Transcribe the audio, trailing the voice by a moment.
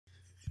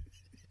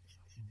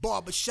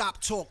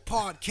Barbershop Talk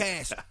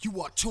Podcast.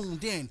 You are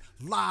tuned in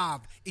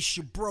live. It's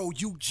your bro,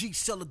 UG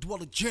Cellar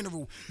Dweller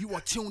General. You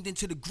are tuned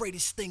into the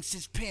greatest thing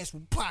since pants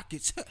with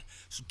pockets.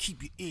 So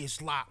keep your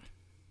ears locked.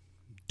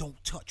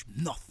 Don't touch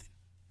nothing.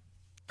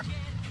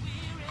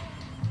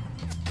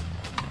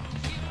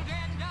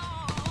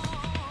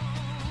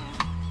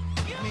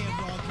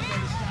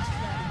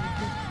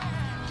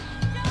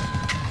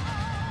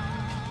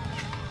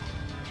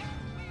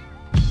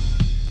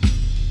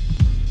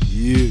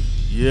 Yeah.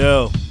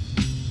 Yo,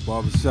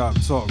 Barbershop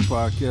Talk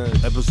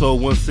Podcast. episode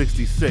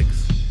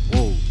 166.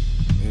 Whoa.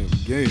 Man,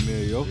 game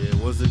there, yo. Yeah,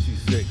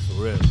 166, for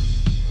real.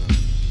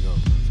 Yo,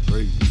 it's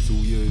crazy. 2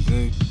 years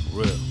in. For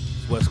real.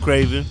 It's Wes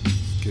Craven.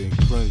 It's King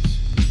Prince.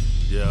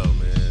 Yo,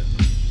 man.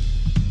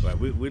 Right,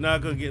 we're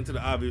not going to get into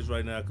the obvious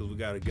right now because we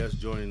got a guest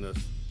joining us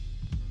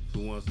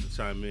who wants to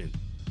chime in.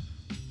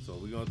 So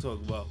we're going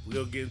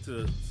to get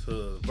into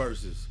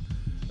verses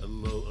a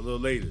little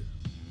later.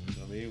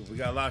 I mean, we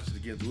got a lot of shit to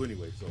get into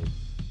anyway, so.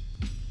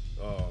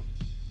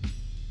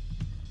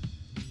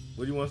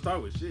 What do you want to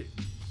start with? Shit.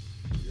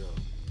 Yo.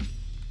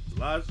 A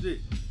lot of shit.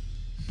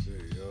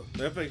 Shit, yo.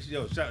 Matter of fact,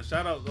 yo, shout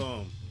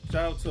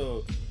out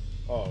to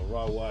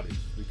Raw Wattage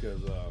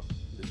because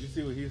did you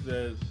see what he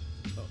said?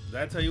 Did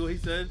I tell you what he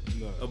said?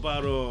 No.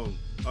 About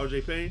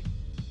RJ Payne?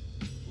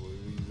 What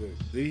did he say?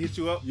 Did he hit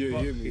you up? Yeah,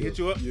 he hit me He hit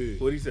you up? Yeah.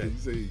 What did he say? He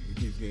said he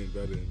keeps getting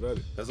better and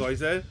better. That's all he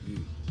said? Yeah.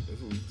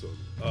 That's what we talking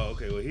about. Oh,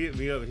 okay. Well, he hit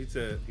me up and he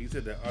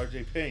said that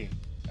RJ Payne.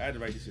 I had to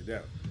write this shit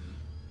down.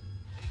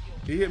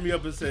 He hit me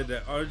up and said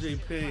that RJ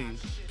Payne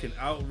can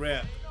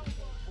out-rap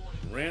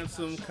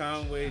Ransom,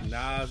 Conway,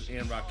 Nas,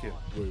 and Rakim.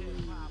 Wait.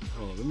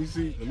 Hold on. Let me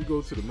see. Let me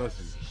go to the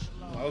message.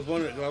 I was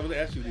wondering, I was going to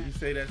ask you, did he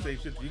say that same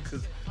shit to you?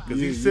 Because Yeah,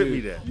 he sent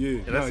me that. yeah.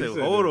 And Nah, I he said,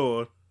 said hold that.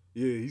 on.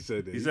 Yeah, he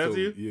said that. He said told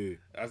to you? me.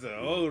 Yeah. I said,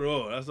 hold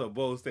on. That's a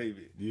bold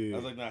statement. Yeah. I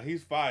was like, nah,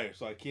 he's fired,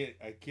 so I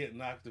can't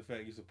knock the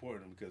fact you're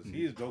supporting him because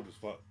he is dope as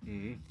fuck.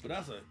 Mm-hmm. But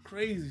that's a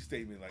crazy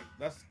statement. Like,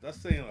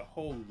 that's saying a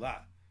whole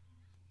lot.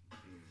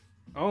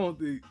 I don't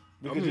think.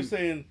 Because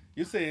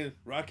you're saying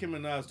Rakim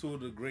and Nas, two of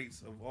the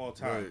greats of all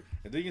time, Right.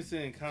 and then you're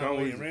saying Conway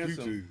Conway's and the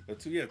Ransom,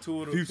 future.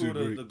 two of Future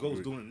the great, goats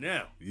great. doing it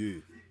now. Yeah.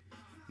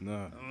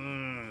 Nah.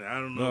 I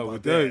don't know No, about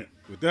with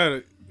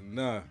that.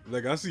 that,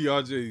 like I see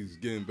RJ's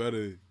getting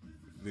better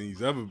than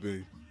he's ever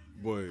been,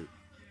 but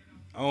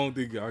I don't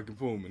think I can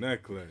put him in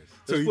that class.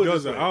 So Let's he put it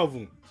does this an way.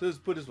 album. So let's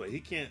put it this way: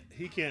 he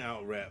can't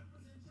out rap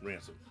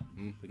Ransom.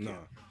 He Nah, can't.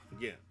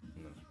 Again.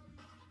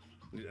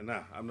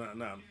 Nah, I'm not.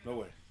 Nah, no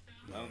way.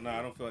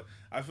 I don't feel like.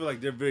 I feel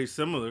like they're very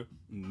similar.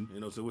 Mhm. You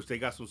know, so which they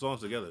got some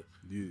songs together.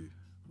 Yeah,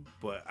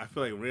 But I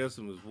feel like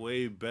Ransom is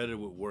way better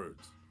with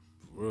words.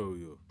 for real,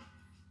 yo.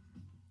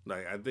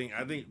 Like I think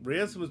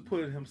Ransom is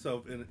putting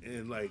himself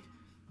in like.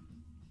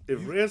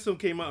 If Ransom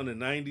came out in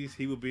the '90s,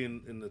 he would be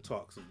in the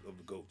talks of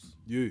the goats.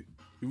 Yeah,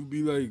 he would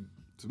be like,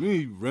 to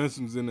me,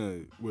 Ransom's in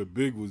a where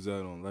Big was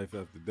at on Life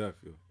After Death,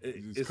 yo.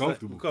 It's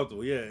comfortable. Like,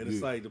 comfortable, yeah. And it's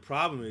Yeah. like the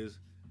problem is,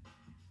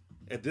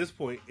 at this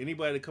point,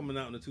 anybody coming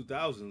out in the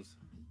 2000s,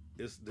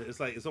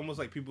 it's almost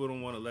like people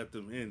don't want to let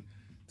them in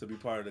to be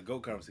part of the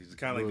GOAT conversation. It's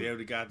kind of like Right. they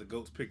already got the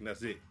GOATs picked and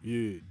that's it.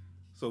 Yeah,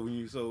 So when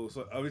you so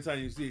every time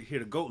you hear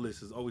the GOAT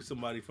list, it's always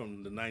somebody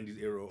from the '90s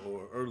era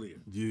or earlier.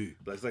 yeah.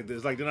 Like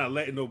it's like they're not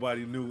letting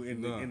nobody new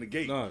in the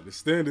gate. Nah, the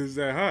standard's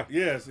that high.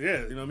 Yes,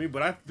 yeah, you know what I mean.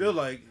 But I feel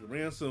like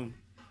Ransom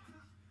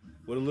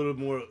with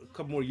a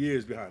couple more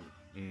years behind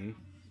him,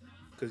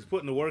 because he's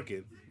putting the work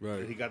in, Right.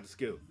 and he got the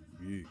skill.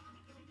 Yeah.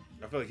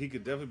 I feel like he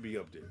could definitely be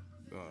up there.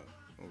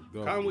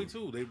 Dog, Conway yeah.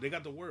 too. They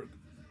got the work.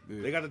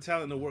 Yeah. They got the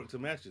talent and the work to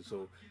match it.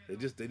 So they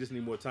just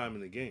need more time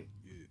in the game.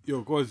 Yeah.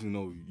 Yo, question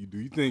though, do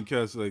you think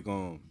cats like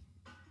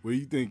where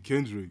you think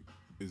Kendrick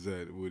is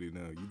at with it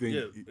now? You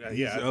think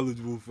he's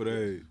eligible for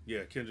that?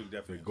 Yeah, Kendrick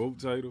definitely. That GOAT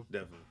title?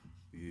 Definitely.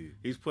 Yeah.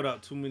 He's put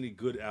out too many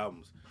good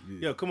albums. Yeah.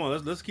 Yo, come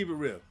on, let's keep it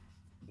real.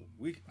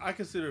 I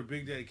consider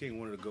Big Daddy Kane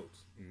one of the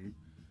GOATs. Mhm.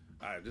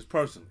 All right, just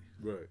personally.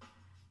 Right.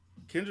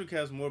 Kendrick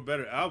has more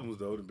better albums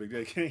though than Big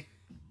Daddy Kane.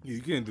 Yeah,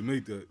 you can't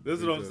debate that.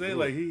 That's what I'm saying.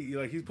 Like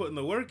he's putting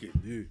the work in.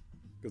 Yeah.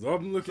 Because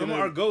I'm looking Some at of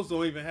our GOATs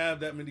don't even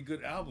have that many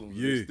good albums.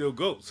 Yeah. They're still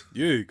GOATs.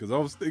 Yeah, because I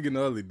was thinking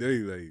the other day,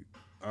 like,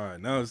 all right,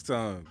 now it's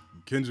time.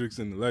 Kendrick's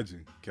in the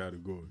legend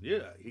category.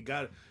 Yeah, you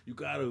got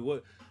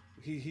what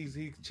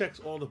he checks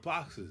all the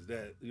boxes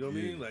that you know what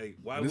I mean. Like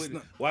why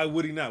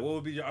would he not? What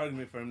would be your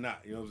argument for him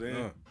not? You know what I'm saying?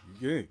 Nah,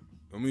 you can't.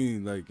 I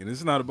mean, like, and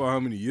it's not about how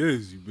many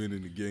years you've been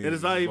in the game. And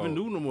it's not even about-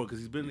 new no more because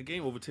he's been in the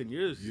game over 10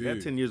 years. He's Yeah.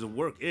 had 10 years of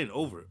work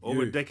over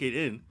Yeah. a decade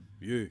in,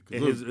 Yeah,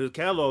 and his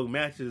catalog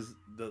matches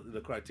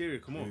the criteria.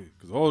 Come on,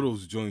 because all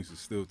those joints are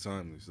still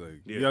timeless.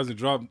 Like, he Yeah. hasn't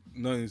dropped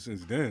nothing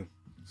since then.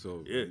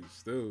 So, Yeah. he's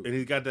still. and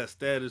he's got that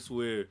status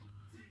where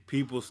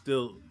people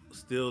still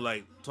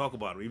like talk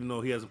about him, even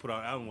though he hasn't put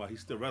out an album while he's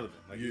still relevant.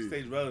 Like he Yeah.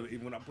 stays relevant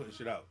even when I'm putting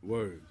shit out.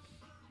 Word.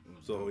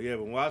 So yeah,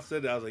 but when I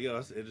said that, I was like, yo,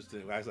 that's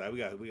interesting. I said, we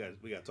got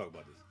to talk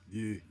about this.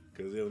 Yeah.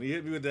 Because when he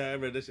hit me with that, I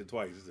read that shit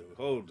twice. He said,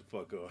 hold the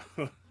fuck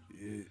up.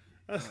 Yeah.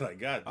 I was like,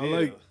 God damn. I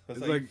like, That's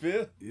it's how like, you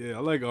feel? yeah, I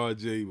like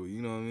RJ, but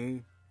you know what I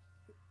mean?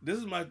 This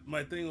is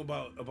my thing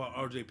about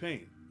RJ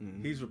Payne.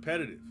 Mhm. He's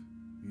repetitive.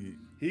 Yeah.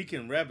 He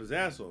can rap his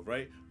ass off,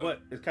 right?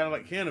 But it's kind of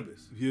like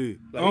Cannabis. Yeah.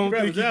 Like, I don't he can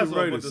rap think his he ass can off,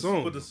 write but a the,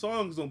 song. but the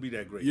songs don't be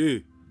that great. Yeah.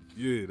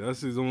 Yeah,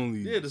 that's his only.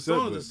 Yeah, the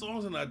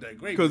songs are not that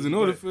great. Because in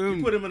order But for him,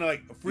 you put him in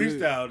like a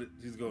freestyle,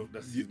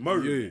 he's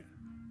murdered. Yeah.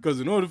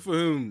 Because in order for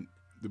him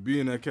to be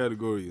in that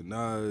category of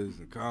Nas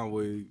and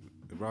Conway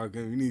and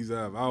Rakim, he needs to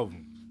have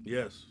albums.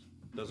 Yes,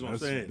 that's what I'm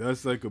saying.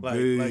 That's like a like,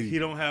 big. like he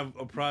don't have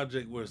a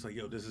project where it's like,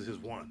 yo, this is his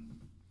one.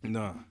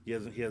 Nah. He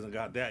hasn't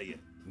got that yet.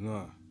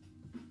 Nah.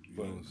 You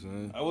But know what I'm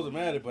saying? I wasn't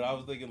mad at it, but I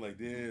was thinking like,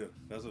 damn,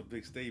 that's a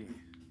big statement.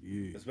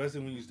 Yeah. Especially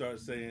when you start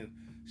saying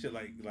shit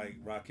like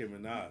Rakim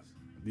and Nas.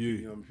 Yeah.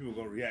 You know, people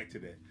gonna react to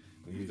that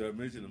when you start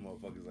mentioning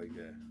motherfuckers like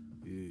that.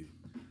 Yeah. You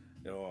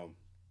know,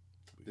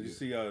 did you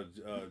see?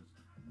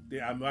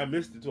 Yeah, I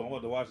missed it too. I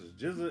wanted to watch this.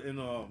 Jizza and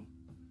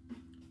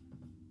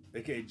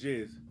AKA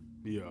Jizz.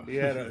 Yeah. He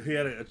had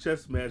a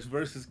chess match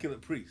versus Killer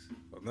Priest.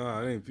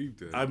 Nah, I didn't peep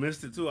that. I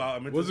missed it too.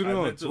 Wasn't it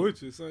on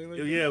Twitch or something like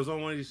that? Yeah, it was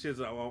on one of these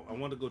shits. I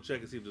wanted to go check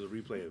and see if there's a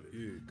replay of it.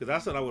 Yeah. Because I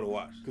said I would have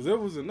watched. Because there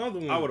was another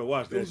one. I would've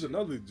watched that There was shit.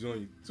 another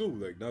joint too,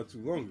 like not too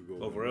long ago.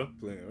 Oh, for real?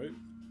 Playing, right?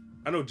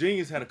 I know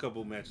Genius had a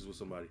couple matches with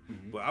somebody,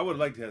 but I would have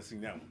liked to have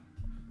seen that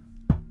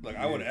one. Like,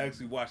 I would have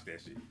actually watched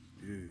that shit.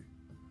 Yeah.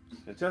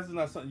 And chess is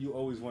not something you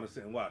always want to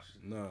sit and watch.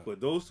 Nah.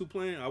 But those two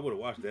playing, I would have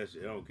watched that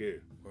shit. I don't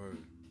care. Alright.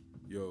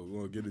 Yo, we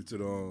want to get into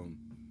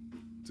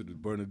the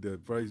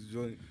Bernadette Price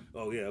joint?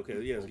 Oh, yeah, okay.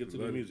 Yeah, let's get to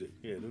the Letter. music.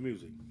 Yeah, the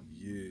music.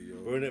 Yeah,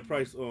 yo. Bernadette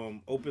Price,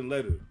 Open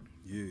Letter.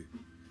 Yeah.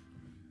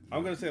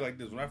 I'm going to say it like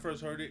this. When I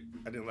first heard it,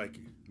 I didn't like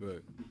it.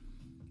 Right.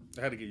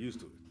 I had to get used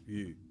to it.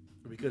 Yeah.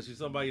 Because she's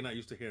somebody you're not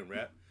used to hearing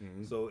rap.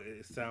 Mhm. So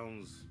it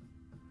sounds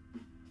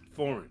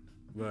foreign.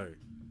 Right.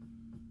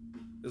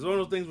 It's one of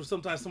those things where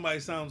sometimes somebody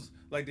sounds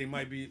like they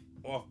might be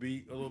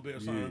offbeat a little bit or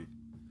something.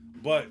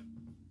 Yeah. But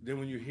then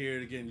when you hear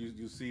it again,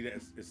 you see that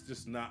it's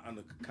just not on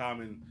the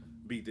common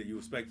beat that you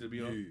expect it to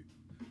be on. Yeah.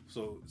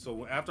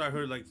 So after I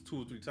heard like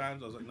 2 or 3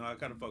 times, I was like, no, I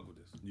kind of fuck with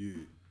this. Yeah.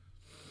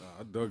 Nah,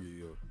 I dug it,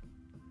 yo.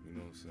 You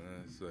know what I'm saying?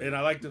 It's like, And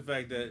I like the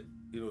fact that,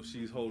 you know,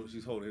 she's holding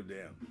him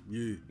down. yeah.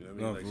 You know what I mean?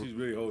 Nah, Like, for- she's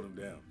really holding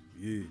him down.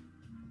 Yeah.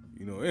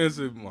 You know,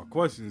 answered my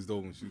questions though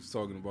when she was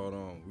talking about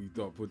who you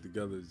thought put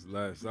together his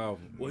last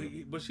album. Well,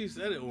 but she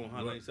said it on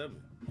Hot 97.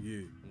 Yeah.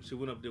 When she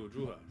went up there with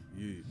Drew High.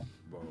 Yeah.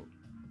 About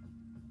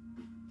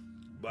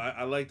But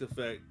I like the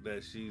fact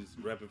that she's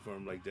repping for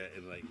him like that.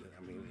 And, like,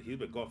 I mean, he's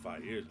been gone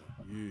 5 years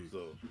now. yeah. So,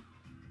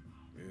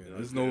 Yeah. you know,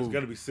 There's it's going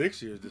to be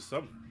 6 years this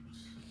summer.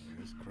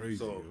 It's crazy,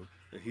 So,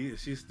 yo.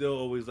 she's still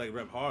always, like,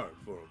 rep hard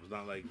for him. It's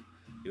not like,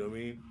 you know what I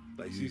mean?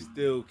 Like, Yeah. she's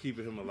still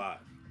keeping him alive.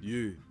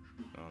 Yeah.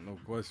 No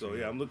question. So,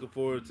 yeah, I'm looking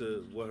forward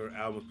to what her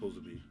album's supposed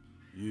to be.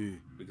 Yeah.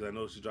 Because I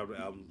know she dropped an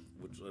album,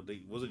 which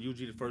wasn't UG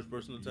the first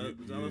person to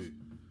tell us?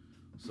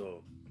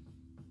 So,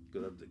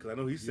 because I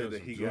know he said that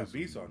some he got joints.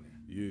 beats on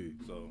there. Yeah.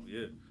 So,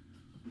 yeah.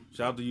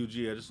 Shout out to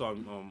UG. I just saw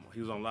him.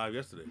 He was on live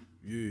yesterday.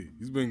 Yeah.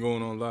 He's been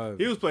going on live.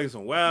 He was playing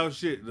some wild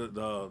shit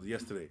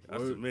yesterday. I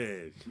Word. said,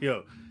 man,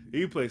 yo,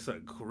 he played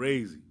something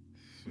crazy.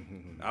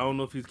 I don't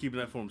know if he's keeping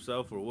that for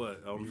himself or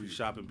what. I don't know if he's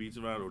shopping beats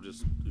around or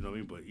just, you know what I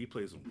mean? But he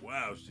played some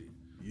wild shit.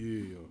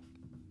 Yeah, yo.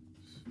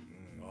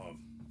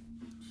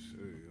 Shit,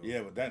 yo.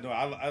 Yeah, but that, no,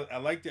 I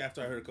liked it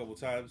after I heard it a couple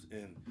times.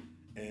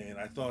 And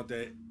I thought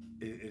that,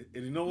 and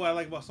you know what I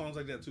like about songs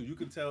like that too? You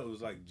can tell it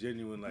was like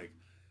genuine, like,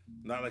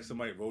 not like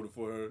somebody wrote it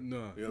for her.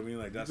 No. You know what I mean?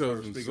 Like, that's It her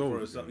doesn't speaking soul, for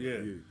herself. Yeah. yeah.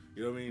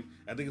 You know what I mean?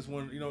 I think it's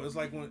one, you know, it's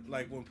like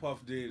when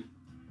Puff did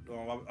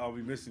I'll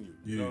Be Missing You.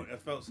 You Yeah. know,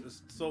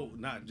 it's so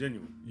not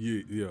genuine.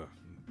 Yeah, yeah.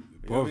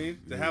 You know what I mean?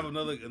 To have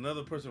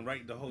another person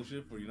write the whole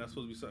shit for you, not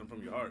supposed to be something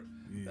from your heart.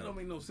 Yeah. That don't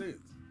make no sense.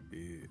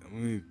 Yeah, I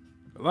mean,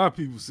 a lot of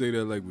people say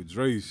that like with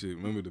Dre's shit.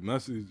 Remember the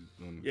message?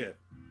 Yeah.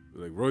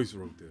 Like Royce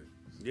wrote that.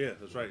 Yeah,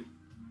 that's right.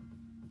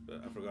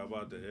 I forgot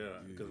about that. Yeah,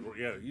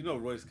 because you know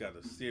Royce got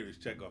a serious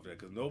check off that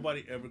because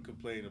nobody ever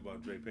complained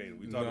about Dre paying.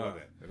 We talked about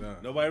that. Nah.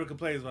 Nobody ever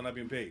complains about not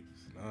being paid.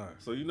 Nah.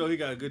 So you know he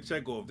got a good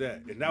check off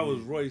that, and that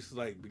was Royce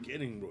like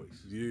beginning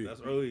Royce. Yeah.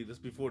 That's early. That's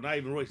before. Not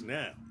even Royce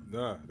now.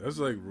 Nah, that's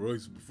like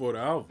Royce before the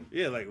album.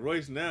 Yeah, like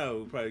Royce now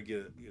will probably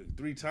get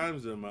 3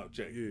 times the amount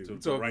check Yeah, we to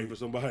talking- write for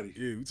somebody.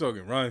 Yeah, we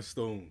talking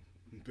Rhinestone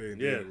paying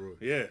Yeah, Dead Roy.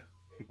 yeah.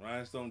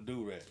 Rhinestone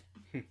do-rag.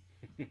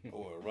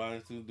 Or a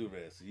Rhinestone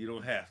do-rag, so you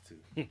don't have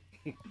to.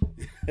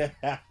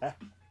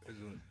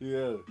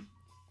 Yeah.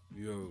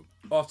 Yo,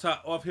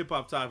 Off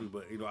hip-hop topic,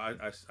 but, you know,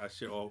 I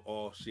share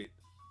all shit,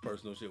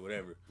 personal shit,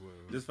 whatever. Word.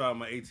 Just found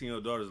my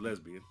 18-year-old daughter's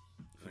lesbian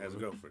and has a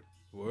girlfriend.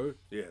 what?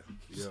 Yeah.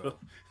 Yeah. So,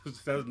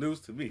 that's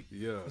news to me.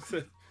 Yeah. I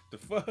said, the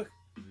fuck?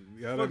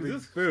 How Fuck that is nigga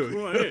this? feel?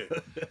 Come on here.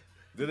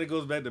 Then it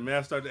goes back to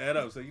math start to add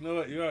up. So you know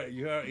what? You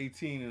are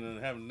 18 and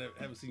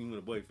haven't seen you with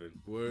a boyfriend.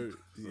 Word.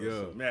 So, Yeah.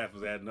 so math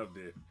was adding up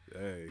there.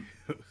 Hey.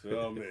 So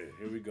oh man,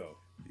 here we go.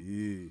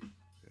 Yeah.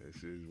 That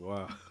shit's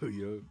wild,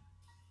 yo.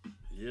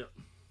 Yep.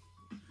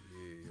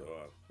 Yeah. So,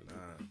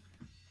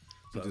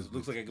 Nah. so it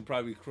looks like I could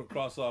probably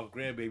cross off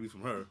grandbabies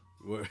from her.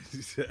 Word.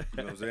 You know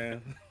what I'm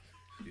saying?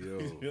 Yo. You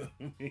know what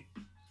I mean?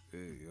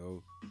 Hey,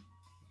 yo.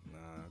 Nah,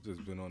 I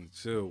just been on the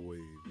chill wave,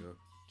 yo.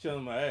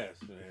 Chilling my ass,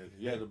 man.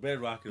 You had the bed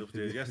rocking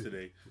upstairs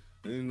yesterday.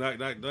 Don't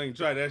even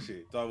try that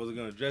shit. Thought I wasn't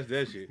gonna address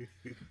that shit.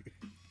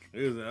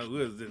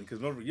 Because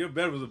remember, your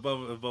bed was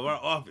above our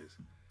office,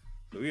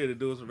 so we had to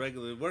do some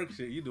regular work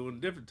shit. You doing a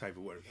different type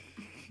of work.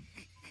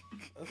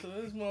 So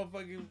this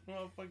motherfucking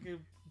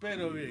bed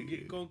over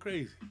here going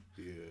crazy.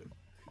 Yeah.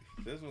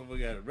 This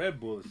motherfucker had a Red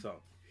Bull or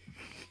something.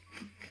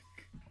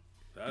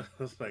 I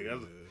was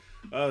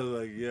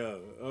like,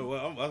 yo, oh,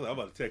 well, I'm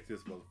about to text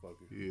this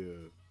motherfucker.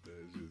 Yeah,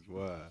 that's just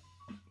why.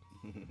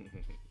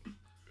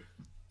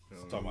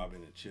 Talking about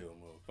being a chill,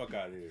 mother. Fuck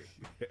out of here.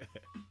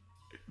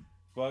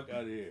 Fuck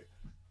out of here.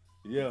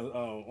 Yeah,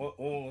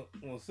 on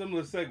a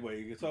similar segue,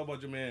 you can talk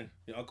about your man,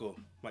 your uncle,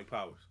 Mike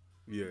Powers.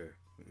 Yeah,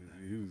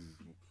 he was,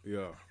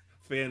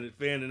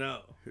 fanning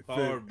out,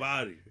 hard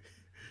body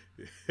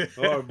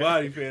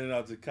fanning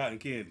out to Cotton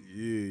Candy.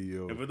 Yeah,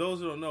 yo. And for those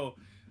who don't know,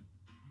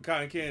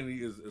 Cotton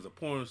Candy is a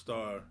porn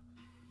star.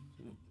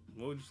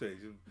 What would you say?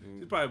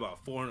 She's probably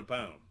about 400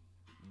 pounds.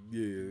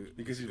 Yeah.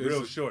 Because she's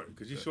real short.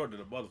 Because she's shorter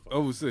than a motherfucker. I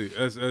would say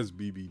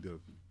SSBBW.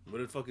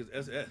 What the fuck is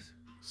SS?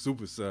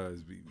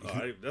 Supersized BB. All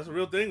right, that's a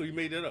real thing, or you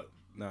made that up?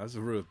 Nah, it's a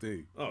real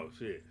thing. Oh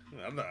shit!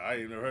 I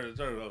ain't never heard the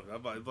term. I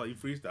thought you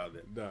freestyled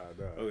that. Nah.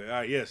 Okay, all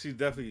right, yeah, she's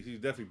definitely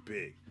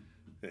big.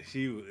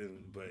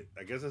 And but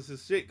I guess that's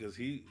his shit because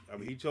he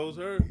chose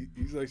her.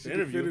 He's like, she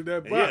can fit in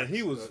that box. Yeah,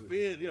 he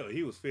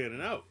was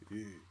fanning out.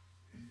 Yeah.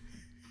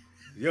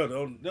 Yo,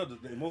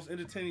 the most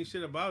entertaining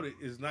shit about it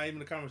is not even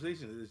the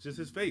conversation. It's just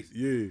his face.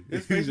 Yeah.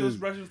 His facial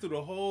expressions through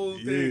the whole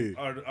thing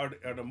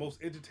are the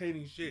most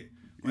entertaining shit.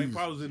 Mike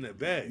Powers in that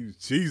bag. He was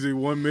cheesy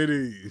 1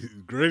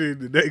 minute, gritty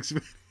the next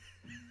minute.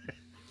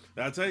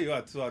 Now, I tell you,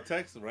 so I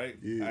texted, right?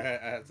 Yeah. I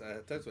had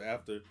texted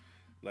after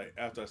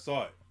I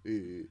saw it.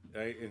 Yeah.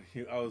 Right?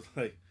 And I was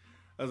like,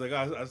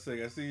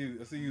 I see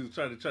you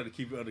trying to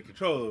keep it under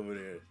control over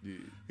there. Yeah.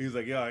 He's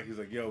like,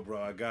 yo, bro,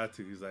 I got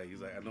to. He's like,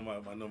 I know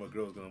my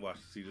girl's gonna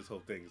see this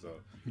whole thing, so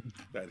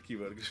I had to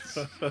keep it under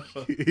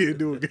control. He'll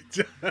do a good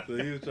job. So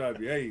he was trying to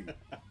behave.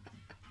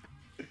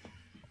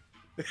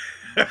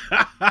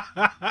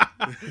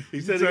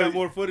 He said he got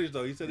more footage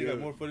though. He said he got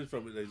more footage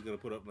from it that he's gonna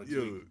put up next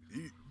week.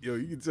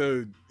 You can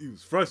tell he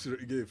was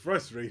frustrated, getting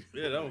frustrated.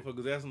 Yeah, that motherfucker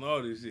was asking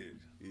all this shit.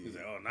 Yeah. He's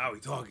like, oh, now he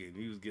talking.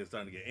 He was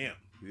starting to get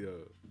amped.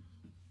 Yeah.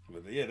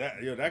 But yeah,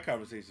 that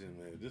conversation,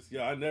 man.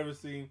 I never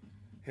seen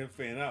him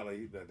fan out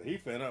like that. He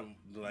fan out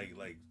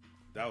like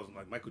that was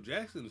like Michael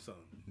Jackson or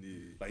something.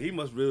 Yeah. Like he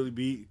must really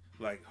be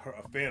like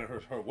a fan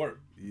of her work.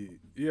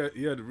 Yeah.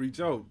 He had to reach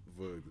out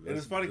for. And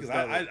it's funny because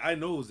I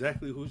know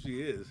exactly who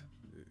she is,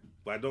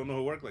 but I don't know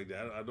her work like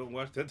that. I don't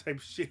watch that type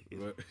of shit.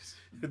 Right.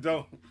 I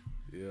don't.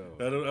 Yeah.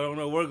 I don't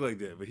know work like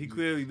that, but he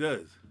clearly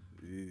does.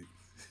 Yeah.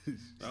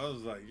 I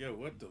was like, yo,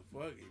 what the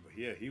fuck? But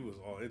yeah, he was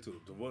all into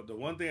it. The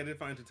one thing I did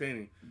find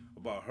entertaining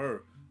about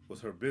her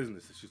was her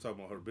business. She was talking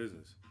about her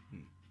business.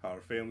 How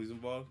her family's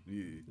involved.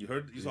 Yeah. You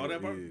saw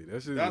that part? Yeah,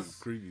 that shit was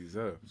creepy as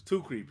hell. It's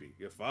too creepy.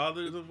 Your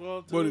father is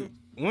involved too?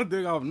 But one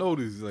thing I've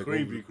noticed is like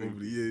creepy. over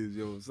the years,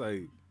 yo, it's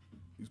like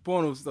these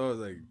porno stars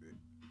like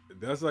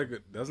that's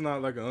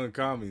not like an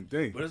uncommon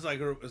thing. But it's like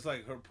her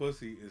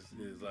pussy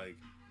is like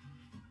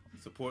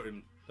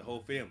supporting the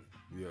whole family.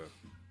 Yeah.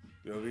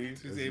 You know what I mean?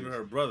 She's saving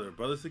her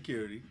brother's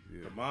security.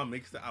 Yeah. Her mom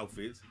makes the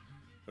outfits.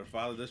 Her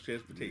father does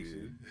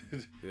transportation.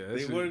 Yeah,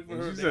 they work for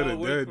her. She said her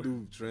dad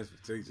do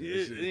transportation.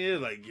 Yeah,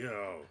 like,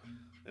 yo.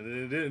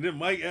 And then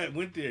Mike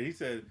went there. He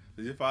said,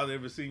 "Has your father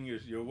ever seen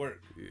your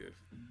work?" Yeah.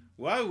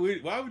 Why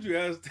would you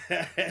ask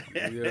that?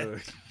 Yeah.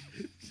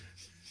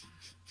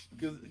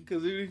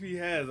 Because even if he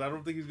has, I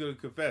don't think he's gonna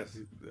confess.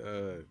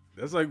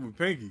 That's like with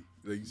Pinky.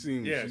 Like you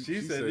seen. Yeah,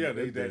 she said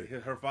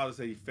that her father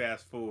said he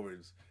fast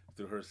forwards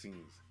through her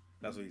scenes.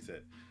 That's what he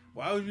said.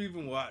 Why would you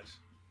even watch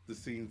the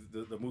scenes,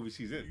 the movie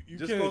she's in? You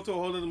just go to a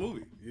whole other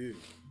movie. Yeah. You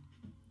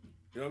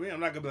know what I mean? I'm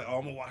not gonna be like, oh,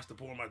 I'm gonna watch the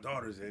porn my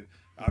daughter's in.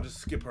 I'll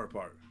just skip her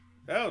part.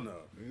 Hell no.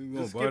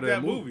 Just skip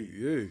that movie.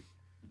 Yeah.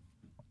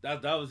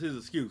 That was his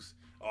excuse.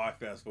 Oh, I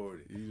fast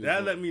forwarded.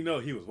 That let me know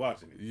he was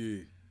watching it.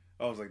 Yeah.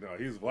 I was like, no,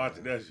 he was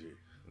watching that shit.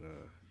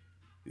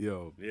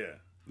 Yo. Yeah.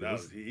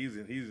 He's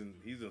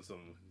in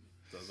some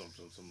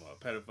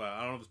pedophile.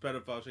 I don't know if it's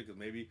pedophile shit because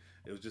maybe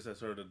it was just as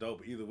her adult.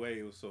 But either way,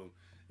 it's some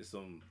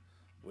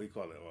what do you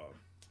call it?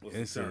 What's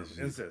incest.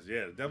 Incest.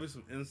 Yeah, definitely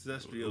some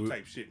incestual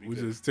type shit. We're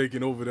just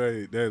taking over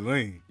that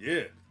lane.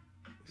 Yeah.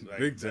 Like,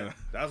 big time.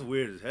 That's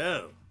weird as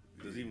hell.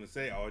 Does even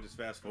say, oh, I just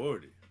fast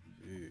forwarded.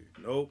 Yeah.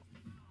 Nope.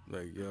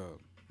 Like yo,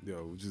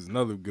 which is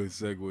another good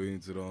segue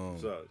into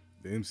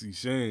the MC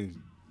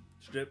Shane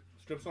strip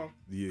song.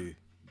 Yeah.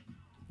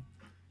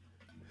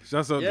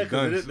 Shouts out to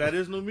Guns. That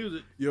is new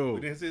music. Yo,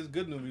 we didn't say it's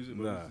good new music,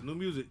 but it's new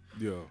music.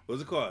 Yo,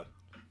 what's it called?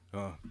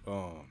 I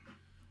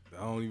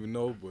don't even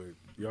know, but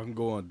y'all can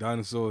go on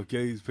Dinosaur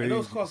K's page. I know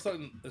it's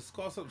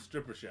called something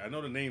stripper shit. I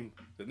know the name.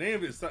 The name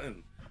of it is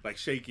something like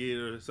Shake It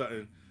or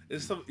something.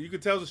 It's some you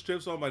can tell it's a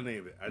strip song by the name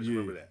of it. I just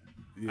remember that.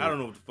 Yeah. I don't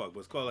know what the fuck, but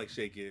it's called like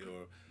Shake It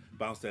or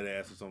Bounce That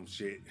Ass or some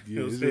shit.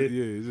 Yeah,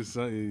 it's just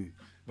something.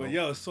 But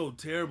yo, it's so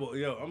terrible.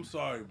 Yo, I'm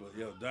sorry, but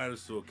yo,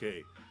 Dinosaur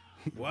K.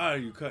 Why are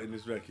you cutting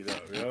this record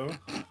out, yo?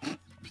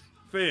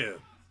 Fair.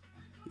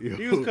 Yo.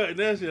 He was cutting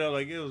that shit out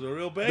like it was a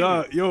real banger.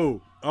 Nah,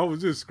 yo, I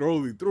was just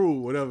scrolling through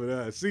whatever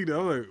that I see that.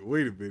 I'm like,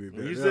 wait a minute.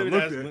 When you Then said I me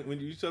looked that, at- when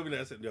you told me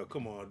that, I said, "Yo,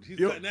 come on, he's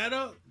Yo. cutting that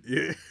up."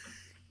 yeah.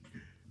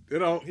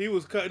 Then I He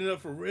was cutting it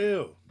up for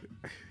real.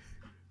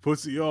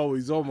 pussy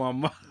always on my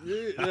mind.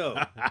 Yeah,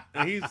 yo.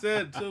 And he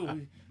said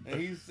too.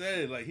 He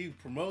said like he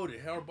promoted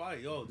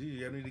everybody. Yo,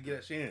 dude, I need to get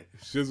that shit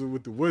Shizzle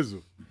with the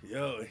whistle. in.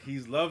 Yo,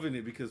 he's loving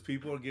it because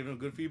people are giving him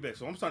good feedback.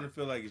 So I'm starting to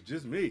feel like it's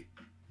just me.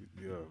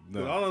 Yeah,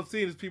 But no. all I'm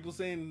seeing is people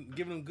saying,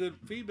 giving him good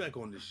feedback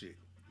on this shit.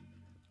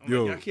 I'm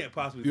Yo. like, I can't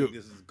possibly Yo. think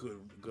this is a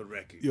good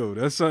record. Yo,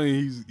 that's something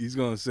he's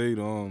gonna say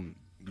to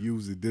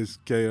use the disc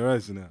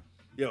KRS now.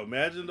 Yo,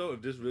 imagine though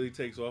if this really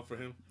takes off for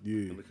him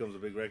Yeah, and becomes a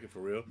big record for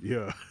real.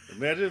 yeah.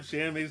 Imagine if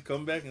Shan makes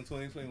comeback in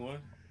 2021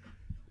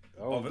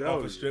 off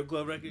a strip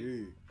club record.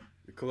 Yeah,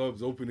 the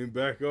club's opening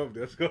back up.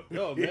 That's going.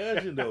 Yo,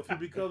 imagine though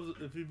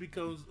if he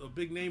becomes a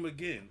big name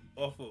again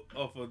off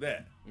of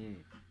that Mm.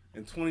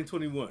 in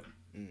 2021.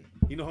 Mm.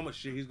 You know how much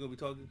shit he's gonna be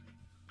talking?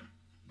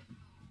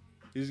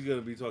 He's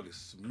gonna be talking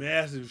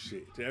massive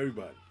shit to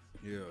everybody.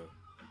 Yeah.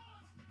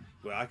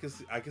 But I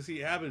can see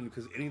it happening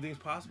because anything's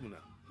possible now.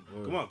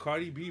 Word. Come on,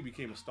 Cardi B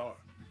became a star.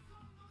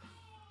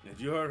 And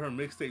if you heard her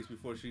mixtapes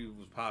before she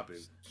was popping,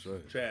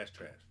 Trash.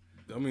 trash.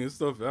 I mean, it's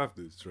stuff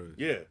after it's trash.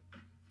 Yeah,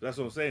 that's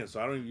what I'm saying.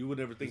 So you would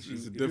never think It's she. a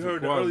If you different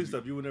heard the early quality.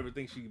 stuff, you would never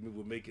think she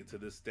would make it to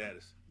this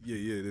status.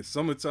 Yeah. There's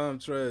summertime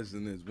trash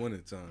and there's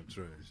wintertime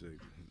trash. Like,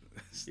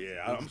 Yeah,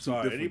 it's I'm two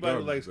sorry. different Anybody who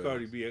garbage likes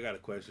Cardi bags. B, I got a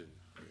question.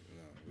 Nah,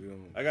 we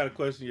don't. I got to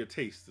question your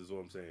taste, is what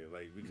I'm saying.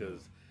 Like,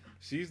 because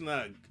she's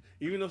not,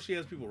 even though she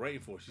has people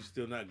writing for her, she's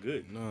still not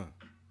good. Nah,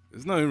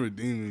 it's not even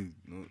redeeming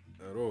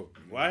at all.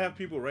 Why have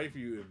people write for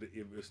you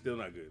if it's still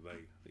not good?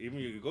 Like, even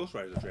your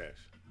ghostwriters are trash.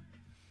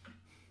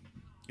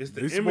 It's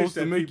the It's image supposed to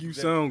that make people- you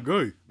that- sound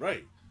good.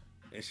 right.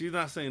 And she's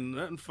not saying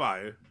nothing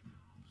fire.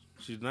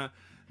 She's not.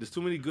 There's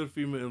too many good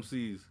female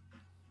MCs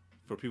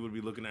for people to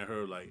be looking at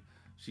her like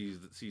she's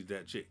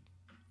that chick.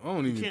 I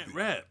don't You even. can't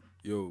rap.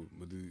 Yo,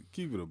 but to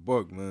keep it a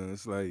buck, man,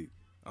 it's like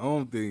I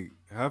don't think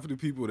half of the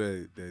people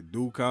that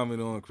do comment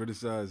on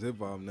criticize hip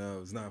hop now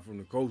is not from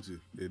the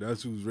culture. Yeah,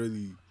 that's who's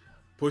really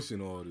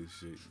pushing all this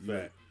shit. You know,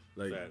 Fact.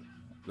 like Fact.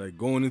 like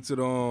going into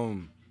the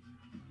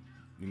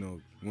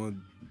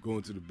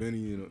going to the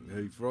Benny and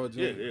Hey Fraud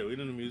Yeah, joint. yeah. We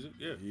know the music.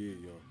 Yeah. Yeah,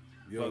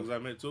 yo. Plugs I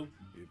met too.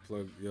 Yeah,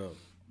 plug, yo.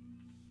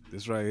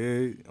 This right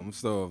here, I'm gonna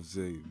start off and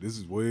say this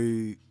is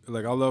way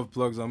like I love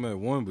Plugs I'm at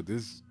 1, but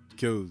this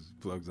kills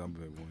Plugs I'm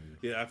at 1.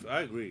 Yeah,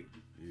 I agree.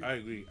 Yeah. I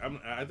agree.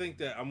 I think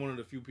that I'm one of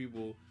the few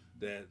people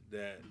that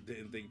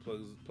didn't think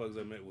Plugs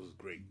I Met was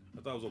great.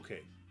 I thought it was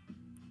okay.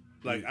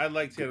 Like I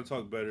liked Tana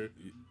Talk better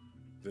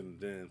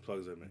than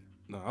Plugs I Met.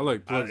 No, I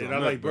like Plugs. And I'm I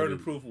at like better. Burden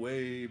Proof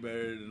way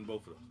better than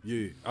both of those.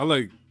 Yeah, I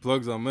like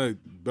Plugs I'm at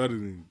better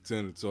than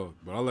Tana Talk,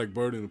 but I like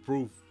Burden and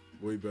Proof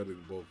way better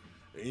than both.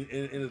 And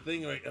the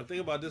thing, right? The thing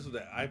about this is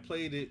that I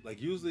played it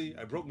like usually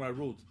I broke my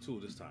rule too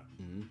this time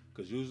Mm-hmm.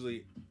 because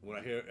usually when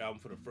I hear an album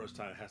for the first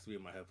time, it has to be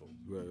in my headphones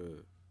Right,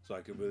 so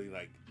I can really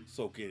like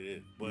soak it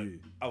in. But Yeah.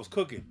 I was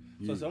cooking,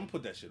 so Yeah. I said I'm gonna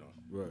put that shit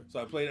on. right. So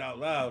I played it out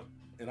loud,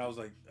 and I was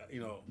like,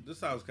 this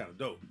sounds kind of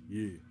dope.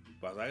 Yeah,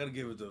 But I was like, I gotta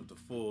give it the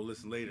full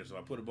listen later. So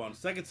I put it on the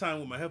second time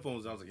with my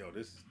headphones. And I was like, yo,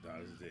 this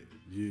is it.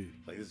 yeah,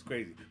 Like this is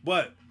crazy.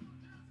 But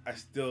I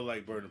still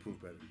like Burden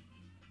Proof better.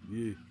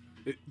 yeah.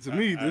 To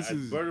me, this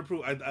is Burden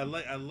Proof. I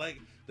like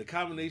the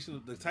combination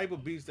of the type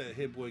of beats that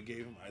Hit Boy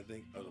gave him. I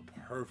think are the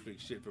perfect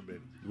shit for Benny.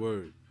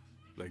 word.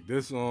 Like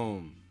this,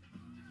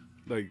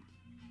 like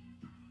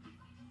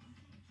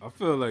I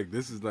feel like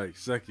this is like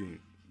second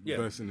Yeah.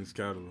 best in his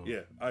catalog.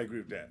 Yeah, I agree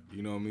with that.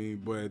 You know what I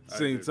mean? But at the I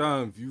same agree with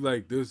time, if you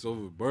like this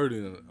over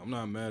Burden, I'm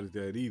not mad at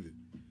that either.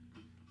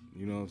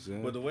 You know what I'm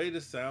saying? But the way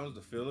this sounds,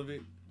 the feel of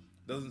it,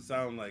 doesn't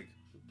sound like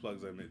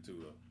Plugs I Met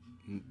too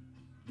though.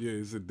 yeah,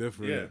 it's a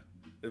different. Yeah.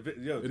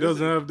 It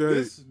doesn't have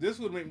that- This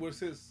would make more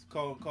sense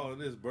calling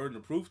this Burden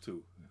of Proof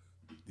too.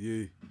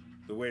 Yeah,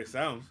 The way it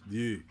sounds.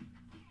 yeah.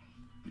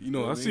 You know,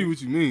 know I what I see mean?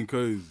 what you mean,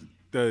 cause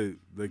that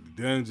like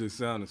the Danger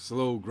sound, the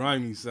slow,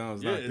 grimy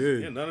sounds Yeah, not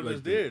there. none of like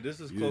it's the- there. This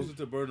is yeah. closer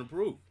to Burden of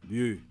Proof.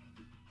 Yeah,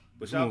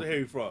 But Come shout out on. to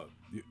Harry Frog.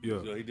 yeah.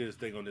 So he did his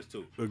thing on this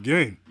too.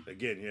 Again,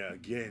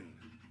 Again.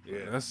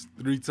 Yeah. that's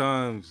 3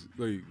 times.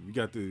 Like you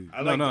got the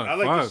I like no, I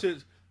like 5. this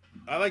shit.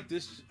 I like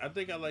this. I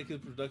think I like his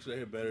production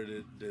here better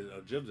than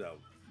Jim's album.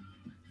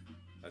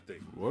 I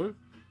think. What?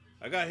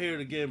 I got to hear it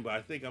again, but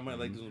I think I might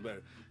like this one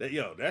better.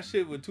 That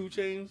shit with 2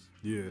 Chainz,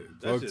 Yeah,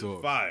 that Plug shit's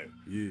Talk. fire.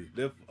 Yeah.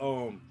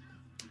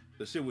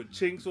 The shit with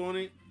Chinks on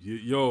it,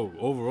 Yo,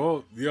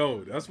 overall,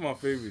 that's my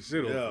favorite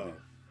shit. Yeah. Over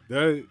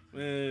there. That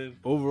man.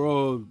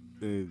 overall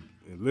and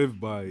live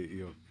by it,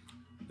 yo.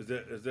 Is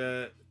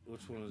that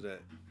which one is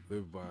that?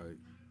 Live by it.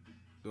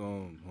 Hold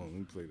on, let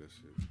me play that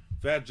shit.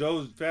 Fat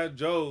Joe,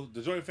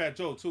 the joint Fat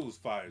Joe too is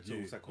fire too.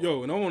 What's that called?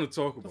 Yo, and I want to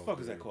talk what the about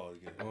fuck is that called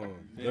again?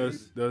 Yeah,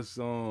 that's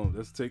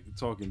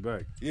talking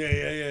back.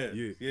 Yeah.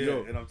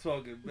 Yo. And I'm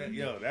talking back.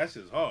 Yo, that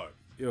shit's hard.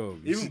 Yo,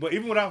 you see-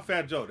 Even without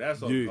Fat Joe, that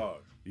song's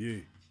hard. yeah,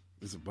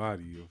 it's a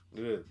body, yo.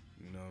 Yeah.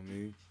 You know what I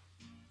mean?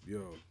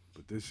 Yo,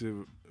 But this shit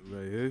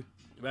right here,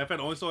 Matter of fact,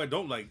 the only song I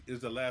don't like is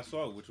the last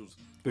song, which was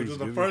the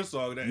Thanksgiving. first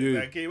song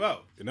that came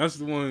out. and that's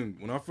the one.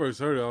 When I first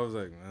heard it, I was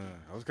like, man,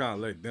 I was kind of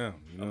let down.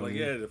 You know I'm what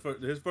like, I mean?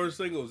 yeah, his first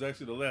single was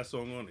actually the last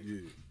song on it,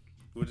 Yeah,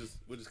 which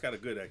is kind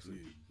of good actually,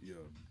 yeah.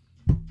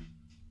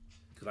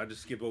 because I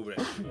just skip over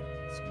that.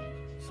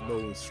 Slow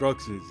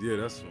instructions. Yeah,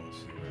 that's some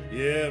shit. Right?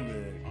 Yeah,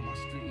 man. All my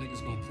street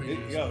niggas gonna pray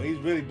to this. Yo, he's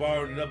really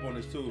borrowing it up on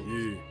this too.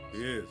 Yeah,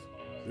 He is.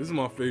 this is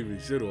my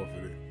favorite shit off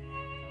of it.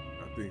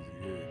 I think,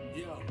 yeah.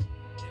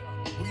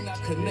 We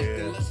not connected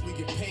Yeah. unless we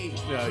get paid.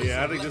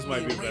 Yeah, I think this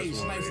might be the best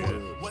one. Knife Yeah.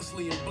 with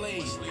Wesley and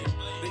Blade.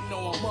 They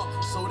know I'm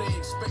up, so they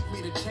expect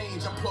me to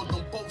change. I'm plugged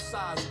on both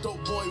sides.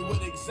 Dope boy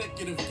with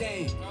executive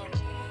game.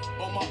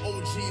 All my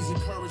OGs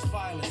encourage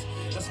violence.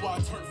 That's why I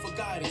turn for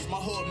guidance. My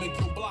hood make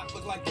your block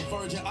look like the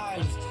Virgin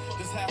Islands.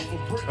 This half a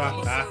brick, I'm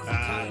a serve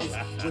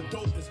kindness. With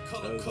dope is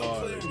color That's cut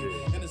hard, clarity.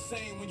 yeah. And the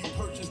same when you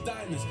purchase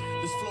diamonds.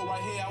 This flow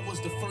right here, I was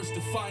the first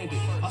to find it.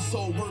 I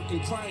sold work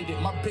and grinded.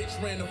 My bitch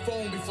ran the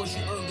phone before she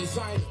earned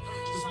designer.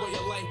 This way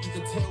of life, you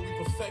can tell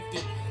we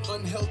perfected.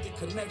 Unhealthy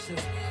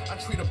connections. I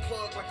treat a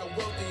plug like a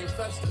wealthy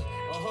investor.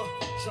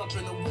 Jump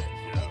in the whip,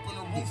 open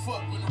the roof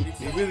up.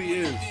 It really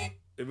is.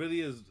 It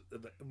really is.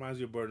 It reminds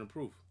you of Burden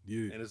Proof.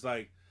 Yeah. And it's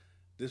like,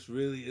 this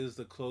really is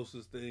the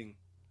closest thing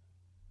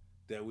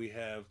that we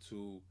have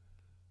to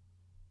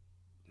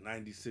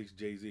 96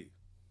 Jay-Z.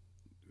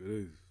 It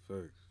is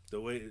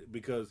facts.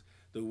 Because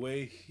the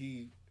way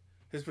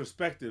his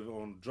perspective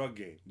on drug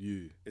game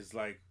Yeah, is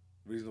like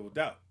Reasonable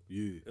Doubt.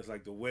 yeah, It's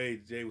like the way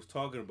Jay was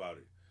talking about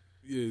it.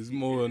 yeah. It's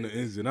more on the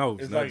ins and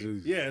outs, It's not like,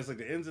 just it's like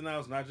the ins and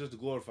outs, not just the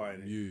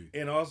glorifying it.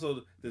 Yeah. And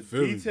also the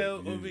Feeling it, detail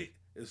of yeah. it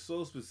is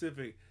so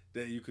specific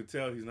that you could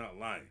tell he's not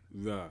lying.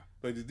 nah.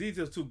 Like the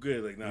details too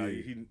good. Like Yeah.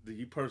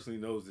 he personally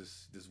knows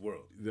this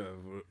world. Yeah, You know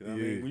what yeah, I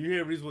mean? When you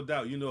hear Reasonable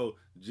Doubt, you know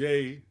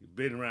Jay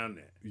been around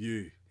that.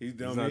 yeah. He's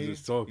done. He's not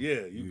just talking.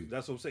 Yeah, Yeah.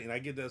 that's what I'm saying. I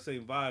get that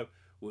same vibe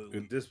with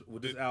And- this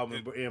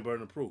album and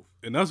Burden Proof.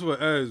 And that's what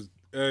adds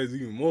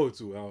even more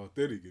to how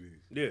authentic it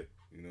is. Yeah,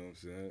 You know what I'm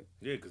saying?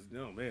 yeah, because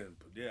man,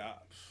 yeah,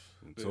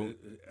 So-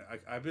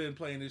 I've been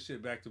playing this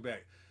shit back to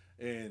back,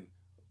 and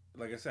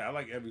like I said, I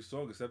like every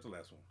song except the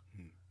last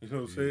one. You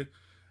know what I'm saying?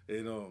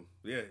 And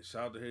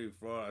shout out to Harry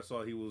Fraud. I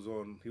saw he was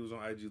on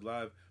IG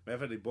Live. Matter of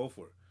fact, they both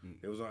were.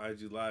 They was on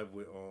IG Live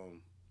with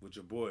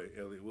your boy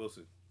Elliot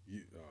Wilson.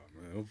 Yeah,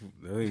 oh, man,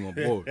 that ain't my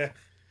boy.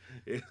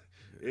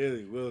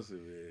 Elliot Wilson,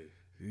 man.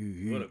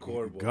 He, What a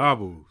cornball.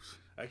 Gobbles.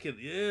 I can't.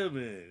 Yeah,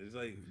 man. It's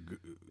like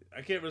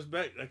I can't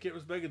respect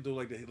it though.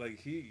 Like that. Like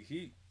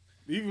he.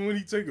 Even when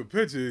he take a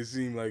picture, it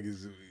seemed like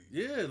it's.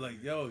 Yeah,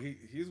 like yo,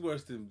 he's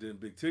worse than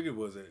Big Tigger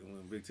was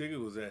when Big Tigger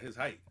was at his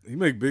height. He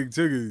make Big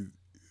Tigger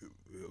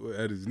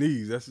at his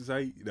knees. That's his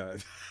height. Nah.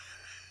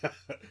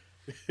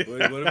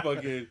 What a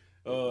fucking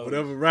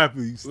Whatever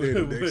rapper you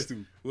standing next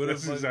to. What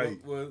That's his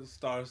height. What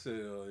Star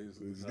said?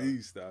 His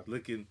knees stop.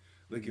 licking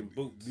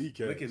boots,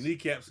 Kneecaps. licking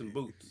kneecaps and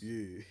boots.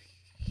 Yeah.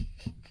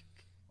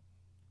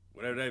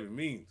 Whatever that even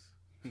means.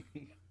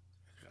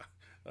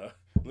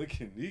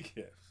 Licking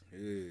kneecaps.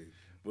 Yeah.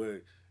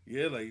 But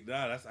yeah, like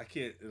I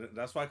can't.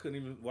 That's why I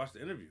couldn't even watch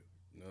the interview.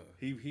 No.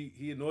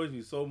 He annoys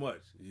me so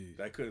much Yeah.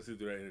 that I couldn't sit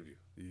through that interview.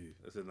 Yeah.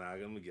 I said, nah,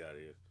 I'm gonna get out of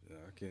here. Nah,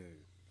 I can't.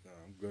 Nah,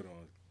 I'm good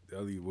on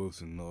Elliot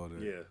Wilson and all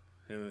that. Yeah,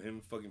 him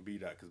and fucking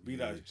B-Dot, because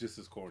B-Dot is just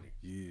as corny.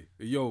 Yeah.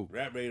 Hey, yo.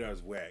 Rap Radar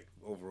is whack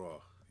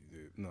overall. Yeah,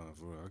 nah,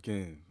 for real. I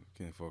can't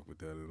fuck with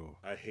that at all.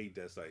 I hate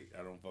that site.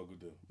 I don't fuck with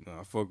them.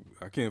 Nah,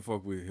 I can't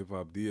fuck with Hip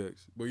Hop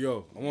DX. But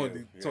yo, I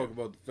wanted to talk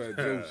about the Fat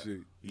Joe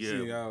shit. You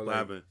seen how, like,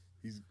 Blabbing.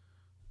 he's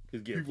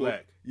getting people-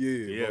 flack.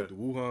 Yeah, about the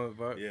Wuhan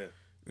vibe. Yeah,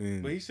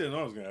 And but he said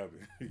no, it was gonna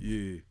happen.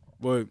 yeah,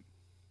 but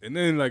and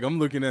then like I'm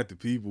looking at the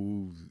people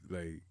who's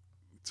like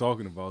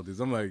talking about this.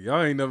 I'm like,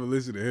 y'all ain't never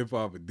listened to hip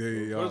hop a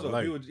day. Y'all First of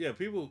all, like,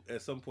 people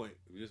at some point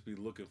just be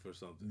looking for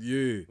something.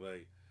 yeah.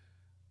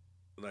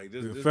 Like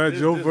this. The this Fat this,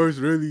 Joe this, verse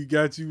really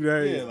got you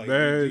that Yeah, like,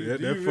 bad. do that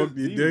you fucked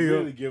your do day you up.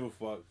 really give a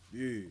fuck?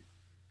 Yeah,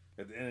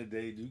 At the end of the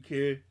day, do you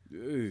care?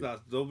 yeah.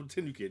 Don't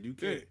pretend you care. Do you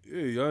Yeah,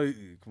 care? y'all,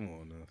 come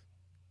on now.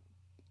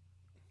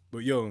 But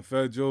yo, and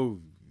Fat Joe,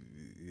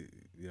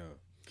 yeah,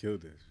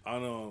 killed that.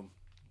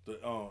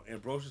 On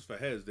Ambrosius for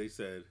Heads, they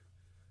said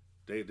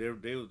they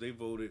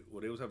voted.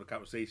 Well, they was having a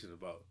conversation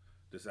about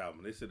this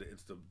album. They said that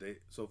it's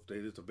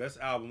the best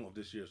album of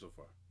this year so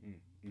far.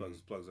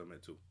 Plugs I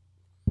met too.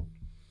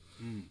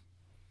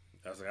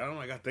 I was like, I don't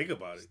know. I gotta think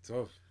about it. It's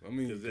tough. I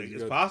mean, 'Cause 'cause you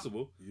it's got-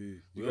 possible. Yeah,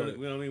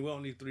 We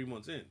only 3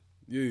 months in.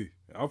 yeah.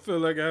 I feel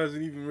like it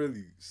hasn't even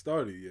really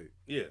started yet.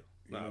 Yeah.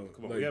 You know,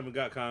 Come on. like- We haven't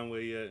got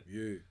Conway yet.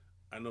 Yeah,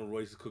 I know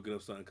Royce is cooking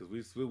up something because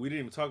we didn't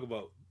even talk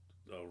about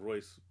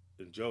Royce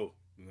and Joe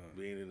nah,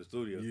 being in the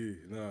studio. yeah,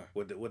 nah,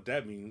 What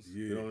that means.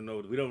 Yeah. We don't know.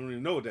 We don't really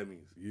know what that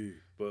means. yeah,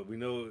 But we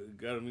know it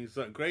gotta mean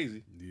something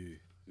crazy. yeah.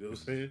 You know what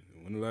I'm saying?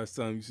 When the last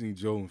time you seen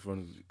Joe in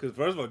front of you? Because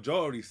first of all, Joe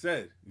already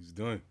said He's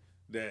done.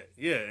 that.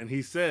 Yeah, and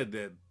he said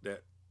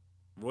that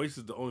Royce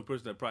is the only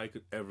person that probably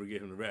could ever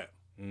get him to rap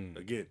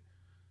again.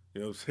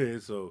 You know what I'm saying?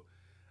 So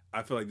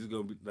I feel like this is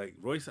gonna be like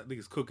Royce. I think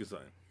is cooking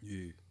something.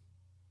 Yeah,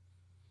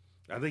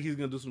 I think he's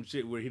gonna do some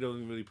shit where he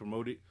doesn't really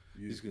promote it.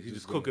 Yeah, He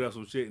just cooking up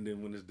some shit, and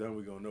then when it's done,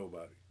 we're gonna know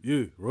about it.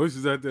 Yeah, Royce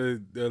is at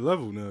that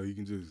level now. He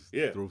can just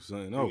throw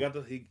something out.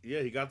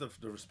 He got the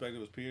respect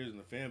of his peers and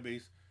the fan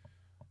base.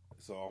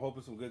 So I'm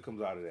hoping some good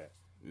comes out of that.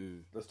 Yeah.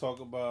 Let's talk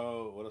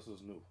about what else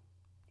is new.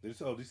 Did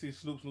you see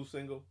Snoop's new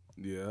single?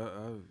 Yeah,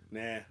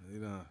 Nah.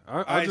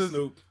 I just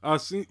Snoop. I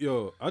seen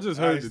I just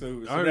heard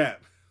Snoop. It's I a heard,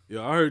 rap.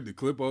 Yeah, I heard the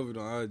clip of it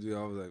on IG.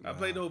 I was like, I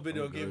played the whole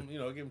video, I'm give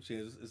him a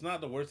chance. It's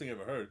not the worst thing I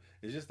ever heard.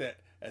 It's just that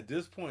at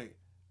this point,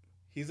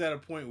 he's at a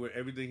point where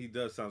everything he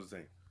does sounds the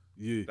same.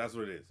 Yeah, that's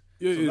what it is.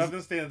 Yeah, so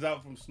nothing stands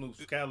out from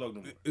Snoop's catalog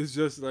no more. It's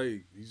just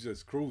like he's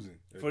just cruising.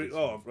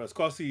 It's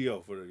called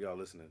CEO for y'all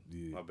listening.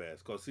 Yeah. My bad.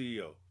 It's called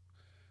CEO.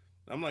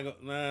 I'm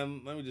like,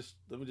 man, let me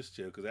just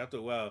chill because after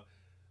a while,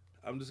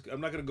 I'm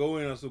not gonna go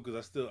in on Snoop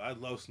because I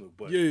love Snoop,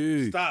 but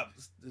stop.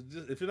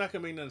 If you're not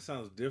gonna make nothing that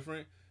sounds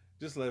different,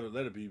 just let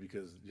it be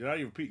because you're not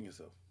even repeating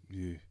yourself.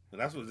 Yeah, and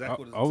that's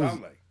exactly what it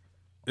sounds like.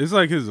 It's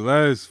like his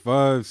last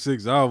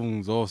 5-6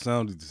 albums all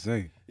sounded the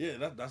same.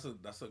 Yeah, that's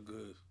a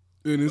good.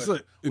 And it's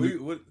like,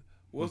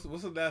 what's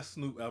the last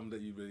Snoop album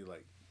that you really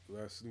like?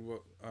 Last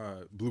Snoop,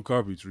 Blue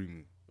Carpet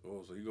Treatment.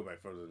 Oh, so you go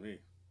back further than me.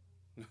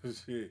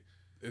 Shit.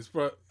 It's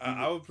probably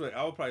I would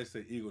probably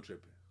say Ego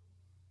Tripping.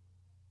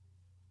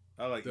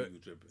 I like Ego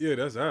Tripping. Yeah,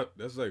 that's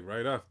like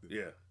right after.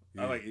 Yeah.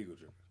 I like Ego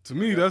Tripping. To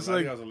me, that's I like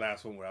think that was the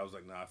last one where I was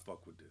like, nah, I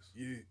fuck with this.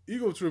 Yeah,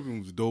 Ego Tripping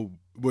was dope,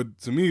 but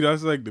to me,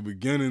 that's like the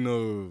beginning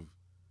of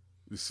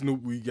the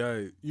Snoop we got,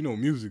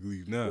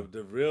 musically now.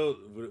 The real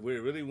where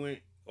it really went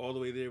all the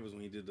way there was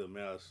when he did the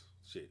Malice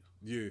shit.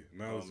 Yeah,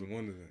 Malice in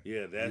Wonderland.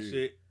 Yeah, that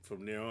shit.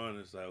 From there on,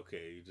 it's like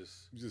okay, you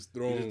just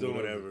doing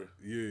whatever.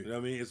 Yeah, you know what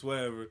I mean? It's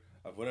whatever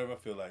I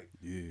feel like.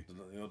 Yeah,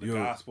 the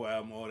gospel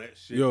album, all that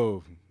shit.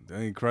 Yo, that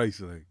ain't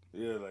Christ like.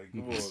 Yeah, like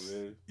come on,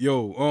 man.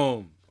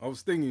 Yo, I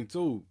was thinking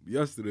too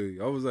yesterday.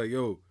 I was like,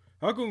 yo,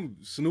 how come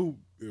Snoop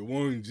and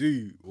Warren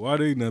G, why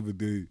they never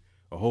did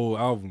a whole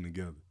album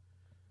together?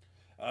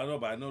 I don't know,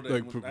 but I know that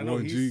like, I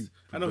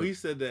know he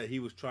said that he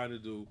was trying to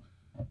do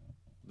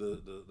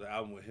the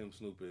album with him,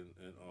 Snoop and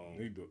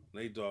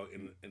Nate Dogg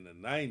in the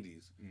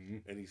 90s,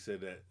 and he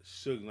said that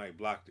Suge Knight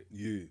blocked it.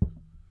 Yeah.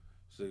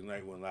 Suge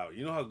Knight wouldn't allow it.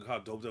 You know how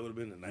dope that would have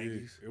been in the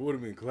 90s? Yeah, it would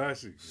have been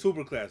classic.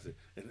 Super classic.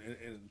 And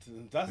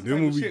that's the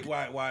type of shit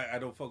why I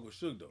don't fuck with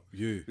Suge though.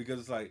 Yeah. Because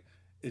it's like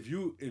if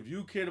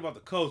you cared about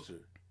the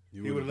culture,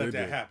 he would have let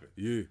that happen.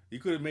 Yeah. You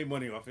could have made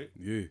money off it.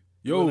 Yeah.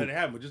 Yo, let it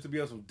happen, but just to be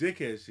on some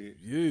dickhead shit.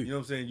 Yeah. You know what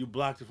I'm saying? You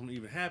blocked it from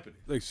even happening.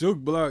 Like Suge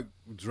blocked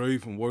Dre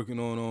from working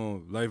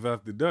on Life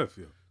After Death,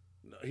 yo.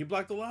 No, he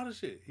blocked a lot of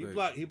shit. He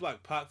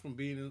blocked Pac from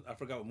being in, I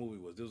forgot what movie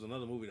it was. There was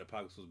another movie that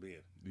Pac was supposed to be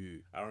in. Yeah.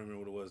 I don't remember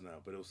what it was now,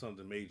 but it was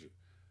something major.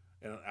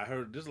 And I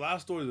heard there's a lot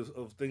of stories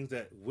of things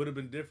that would have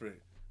been different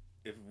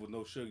if with no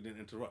Suge didn't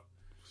interrupt.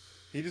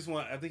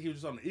 I think he was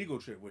just on the ego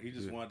trip where he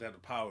just wanted to have the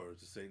power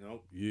to say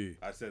no. Yeah.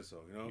 I said so,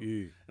 you know?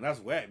 Yeah. And that's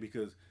whack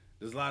because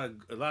there's a lot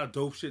of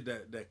dope shit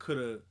that could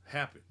have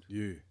happened.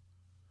 Yeah.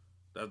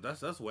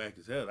 That's whack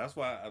as hell. That's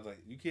why I was like,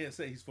 you can't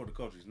say he's for the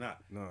culture. He's not.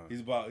 Nah.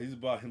 He's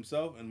about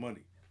himself and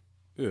money.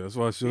 Yeah, that's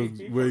why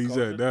Suge's where he's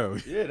at now.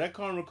 Yeah, that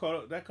karma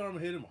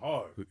hit him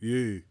hard.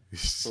 Yeah.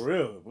 For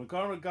real. When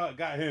karma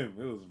got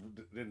him,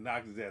 it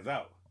knocked his ass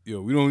out.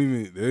 Yo, they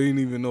ain't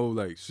even know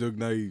like Suge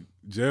Knight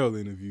jail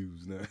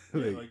interviews now.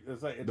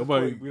 It's like at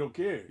nobody, point, we don't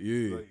care.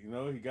 Yeah.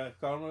 Like, he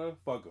got karma,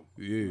 fuck him.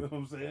 Yeah. You know what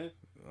I'm saying?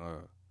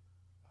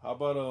 How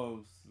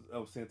about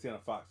Santana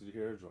Fox? Did you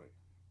hear her joint?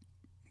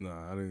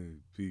 Nah, I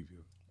didn't peep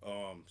you.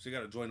 She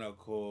got a joint out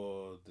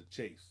called The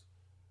Chase.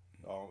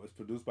 It's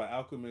produced by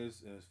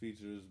Alchemist and it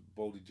features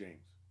Boldy James.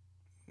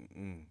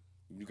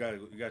 You gotta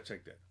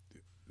check that.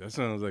 That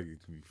sounds like it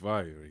could be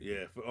fire. Right?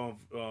 Yeah,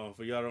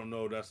 for y'all don't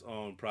know, that's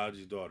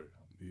Prodigy's daughter.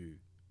 Yeah.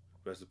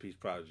 Rest in peace,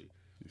 Prodigy.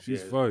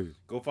 She's fire.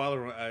 Go follow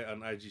her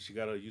on IG. She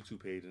got a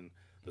YouTube page and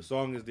the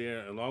song is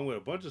there along with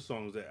a bunch of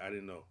songs that I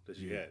didn't know that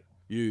she had.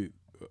 Yeah.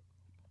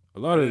 A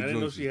lot of I didn't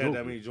know she had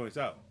that many joints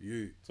out.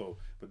 Yeah. So,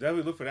 but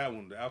definitely look for that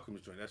one, the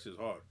Alchemist joint. That shit's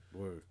hard.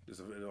 Word.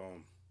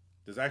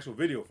 There's actual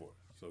video for it.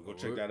 So go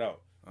check that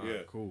out.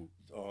 Yeah. Cool.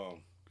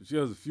 She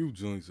has a few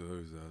joints of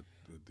hers out.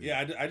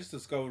 Yeah, I just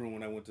discovered her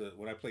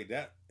when I played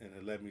that and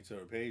it led me to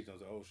her page. And I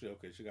was like, oh shit,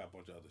 okay, she got a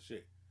bunch of other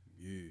shit.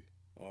 Yeah.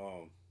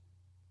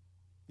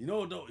 You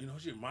know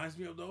what she reminds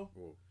me of though?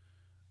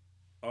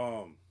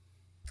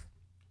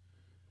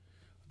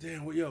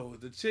 Damn, well, yo,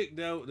 the chick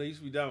that used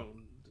to be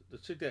down, the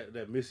chick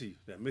that Missy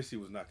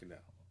was knocking down.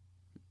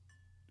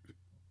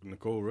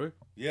 Nicole Ray?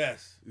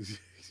 Yes.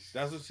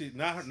 That's what she.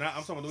 Not I'm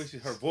talking about the way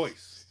her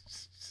voice.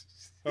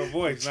 Her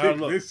voice. Now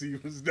look. Missy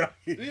was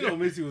knocking. You know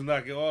Missy was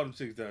knocking all them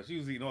chicks down. She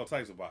was eating all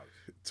types of bodies.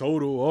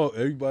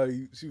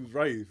 Everybody she was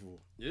writing for.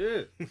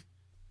 Yeah.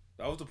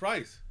 That was the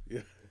price.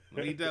 Yeah.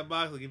 I'll eat that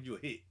box, I'll give you a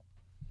hit.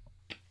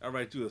 I'll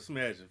write you a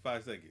smash in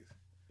 5 seconds.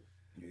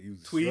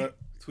 Yeah,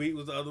 Tweet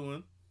was the other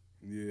one.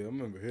 Yeah, I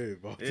remember hearing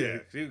about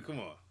that. Yeah, come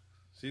on.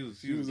 She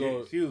was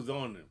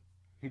on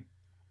them.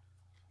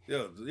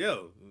 Yo,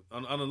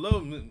 on the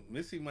low,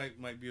 Missy might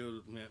have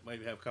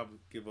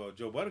give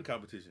Joe Budden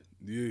competition.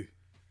 Yeah.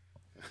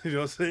 You know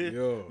what I'm saying?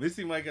 Yo.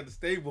 Missy Mike got the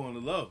stable on the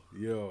low.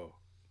 Yo.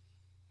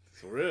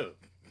 For real.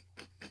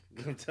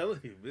 I'm telling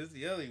you,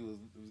 Missy Elliott was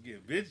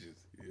getting bitches.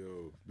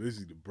 Yo,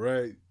 Missy the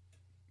Brat.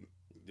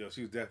 Yo,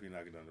 she was definitely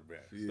knocking down the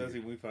Brat. Yeah. Especially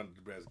when we found out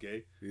the Brat's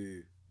gay.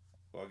 Yeah.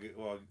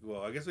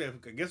 Well, I guess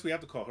we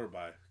have to call her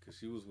bi because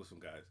she was with some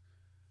guys.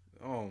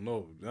 I don't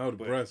know. Now the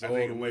But Brat's I all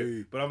think the it way.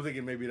 might- But I'm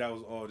thinking maybe that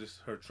was all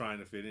just her trying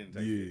to fit in.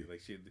 Type Yeah. shit.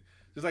 Like she,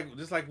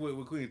 just like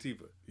with Queen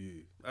Latifah.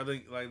 Yeah. I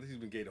think like she's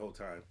been gay the whole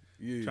time,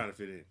 Yeah. trying to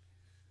fit in.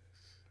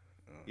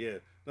 Yeah,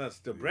 no,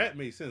 the Brat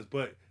made sense,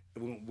 but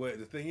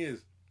the thing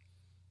is,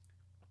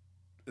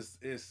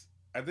 it's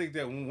I think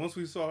that once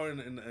we saw her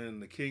in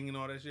the King and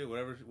all that shit,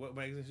 what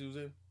magazine she was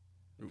in,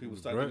 we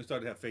started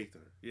to have faith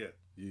in her. Yeah,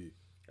 Yeah.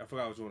 I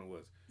forgot which one it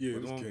was. Yeah, But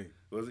it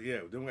was the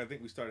King. Then I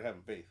think we started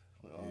having faith.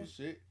 Like, oh Yeah.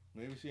 shit,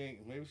 maybe she ain't.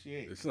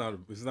 It's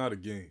not a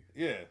game.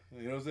 Yeah,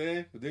 you know what I'm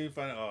saying. But then you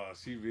find out, oh,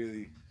 she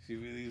really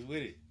is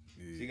with it.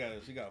 Yeah.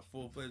 She got a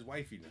full-fledged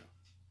wifey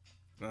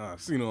now. Nah, I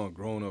seen her on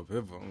Growing Up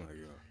Hip Hop. I'm like,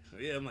 yo.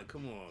 Yeah, I'm like,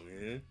 come on,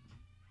 man.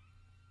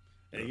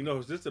 And you know,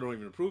 her sister don't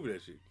even approve of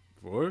that shit.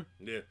 For her?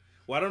 Yeah.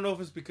 Well, I don't know if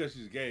it's because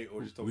she's gay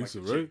or just don't Lisa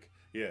like the Ray? chick.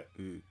 Yeah.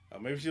 Yeah.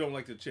 Maybe she don't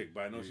like the chick,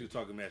 but I know Yeah. she was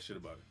talking mad shit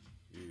about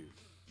it. Yeah.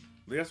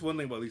 But that's one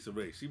thing about Lisa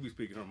Ray. She be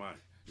speaking her mind.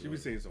 She be Right.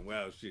 saying some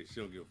wild shit. She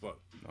don't give a fuck.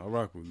 I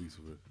rock with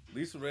Lisa Ray.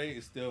 Lisa Ray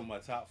is still my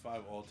top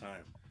 5 all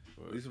time.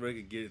 Right. Lisa Ray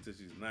could get it until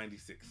she's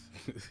 96.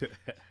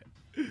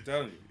 I'm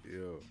telling you.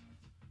 Yo.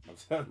 I'm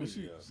telling you.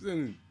 She, yo. she's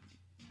in,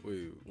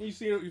 wait, You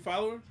see her? You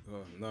follow her?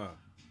 nah.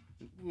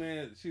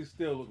 Man, she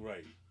still look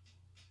right.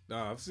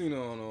 Nah, I've seen her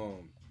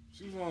on,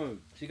 she was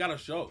on, She got a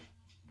show.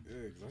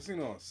 yeah, 'cause I seen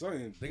her on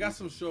something. They got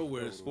some show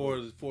where it's for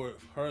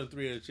her and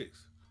 3 other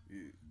chicks.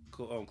 Yeah.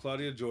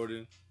 Claudia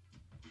Jordan.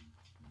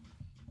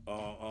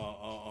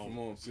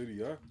 From City,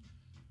 yeah?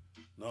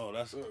 No,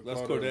 that's Claudia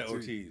Cordette Ortiz,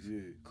 Ortiz.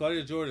 yeah.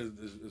 Claudia Jordan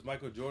is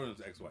Michael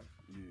Jordan's ex-wife.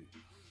 Yeah.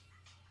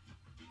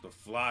 The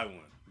fly one.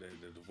 They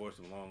divorced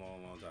him a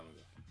long time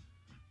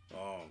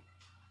ago.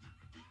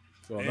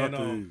 So And, not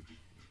the,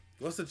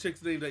 What's the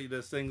chick's name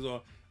that sings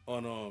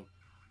on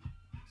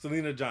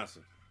Selena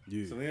Johnson?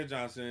 yeah. Selena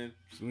Johnson,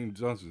 Selena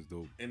Johnson's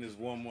dope. and there's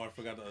one more. I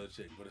forgot the other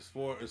chick, but it's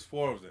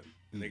four of them,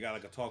 and they got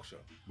like a talk show.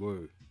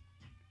 Word.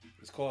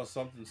 It's called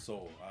Something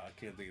Soul. I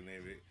can't think of the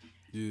name of it,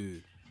 Yeah.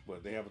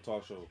 but they have a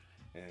talk show,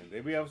 and they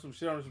be having some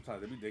shit on it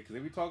sometimes. They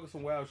be talking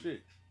some wild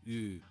shit.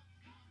 Yeah.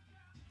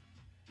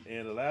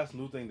 And the last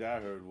new thing that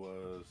I heard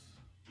was,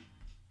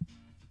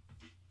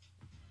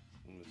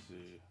 let me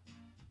see.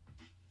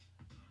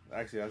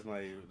 Actually, that's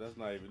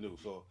not even new.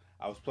 So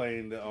I was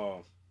playing the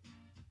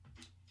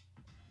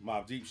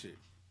Mobb Deep shit,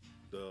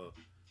 the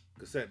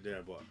cassette that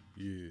I bought,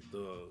 Yeah.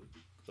 the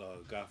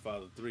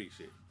Godfather 3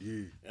 shit,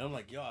 Yeah. and I'm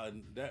like, yo,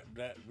 that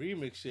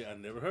remix shit, I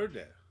never heard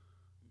that.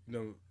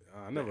 No,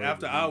 I never heard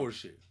After it. Hours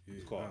shit. Yeah.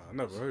 It's called. I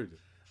never heard it.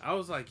 I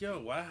was like,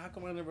 yo, how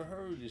come I never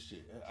heard this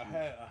shit? I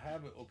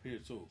have it up here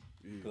too,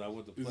 because I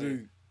went to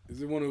play.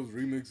 Is it one of those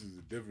remixes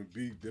of different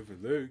beat,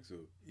 different lyrics? Or?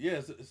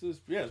 Yeah, it's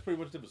pretty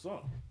much a different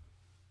song.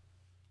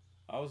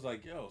 I was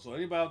like, yo, so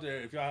anybody out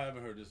there, if y'all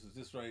haven't heard this, is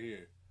this right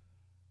here.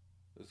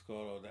 It's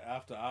called the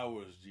After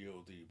Hours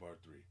G.O.D. Part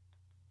 3.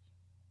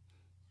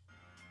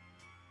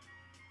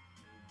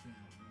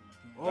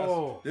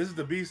 This is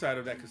the B-side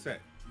of that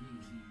cassette.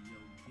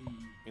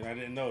 And I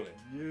didn't know that.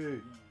 Yeah.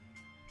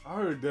 I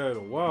heard that a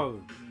while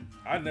ago.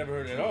 I never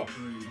heard it at all.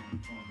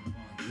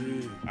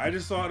 Yeah. I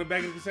just saw it in the back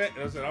of the cassette,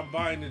 and I said, I'm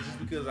buying it just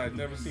because I've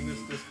never seen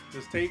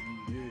this tape.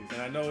 Yeah.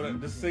 And I know that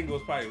this single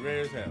is probably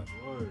rare as hell.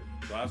 Word.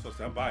 So I was supposed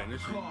to say, I'm buying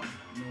this shit.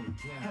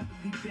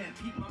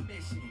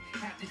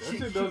 That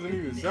shit doesn't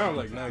even sound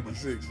like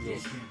 96,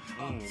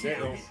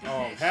 though.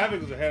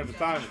 Havoc was ahead of the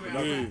time.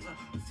 Yeah.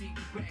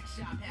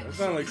 That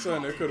sounds like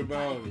something that could have been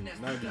out in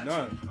 99.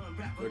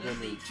 Like on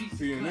the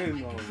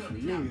CNN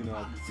reunion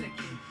album.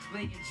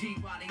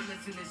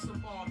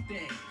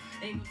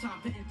 Ain't no time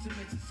for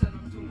intimacy, son,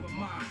 I'm doing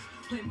mine.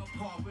 Play my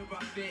part where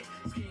I fit.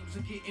 Schemes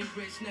of getting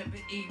rich, never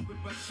eat with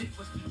my shit.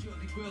 What's the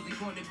really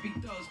gonna be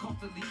thugs,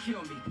 constantly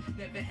kill me.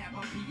 Never had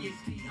my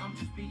PhD, I'm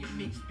just being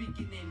me,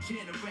 speaking in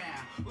general.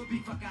 What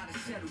beef I gotta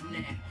settle now?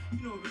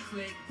 You know the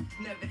click,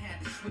 never had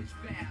to switch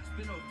fast.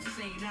 Been over the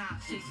same eye,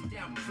 chasing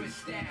down with Chris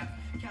Staff.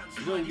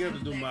 You don't get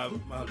to do my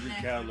big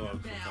catalog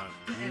sometimes.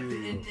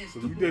 Yeah, so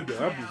we did the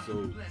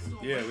episode.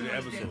 Yeah, we did the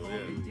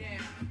episode, yeah.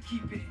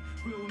 Keep it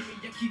real with me,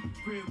 I keep it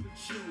real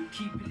with you.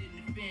 Keep it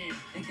in the fan.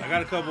 I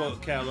got a couple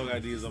of catalog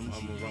ideas I'm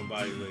gonna run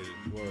by you later.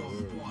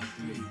 Word.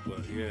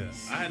 But yeah,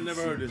 I had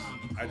never heard this.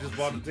 I just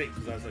bought the tape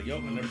because I was like, yo,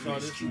 I never saw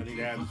this. I need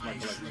to have this in my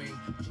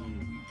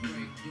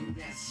collection.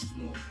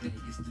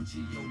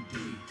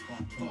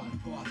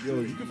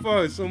 Yo, you can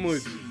find so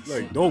much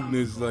like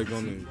dopeness like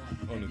on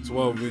the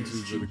 12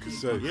 inches of the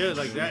cassette. Yeah,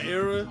 like that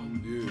era,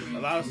 Yeah.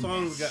 a lot of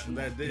songs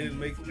that didn't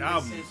make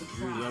albums.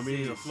 You know what I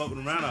mean? Are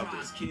floating around out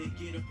there.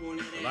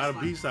 A lot of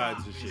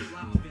B-sides and shit.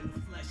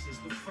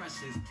 fleshes, the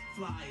freshest,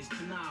 flyers,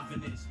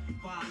 connivingest,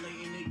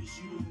 violating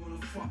niggas you don't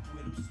wanna fuck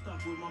with. I'm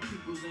stuck with my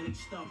peoples and they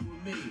stuck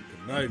with me.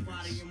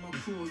 Everybody in my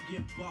crew will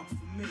get bucked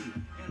for me,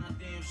 and I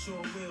damn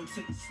sure will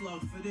take a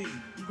slug for thee.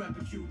 We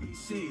reppin'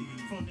 QBC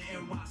from the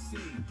NYC.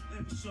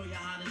 Let me show you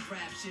how this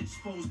rap shit's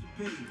supposed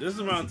to be. This is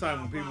around the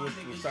time when people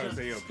will start to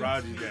say, yo,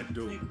 Prodigy's that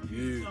dude. Yeah.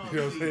 You know what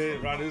I'm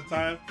saying? Around this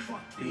time,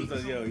 people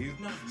say, yo, he's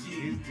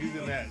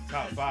in that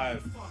top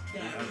 5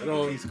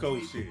 East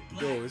Coast shit.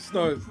 Yo,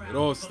 it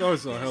all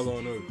starts on Hell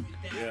on Earth.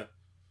 Yeah.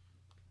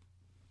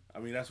 I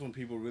mean, that's when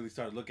people really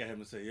start to look at him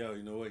and say, yo,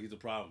 you know what, he's a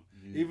problem.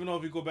 Yeah. Even though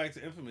if you go back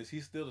to Infamous,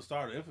 he's still the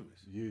star of Infamous.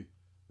 Yeah.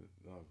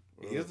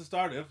 He is the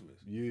star of Infamous.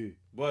 Yeah.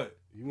 But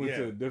he went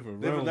to a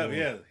different realm. Level.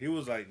 Yeah. He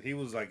was like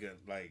you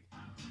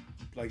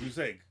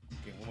say,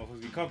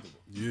 motherfuckers get comfortable.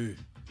 Yeah.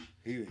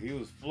 He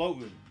was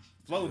floating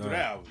through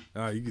that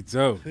album. You could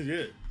tell.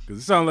 Yeah. Because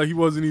it sounded like he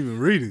wasn't even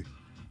reading.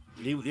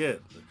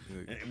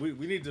 And we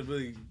need to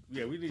really,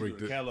 we need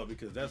to catalog,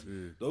 because that's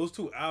those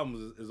 2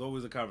 albums is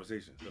always a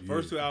conversation. The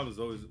first 2 albums is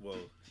always,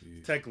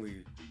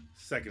 technically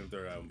second and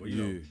third album, but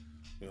you know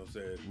what I'm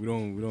saying. We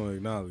don't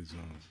acknowledge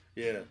them.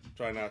 Yeah,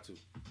 try not to.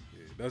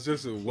 Yeah, that's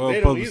just a well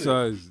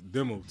publicized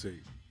demo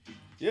tape.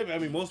 Yeah, but I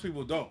mean, most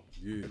people don't.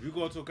 Yeah. If you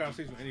go into a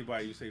conversation with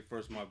anybody, you say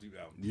first Mobb Deep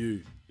album. Yeah.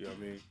 You know what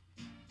I mean?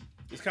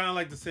 It's kind of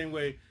like the same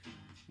way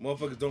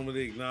motherfuckers don't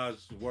really acknowledge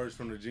Words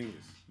from the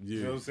Genius. Yeah.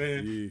 You know what I'm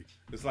saying? Yeah.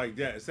 It's like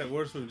that. Except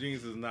Words from the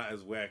Genius is not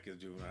as whack as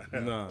Juvenile.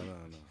 No.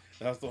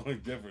 That's the only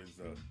difference,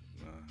 though.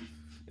 Nah.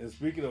 And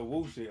speaking of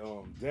Wu shit,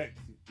 Dex,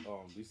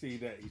 you see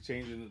that he's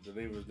changing the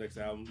name of his next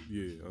album?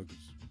 Yeah,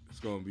 it's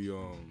gonna be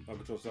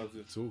Uncontrolled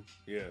Substance 2.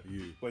 Yeah.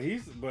 Yeah.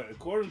 But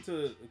according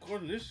to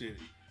this shit,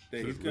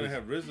 that he's gonna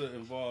have RZA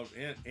involved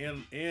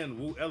and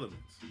Wu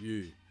elements.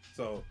 Yeah.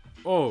 So.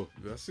 Oh,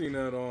 I seen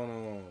that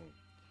on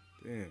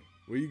damn.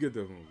 Where you get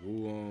that from?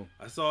 Wu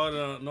I saw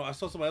it. I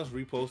saw somebody else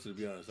repost it. To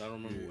be honest, I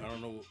don't remember. Yeah. I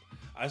don't know.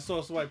 I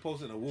saw somebody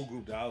posted in a Wu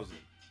group that I was in.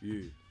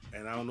 Yeah.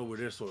 And I don't know where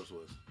their source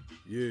was.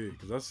 Yeah,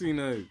 because I seen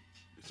that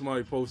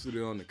somebody posted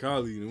it on the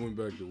Kali and it went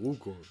back to Wu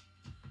Court.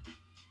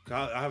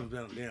 I haven't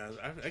been. Yeah,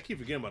 I keep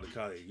forgetting about the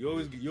Kali. You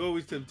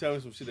always tell me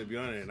some shit that be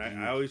on there, and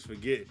I always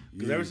forget.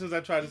 Because ever since I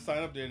tried to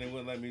sign up there and they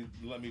wouldn't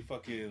let me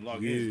fucking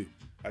log in,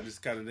 I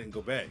just kind of didn't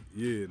go back.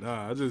 Yeah,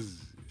 nah, that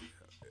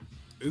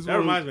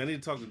reminds me, I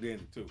need to talk to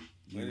Danny too.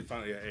 I need to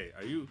find out. Hey,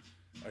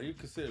 are you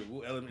considered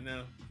Wu element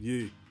now? Yeah.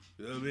 You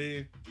know what I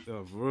mean?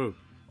 Yeah, for real.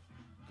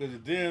 Because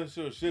it damn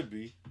sure should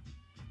be.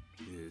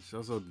 Yeah,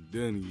 shouts out to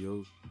Danny,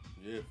 yo.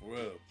 Yeah, for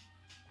real.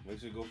 Make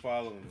sure you go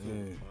follow him too.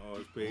 On all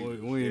his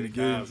pages. We ain't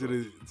get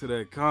into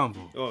that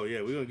combo. Oh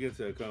yeah, we're gonna get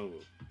to that combo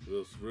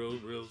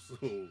real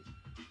soon.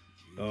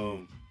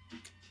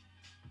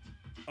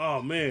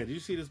 Oh man, did you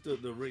see this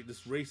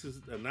this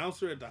racist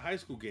announcer at the high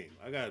school game?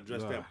 I gotta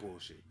address that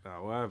bullshit.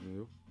 Nah, what happened,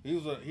 yo? He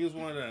was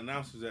one of the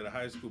announcers at a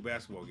high school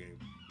basketball game.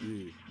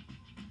 Yeah.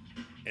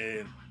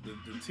 And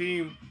the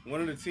team,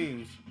 one of the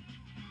teams,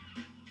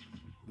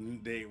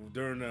 they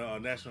during the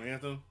national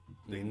anthem,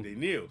 they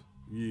kneeled.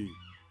 Yeah.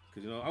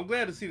 Cause I'm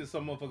glad to see that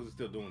some motherfuckers are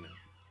still doing that.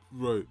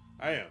 Right.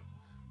 I am.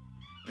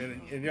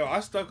 And yo,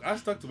 I stuck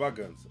to my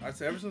guns. I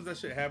said ever since that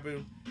shit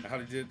happened, how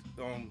they did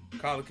Colin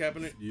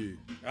Kaepernick. Yeah.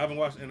 I haven't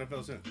watched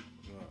NFL since.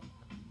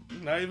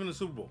 Not even the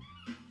Super Bowl.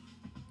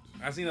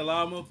 I seen a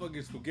lot of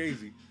motherfuckers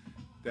Fugazi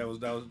that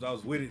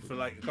was with it for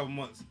like a couple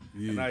months,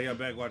 and now y'all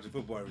back watching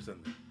football every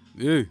Sunday.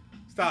 Yeah.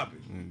 Stop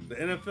it. The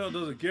NFL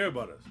doesn't care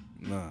about us.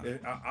 Nah.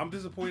 I'm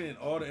disappointed in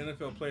all the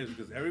NFL players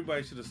because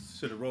everybody should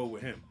have rolled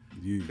with him.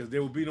 Yeah. Because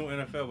there would be no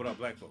NFL without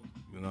black folks.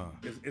 Nah.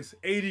 It's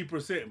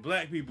 80%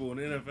 black people in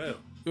the NFL.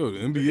 Yo, the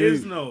NBA. There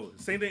is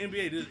same thing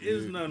NBA. There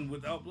is none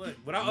without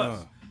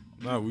us.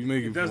 Nah, we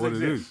make it for what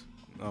it is.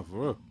 Nah, for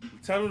real.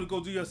 Tell them to go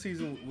do your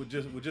season with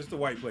just the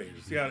white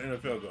players. See how the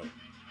NFL go.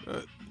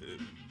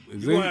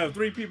 You're gonna have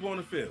 3 people on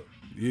the field.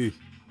 Yeah.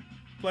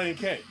 Playing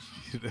catch.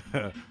 You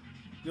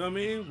know what I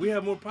mean? We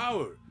have more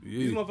power. Yeah.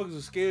 These motherfuckers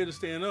are scared to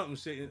stand up and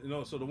say,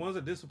 so the ones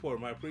that did support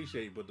him, I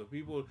appreciate, but the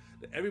people,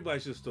 everybody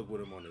should have stuck with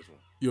him on this one.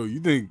 Yo,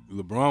 you think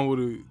LeBron would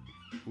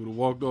have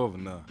walked off or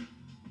not?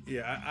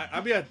 Yeah,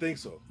 I think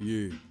so.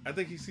 Yeah. I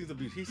think he seems to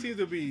be legit. He seems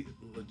to be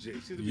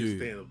a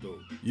stand-up dude.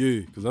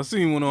 Yeah, because I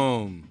seen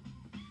when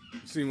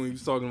he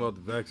was talking about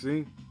the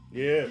vaccine.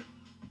 Yeah.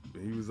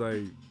 He was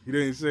like, he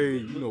didn't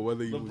say,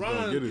 whether he was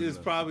going to get it. LeBron is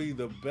probably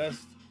the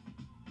best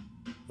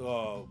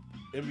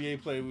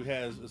NBA player we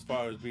has as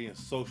far as being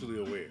socially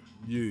aware.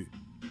 Yeah.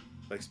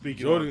 Like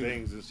speaking on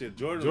things and shit.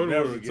 Jordan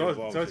never get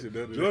involved.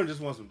 Jordan just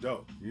wants some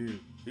dough. Yeah.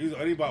 He's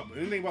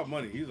anything about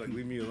money. He's like,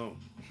 leave me alone.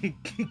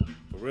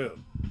 For real.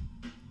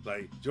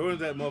 Like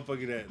Jordan's that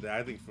motherfucker that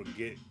I think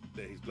forget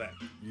that he's black.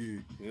 Yeah.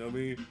 You know what I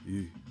mean?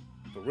 Yeah.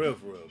 For real.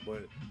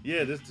 But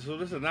yeah, this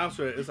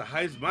announcer, it's a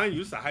high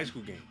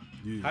school game.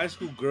 Yeah. High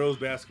school girls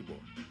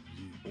basketball.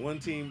 Yeah. One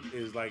team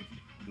is like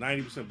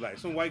 90% black.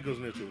 Some white girls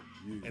in there too.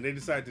 Yeah. And they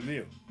decide to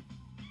kneel.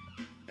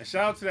 And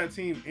shout out to that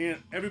team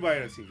and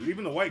everybody on that team.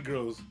 Even the white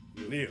girls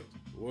kneeled.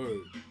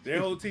 Word. Their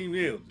whole team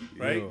kneeled,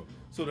 right? Yeah.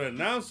 So the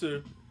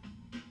announcer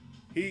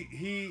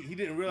he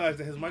didn't realize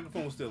that his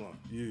microphone was still on.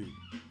 Yeah.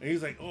 And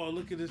he's like, oh,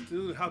 look at this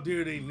dude. How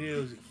dare they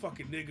kneel?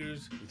 Fucking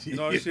niggers. And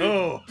all this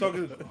Yo. shit.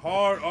 Talking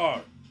hard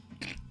R.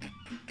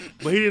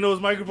 But he didn't know his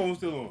microphone was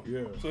still on.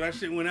 Yeah. So that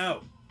shit went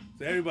out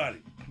to everybody.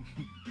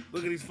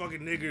 Look at these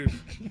fucking niggers.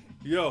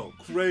 Yo,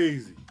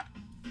 crazy.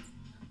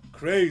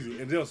 Crazy.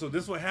 And so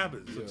this is what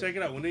happens. So check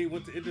it out. When they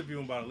went to interview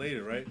him about it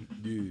later, right?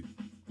 Yeah.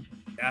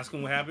 Ask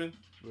him what happened.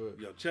 But,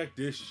 Yo, check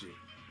this shit.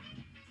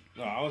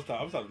 No, I was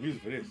talking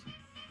music for this.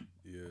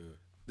 yeah.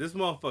 This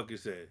motherfucker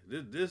said,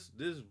 this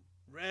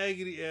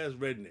raggedy ass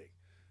redneck,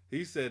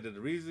 he said that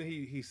the reason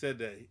he said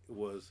that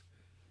was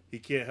he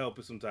can't help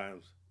it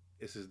sometimes.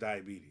 It's his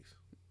diabetes.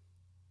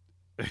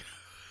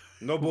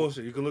 No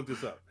bullshit. You can look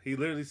this up. He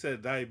literally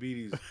said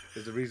diabetes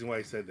is the reason why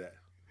he said that.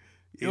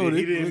 He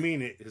didn't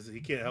mean it. He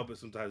can't help it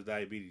sometimes.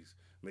 Diabetes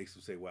makes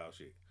him say wild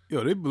shit.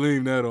 Yo, they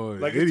blame that on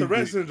Like it's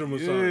Tourette syndrome or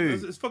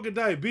something. It's fucking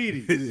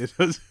diabetes. It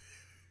does.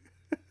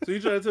 So you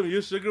trying to tell me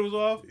your sugar was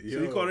off? So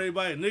Yo. you called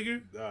everybody a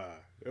nigger? Nah,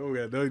 that don't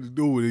got nothing to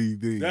do with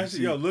anything. That's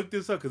yo, look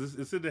this up because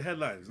it's in the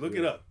headlines. Look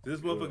it up.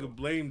 This motherfucker Yeah.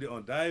 blamed it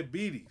on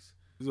diabetes.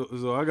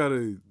 So I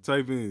gotta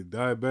type in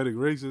diabetic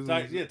racism.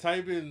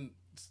 Type in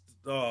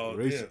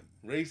Racist.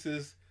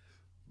 racist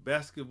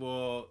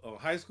basketball,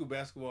 high school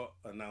basketball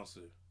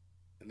announcer,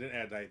 and then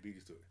add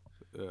diabetes to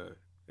it.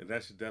 And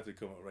that should definitely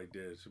come up right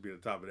there. It should be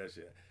at the top of that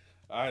shit.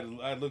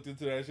 I looked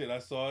into that shit. I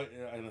saw it,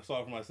 and I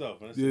saw it for myself.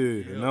 And I said,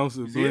 Yeah,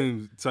 announcer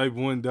blames type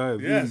 1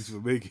 diabetes Yes.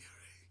 for making.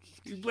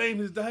 He blamed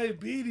his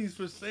diabetes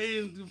for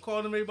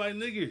calling everybody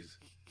niggers.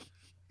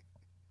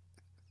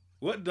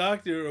 What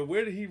doctor or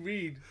where did he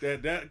read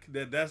that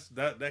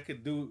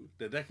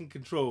can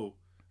control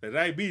that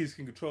diabetes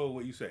can control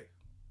what you say?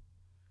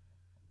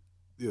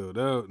 Yo,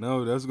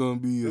 that's gonna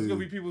be. That's gonna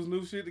be people's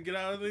new shit to get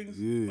out of things.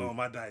 Yeah. Oh,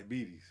 my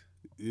diabetes.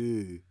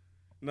 Yeah,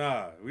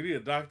 Nah, we need a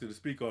doctor to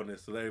speak on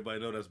this to let everybody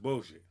know that's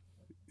bullshit.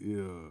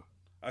 yeah.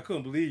 I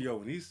couldn't believe,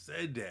 when he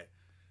said that,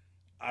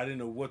 I didn't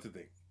know what to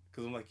think.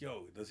 Because I'm like,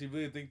 yo, does he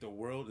really think the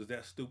world is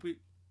that stupid?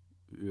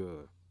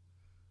 Yeah.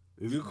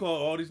 You call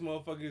all these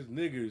motherfuckers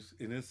niggers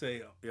and then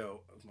say,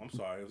 yo, I'm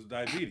sorry, it was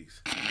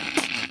diabetes.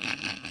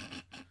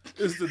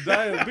 It's the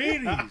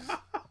diabetes.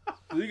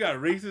 So you got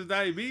racist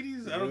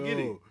diabetes? I don't get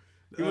it.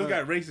 He must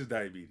got racist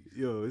diabetes.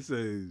 Yo, he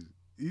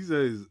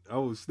says, I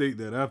will state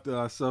that after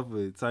I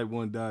suffered type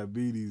 1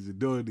 diabetes and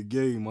during the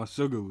game, my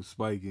sugar was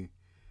spiking.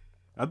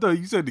 I thought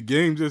you said the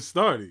game just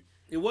started.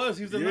 It was.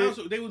 He was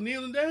announcing. They was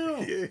kneeling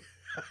down. Yeah.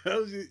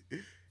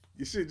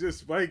 Your shit just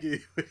spiking.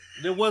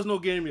 There was no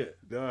game yet.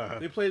 Nah.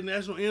 They played the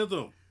national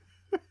anthem.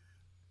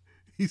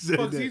 He said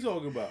What the fuck's that. he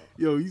talking about?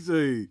 Yo, he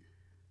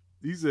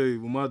say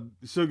when my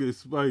sugar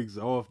spikes,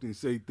 I often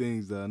say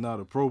things that are not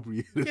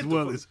appropriate as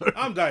well as her.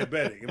 I'm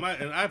diabetic,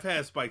 and I've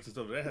had spikes and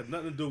stuff. That has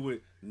nothing to do with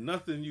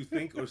nothing you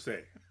think or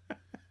say.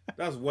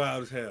 That's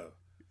wild as hell.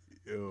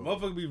 Yo,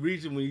 Motherfucker be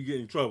reaching when you get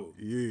in trouble.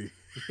 yeah.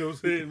 You know what I'm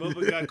saying?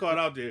 Motherfucker got caught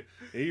out there,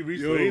 and he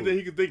reached Yo, for anything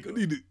he could think of.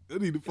 I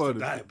need to find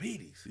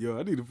Diabetes. Yo,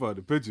 I need to find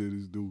a picture of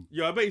this dude.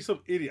 Yo, I bet you some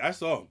idiot. I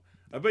saw him.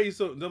 I bet you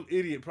some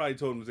idiot probably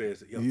told him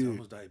his ass. Yo, tell him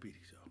it's diabetes.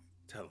 Yo,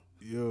 tell him.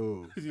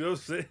 Yo, You know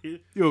what I'm saying?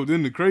 yo.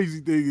 Then the crazy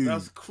thing is,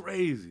 That's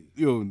crazy.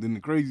 yo. Then the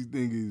crazy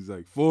thing is,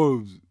 like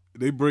Forbes,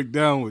 they break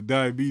down what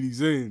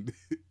diabetes in.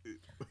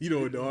 You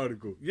know, in the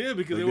article. Yeah,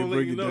 because Like, they won't let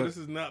break you it know down. this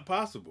is not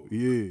possible.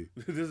 Yeah,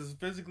 This is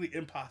physically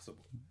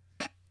impossible.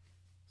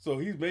 So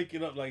he's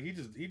making up like he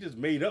just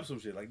made up some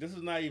shit. Like this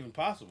is not even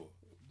possible.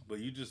 But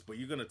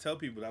you're gonna tell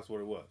people that's what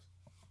it was.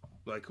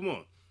 Like, come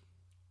on.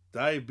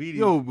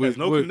 Diabetes has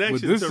no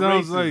connection this to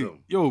sounds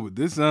racism. but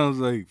this sounds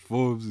like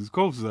Forbes is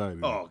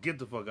co-signing. Oh, get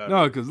the fuck out no,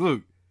 of here. because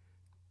look,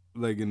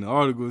 like in the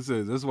article it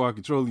says that's why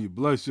controlling your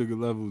blood sugar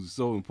levels is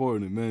so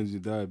important in managing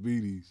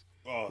diabetes.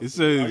 Oh, it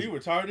says, are you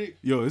retarded?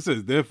 Yo, it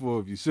says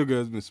therefore if your sugar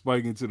has been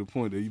spiking to the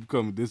point that you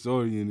become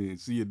disoriented and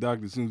see your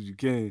doctor as soon as you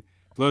can,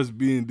 plus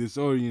being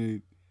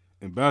disoriented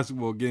and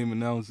basketball game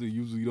announcer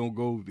usually don't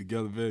go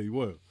together very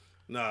well.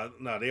 Nah,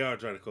 they are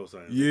trying to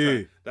co-sign.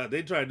 Yeah.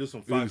 They try to do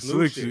some Fox It's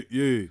News slick shit.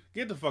 Yeah.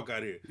 Get the fuck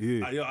out of here.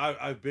 Yeah.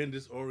 I've been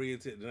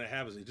disoriented, and that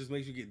happens. It just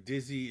makes you get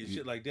dizzy and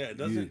shit like that. It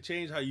doesn't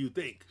change how you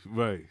think.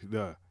 Right.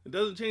 Nah. It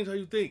doesn't change how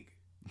you think.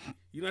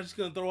 You're not just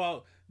gonna throw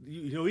out.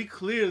 You know, he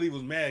clearly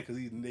was mad because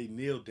they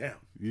kneeled down.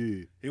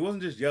 Yeah. He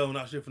wasn't just yelling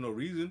out shit for no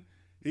reason.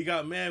 He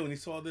got mad when he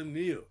saw them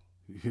kneel.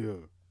 Yeah.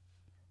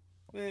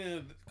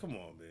 Man, come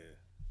on, man.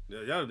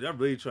 Y'all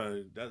really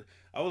trying to.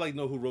 I would like to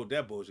know who wrote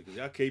that bullshit because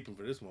y'all caping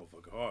for this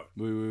motherfucker hard.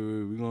 Wait.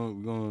 We're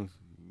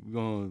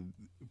gonna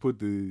put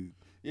the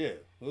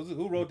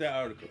Who wrote that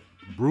article?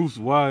 Bruce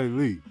Y.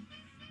 Lee.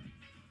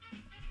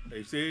 Are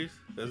you serious?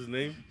 That's his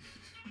name?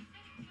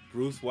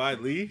 Bruce Y.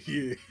 Lee?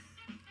 Yeah.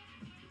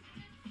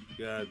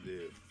 God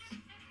damn.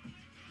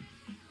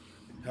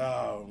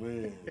 Oh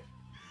man.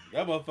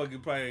 That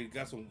motherfucker probably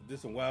did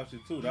some wild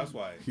shit too. That's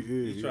why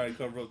he's trying to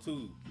cover up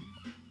too.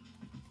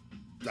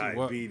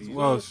 Diabetes.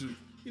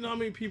 You know how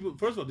many people?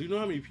 First of all, do you know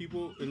how many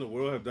people in the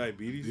world have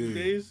diabetes these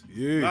days?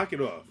 Yeah. Knock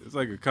it off. It's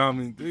like a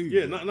common thing.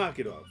 Yeah, knock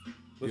it off.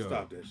 Let's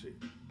stop that shit.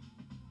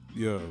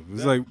 Yeah,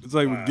 it's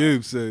like what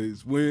Gibbs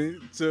says,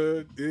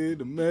 winter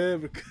in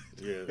America.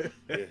 Yeah.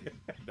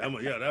 That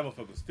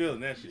motherfucker was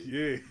feeling that shit.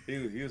 Yeah.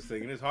 He was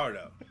singing his heart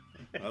out.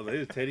 I was like,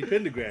 it's Teddy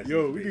Pendergrass.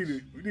 Yo, we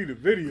need a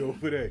video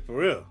for that. For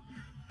real.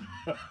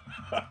 That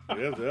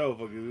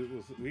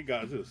motherfucker, he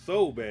got into the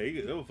soul bag.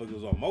 That motherfucker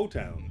was on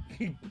Motown.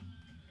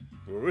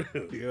 For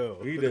real.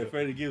 Yo. He did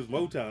Freddie Gibbs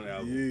Motown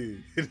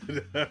album.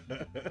 Yeah.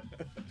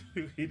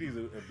 He needs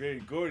a very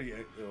Gordy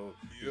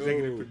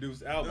executive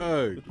produced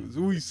album.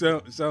 Who he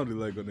sounded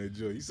like on that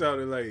joint? He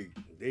sounded like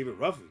David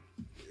Ruffin.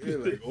 Yeah,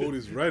 like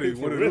Otis Redding,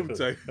 For one of real. them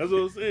type. That's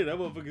what I'm saying. That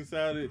motherfucker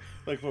sounded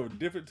like from a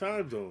different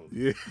time zone.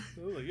 Yeah.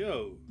 I was like,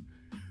 yo,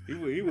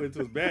 he went to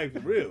his bag for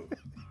real.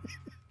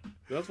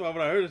 That's why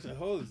when I heard it, I said,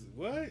 holy,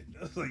 what? I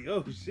was like,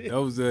 oh shit.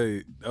 That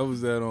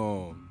was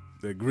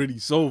that gritty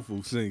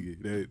soulful singing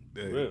that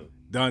real.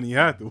 Donnie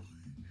Hathaway.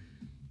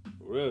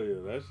 For real,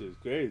 yeah, that shit's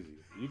crazy.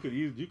 You could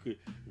if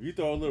you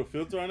throw a little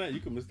filter on that, you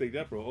could mistake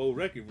that for an old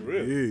record for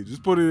real. Yeah,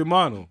 just put it in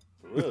mono.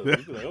 For real. You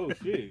could be like, oh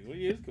shit, what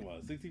year this come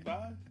out?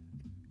 65?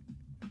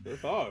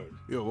 That's hard.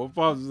 Yo, my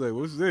pops was like,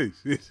 what's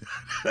this?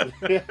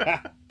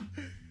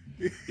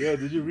 Yo,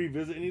 did you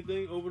revisit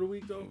anything over the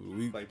week though?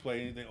 Week. Like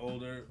play anything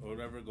older or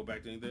whatever? Go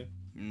back to anything?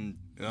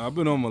 I've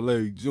been on my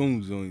Larry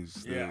June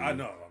joints. Yeah, I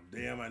know.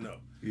 Damn, I know.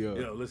 Yeah.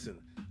 You know, listen,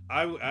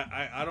 I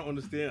don't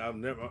understand.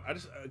 I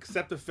just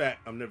accept the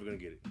fact I'm never gonna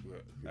get it.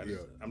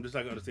 I'm just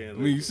not gonna understand.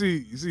 I mean, you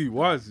see,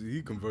 Watts,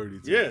 he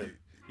converted. To Yeah.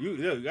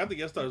 it. I think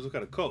y'all started some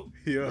kind of cult.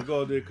 Yeah. You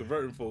go out there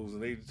converting folks,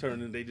 and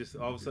they just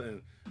all of a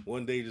sudden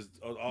one day just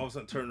all of a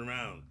sudden turn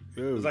around.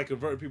 Yeah. It's like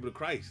converting people to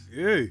Christ.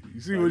 Yeah, you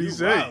see Like, what he you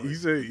said? wildin'.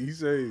 He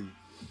say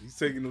he's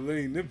taking the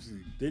lane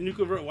Nipsey. Didn't you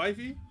convert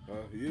wifey?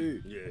 Yeah.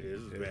 Yeah,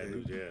 this is bad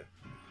news. Yeah,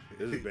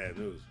 this is bad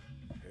news.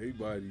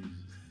 Everybody's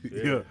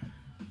Yeah.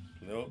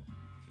 Nope.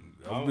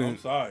 I'm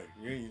sorry.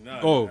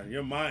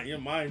 Your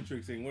mind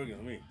tricks ain't working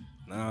on me.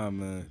 Nah,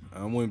 man.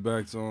 I went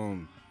back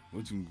to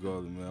what you call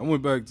it, man. I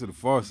went back to the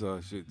Far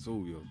Side shit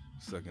too, yo.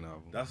 Second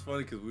album. That's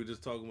funny because we were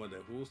just talking about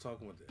that. Who was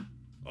talking about that?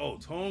 Oh,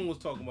 Tone was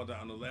talking about that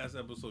on the last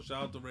episode.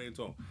 Shout out to Ray and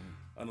Tone.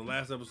 On the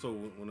last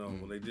episode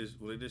when they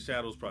did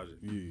Shadows Project.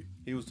 Yeah.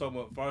 He was talking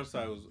about Far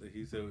Side.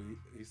 He said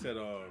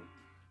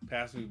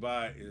Pass Me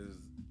By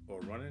or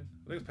Running.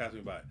 I think it's Pass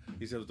Me By.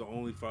 He said it was the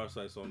only Far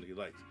Side song that he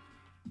likes.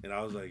 And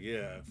I was like,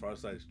 yeah, Far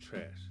Side is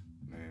trash.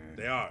 Man.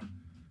 They are.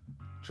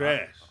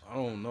 Trash. I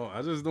don't know.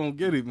 I just don't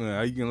get it, man.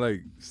 How you can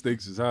like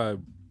stakes is high.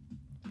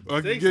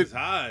 Stakes is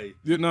high.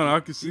 Yeah, no, I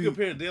can see. You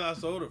compare De La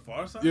Soul to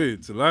Far Side? Yeah,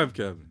 to Live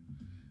Cabin.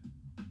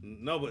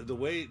 No, but the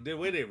way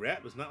they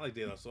rap, it's not like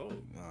De La Soul.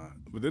 Nah,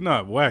 but they're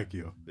not whack,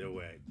 yo. They're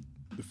whack.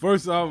 The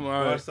first album,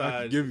 Far I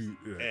Side can give you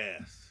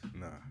ass.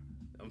 Nah.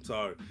 I'm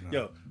sorry. Nah.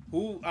 Yo,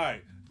 all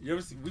right. You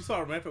ever see, we saw,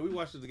 matter of fact, we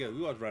watched it together.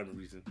 We watched Rhyme and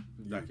Reason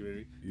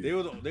documentary. Yeah.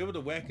 They were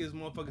the wackiest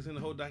motherfuckers in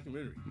the whole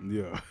documentary.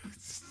 Yeah.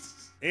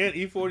 And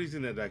E40's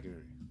in that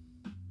documentary.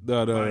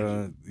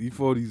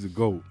 E40's a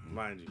GOAT.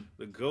 Mind you.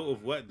 The GOAT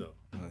of what though?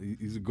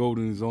 He's a GOAT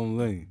in his own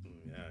lane.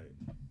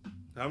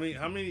 All right.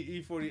 How many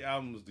E40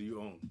 albums do you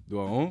own?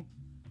 Do I own?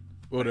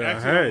 Well, that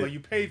Actually, I had. like you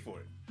paid for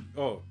it.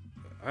 Oh,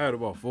 I had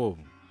about 4 of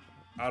them.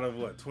 Out of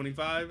what,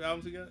 25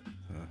 albums you got?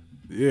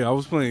 Yeah, I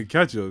was playing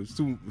catch up. It's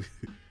too.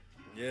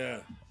 Yeah.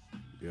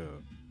 Yeah.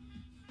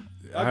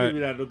 I'll give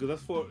you that though,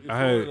 because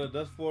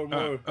that's four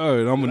more. All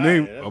right, I'm a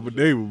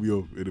name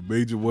yo in a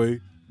major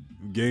way,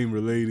 game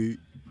related,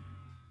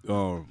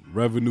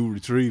 revenue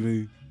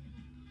retrieving.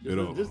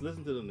 Just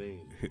listen to the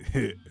name.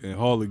 And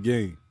Hall of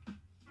Game.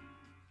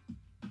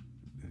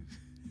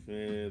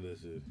 Man,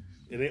 that's it.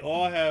 And they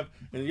all have,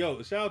 and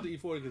yo, shout out to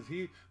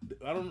E40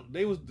 because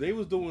they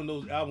was doing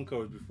those album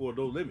covers before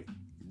No Limit.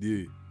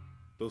 Yeah.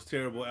 Those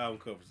terrible album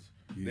covers.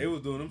 Yeah. They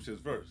was doing them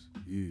shits first.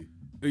 Yeah.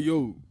 Hey,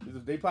 yo.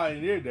 They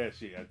pioneered that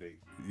shit, I think.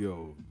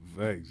 Yo,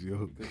 facts,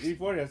 yo. Because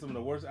E40 has some of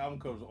the worst album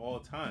covers of all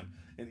time.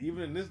 And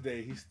even in this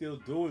day, he's still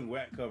doing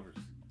whack covers.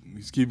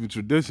 He's keeping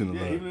tradition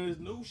alive. Yeah, even in his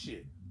new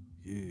shit.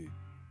 Yeah.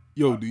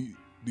 Yo, do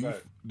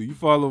you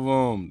follow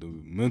the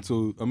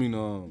mental? I mean,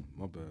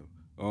 my bad.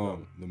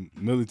 The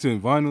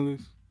Militant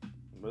Vinylists.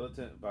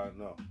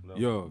 No.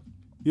 Yo,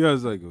 he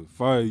has like a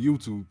fire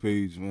YouTube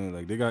page, man.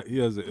 Like he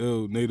has an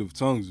ill Native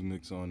Tongues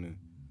mix on there.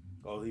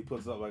 Oh, he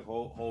puts up like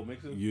whole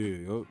mixes.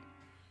 Yeah. Yo.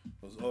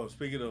 Oh,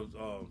 speaking of,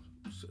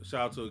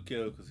 shout out to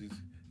Akil because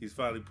he's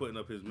finally putting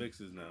up his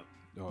mixes now.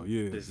 Oh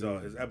yeah. His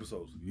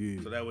episodes.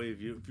 Yeah. So that way,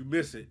 if you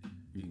miss it,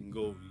 you can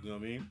go. You know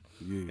what I mean?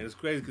 Yeah. And it's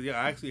crazy because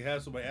I actually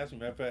had somebody ask me.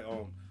 Matter of fact,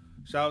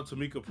 shout out to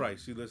Mika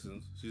Price. She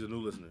listens. She's a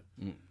new listener.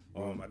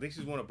 I think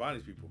she's one of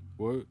Bonnie's people.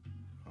 What?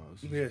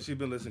 Yeah, she's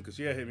been listening because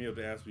she had hit me up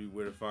to ask me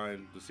where to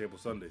find the Sample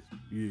Sundays.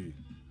 Yeah.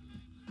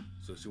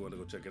 So she wanted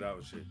to go check it out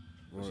and shit.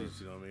 Right.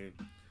 She, you know what I mean?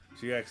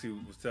 She actually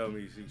was telling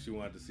me she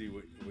wanted to see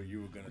what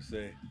you were gonna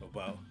say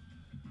about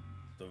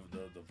the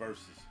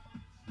verses.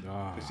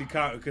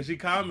 Because she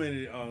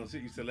commented on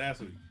you said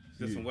last week.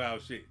 She said some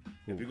wild shit.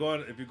 If you go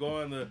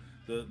on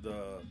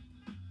the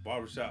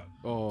barbershop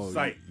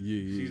site,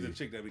 she's the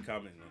chick that be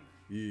commenting on it.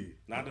 Yeah.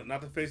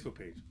 Not the Facebook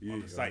page. Yeah.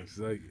 On the site.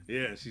 Like,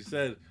 yeah. She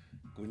said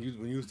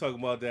when you was talking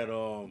about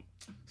that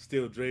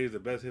Still Dre is the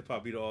best hip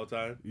hop beat of all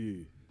time.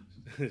 Yeah.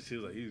 She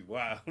was like, he's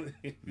wild.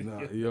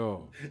 Nah,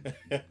 yo.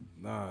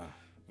 Nah.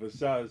 But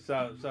shout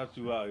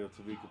you out, yo,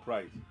 Tamika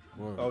Price.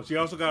 Word. Oh, she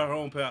also got her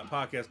own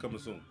podcast coming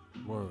soon.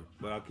 Word.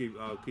 But I'll keep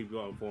you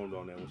all informed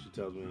on that when she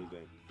tells me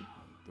anything.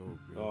 Dope,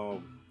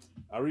 yo.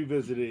 I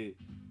revisited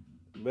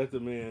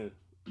Method Man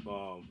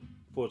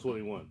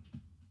 421.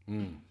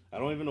 I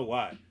don't even know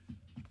why.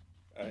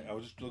 I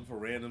was just looking for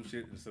random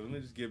shit and said, let me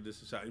just give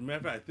this a shot. As a matter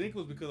of fact, I think it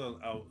was because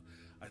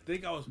I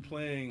think I was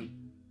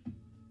playing.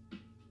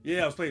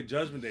 Yeah, I was playing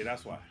Judgment Day.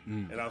 That's why.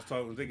 And I was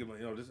thinking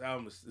about, this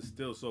album is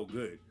still so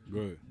good.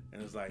 Good.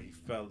 And it's like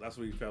that's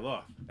where he fell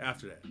off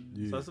after that.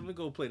 Yeah. So I said, let me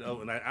go play the other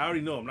one. And I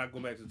already know I'm not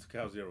going back to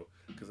Cow Zero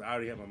because I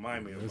already have my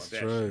mind made up about That's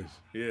that trash.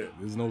 shit. Yeah.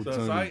 There's no So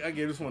turning. I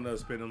gave this one another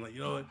spin. I'm like, you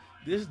know what?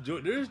 There's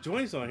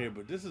joints on here,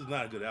 but this is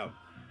not a good album.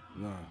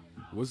 Nah.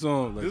 What's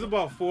on? Like, There's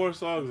about 4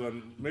 songs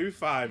on, maybe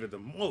 5 at the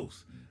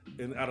most.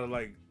 And out of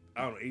like,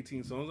 I don't know,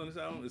 18 songs on this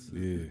album. It's,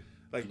 yeah.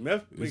 Like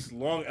Meth makes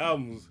long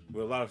albums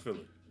with a lot of filler.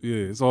 Yeah,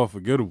 it's all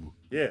forgettable.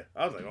 Yeah,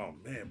 I was like, oh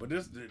man, but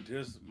there's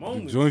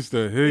moments The joints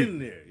that hit in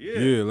there.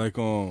 Yeah, like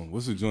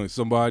what's the joint?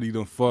 Somebody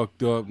done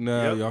fucked up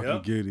now. Y'all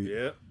can get it.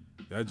 Yep.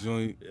 That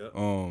joint. Yep.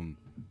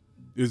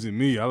 Is it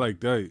me? I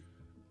like that.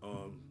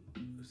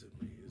 Is it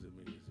me?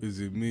 Is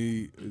it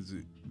me? Is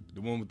it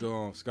the one with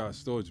the Scott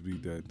Storch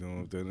beat that?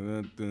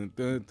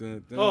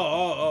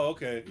 Oh,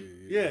 okay.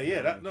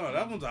 Yeah.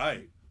 That one's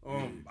alright.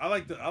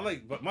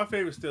 But my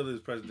favorite still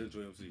is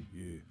Presidential MC.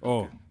 Yeah.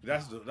 Oh,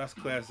 that's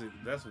classic.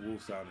 That's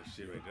Wolf sound and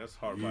shit right there. That's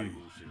hard body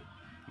bullshit.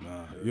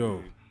 Nah,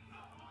 yo,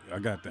 I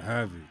got to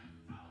have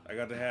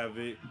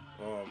it.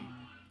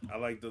 I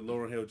like the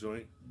Lauryn Hill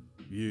joint.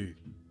 Yeah.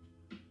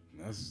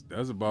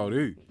 That's about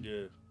it.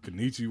 Yeah.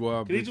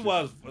 Konnichiwa.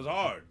 Konnichiwa was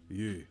hard.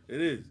 Yeah.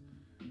 It is.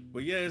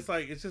 But yeah, it's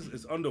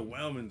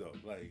underwhelming though.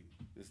 Like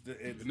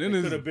it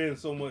could have been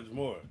so much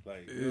more.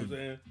 Like you know what I'm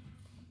saying?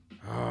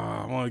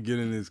 I want to get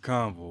in this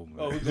convo, man.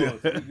 Oh, we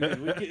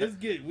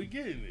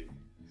getting it.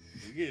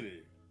 We get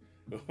it.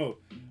 Oh,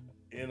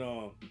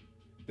 and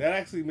that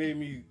actually made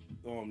me.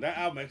 That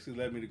album actually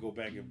led me to go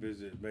back and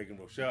visit Megan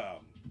Rochelle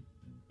album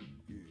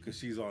because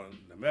she's on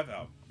the Meth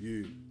album.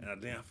 Yeah.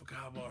 And I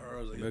forgot about her. I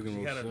was like, Megan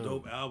she had a Rochelle.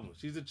 dope album.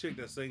 She's the chick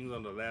that sings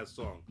on the last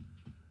song.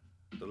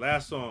 The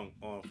last song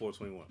on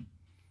 421.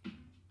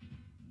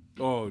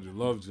 Oh, the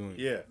Love joint.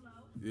 Yeah.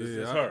 Yeah,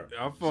 It's her.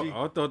 I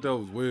thought that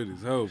was weird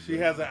as hell. She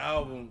has an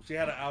album. She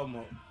had an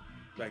album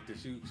like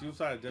this. She was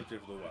signed to Def Jam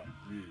for a while.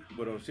 Yeah.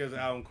 But she has an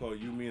album called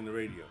You, Me, and the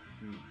Radio.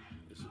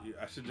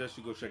 I suggest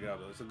you go check it out.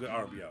 Though. It's a good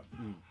R&B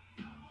album.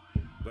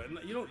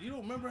 But you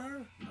don't remember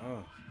her?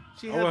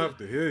 She I would have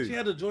to hear it. She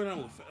had a joint out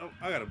with.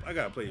 I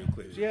gotta play you a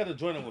clip. She had a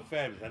joint out with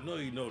Fabulous. I know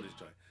you know this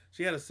joint.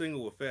 She had a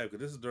single with Fab because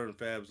this is during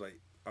Fab's like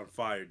on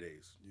Fire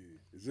days. Yeah.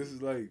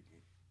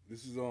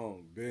 This is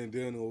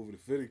bandana over the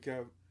fitted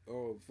cap.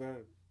 Oh,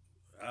 Fab.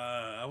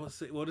 I would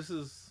say. Well, this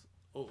is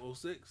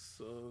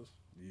 06.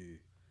 Yeah.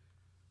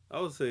 I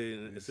would say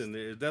it's in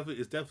there. It's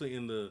definitely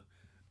in the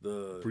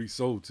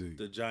Pre-soul tee.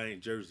 the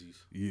giant jerseys.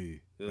 Yeah. You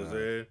know what I'm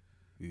saying?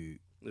 Yeah.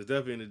 It's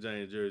definitely in the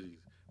giant jerseys.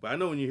 But I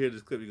know when you hear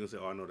this clip, you're gonna say,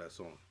 "Oh, I know that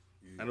song."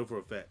 Yeah. I know for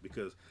a fact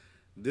because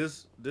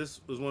this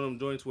was one of them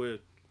joints where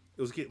it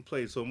was getting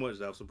played so much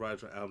that I was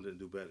surprised the album didn't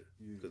do better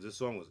because this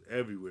song was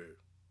everywhere.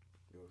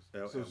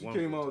 So she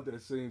came out at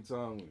that same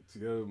time when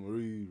Tierra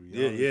Marie,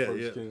 Rihanna Yeah.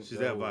 first came. She's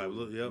that vibe.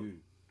 Look, yep. Yeah.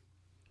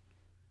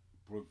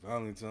 Brooke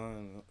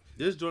Valentine.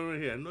 This joint right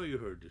here, I know you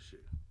heard this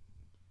shit.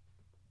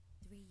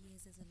 3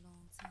 years is a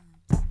long time.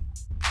 You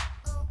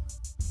know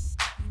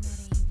there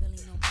ain't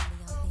really nobody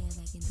out there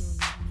that can do it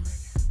like me.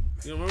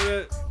 You remember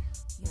that?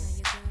 You know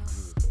your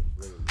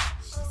girl?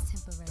 She's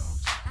temporary.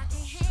 I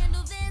can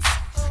handle this.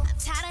 I'm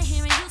tired of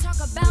hearing you talk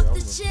about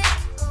the chick.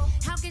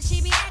 How can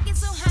she be acting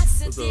so hot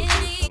What's up with this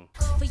today? song?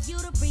 For you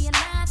to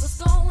realize what's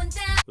going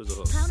down. Where's the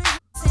hook? Clowning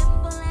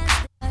simple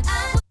as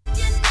what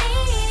you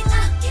need. I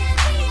can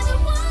be the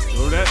one.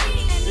 Remember that?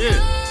 Yeah.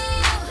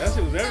 That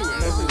shit was everywhere.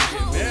 That shit was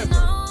getting mad,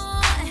 bro.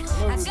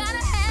 I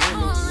gotta have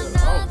one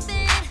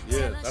nothing.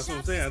 Yeah, that's what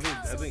I'm saying.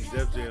 I think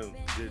Def Jam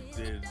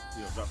did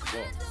drop the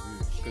ball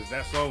because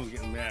that song was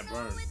getting mad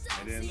burned.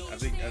 And then I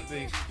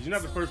think you're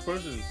not the first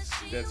person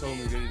that told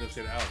me they didn't know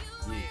shit out.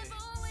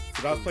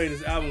 Because I was playing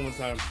this album one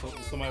time,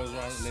 somebody was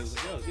around and they was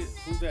like, "Yo,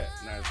 who's that?"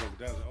 And I broke it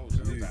down. I was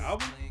like, "Oh, shit, that's the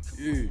album?"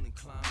 Yeah.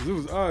 Because it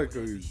was odd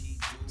because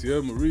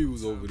Tierra Marie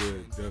was over there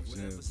at Def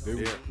Jam. They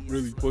were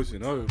really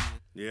pushing her.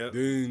 Yeah.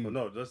 Then, Well,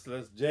 no, that's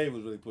Jay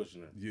was really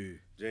pushing her. yeah.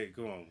 Jay,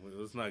 come on,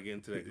 let's not get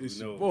into that. 'Cause It's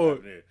we know your what boy.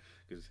 happened there.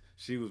 Because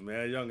she was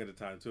mad young at the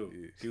time too.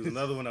 Yeah. She was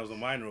another one that was a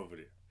minor over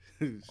there.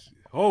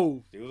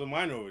 Hove. She was a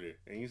minor over there,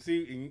 and you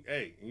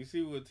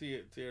see what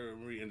Tierra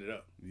Marie ended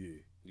up. Yeah.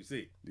 You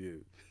see, Yeah.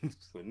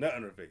 with nut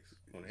on her face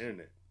on the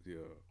internet. Yeah.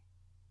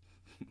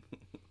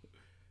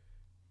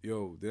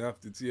 Yo, then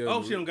after Tierra Oh,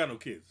 Marie, she don't got no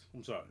kids.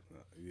 I'm sorry.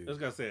 yeah. Just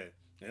gotta say it.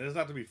 And it's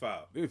not to be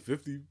filed. Then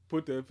 50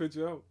 put that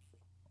picture out.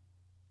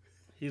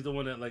 He's the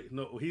one that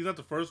he's not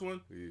the first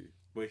one, Yeah.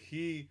 but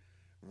he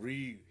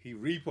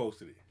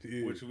reposted it,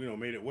 Yeah. which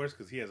made it worse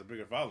because he has a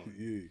bigger following.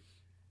 Yeah.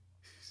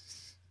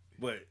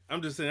 But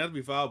I'm just saying that'd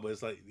be foul. But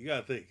it's like you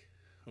gotta think.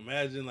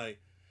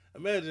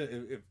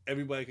 Imagine if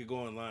everybody could go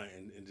online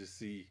and just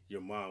see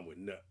your mom with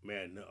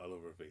mad nut all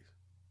over her face.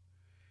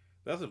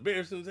 That's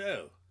embarrassing as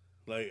hell.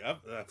 Like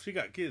if she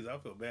got kids, I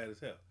feel bad as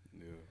hell.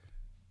 Yeah.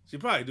 She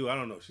probably do. I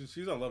don't know.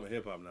 She's on Love and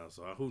Hip Hop now,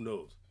 so who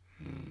knows?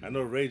 I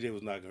know Ray J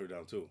was knocking her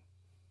down too.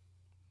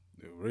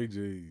 Yeah, Ray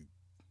J.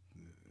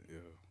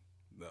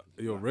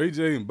 Yo, Ray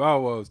J and Bow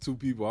Wow is two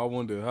people. I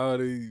wonder how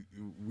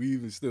we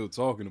even still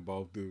talking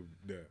about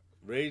that.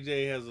 Ray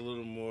J has a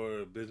little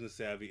more business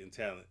savvy and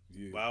talent.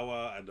 Yeah. Bow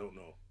Wow, I don't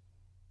know.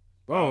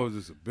 Bow Wow's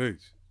just a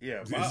bitch.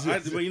 Yeah,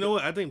 but you know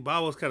what? I think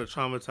Bow Wow's kind of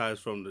traumatized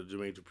from the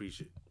Jermaine Dupri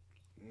shit.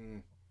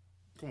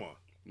 Come on.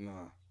 Nah.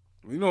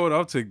 You know what?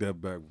 I'll take that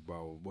back with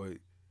Bow Wow, but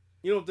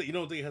You don't think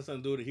it has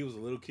something to do with it? He was a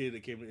little kid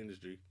that came to the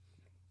industry,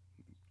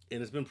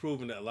 and it's been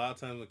proven that a lot of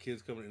times when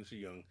kids come to the industry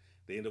young,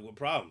 they end up with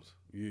problems,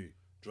 yeah.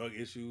 drug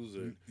issues,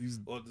 or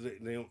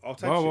they all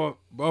types Bow of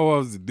shit. Wow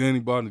was the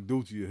Danny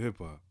Bonaducci of hip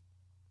hop.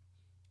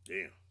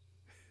 Damn,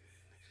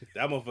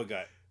 that motherfucker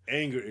got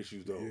anger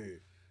issues though. Yeah.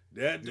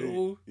 That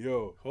dude,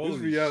 Yo, holy his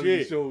reality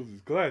shit. shows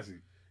is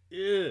classic.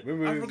 Yeah,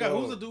 Remember I his, forgot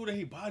who's the dude that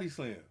he body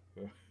slammed.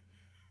 Huh?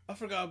 I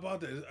forgot about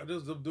that.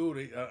 There's some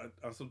dude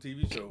on some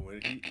TV show where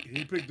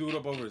he picked dude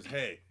up over his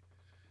head.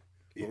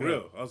 For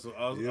real. Also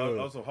Hulk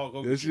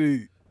Hogan. That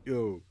shit,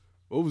 yo,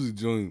 what was the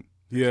joint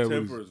he had with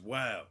Temper his, is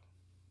wild.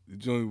 the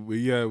joint where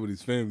he had with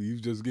his family? He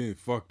was just getting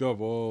fucked up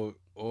all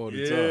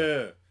the time.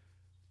 Yeah.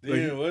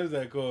 Damn, Like, what is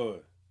that called?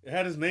 It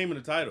had his name in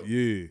the title.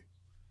 Yeah.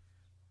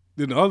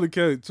 Then the other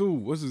cat too,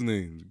 what's his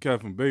name? The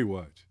cat from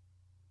Baywatch.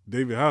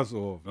 David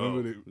Hasselhoff.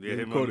 Remember they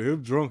him called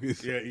him drunk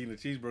as Yeah, eating a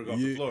cheeseburger off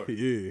the floor.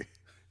 Yeah.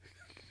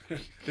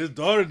 His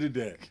daughter did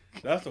that.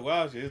 That's the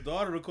wild shit. His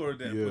daughter recorded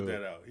that and Yeah. put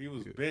that out. He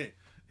was bent.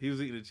 He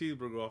was eating a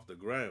cheeseburger off the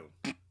ground.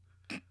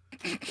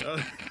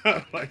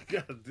 I'm like,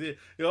 God damn.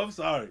 Yo, I'm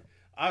sorry.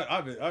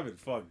 I've been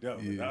fucked up.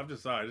 Yeah. I'm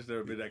just sorry. This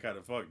never been that kind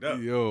of fucked up.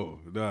 Yo,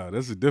 nah,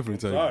 that's a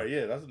different type. Sorry,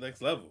 yeah, that's the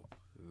next level.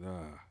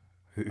 Nah.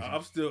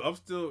 I'm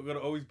still gonna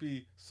always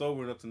be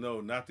sober enough to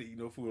know not to eat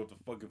no food off the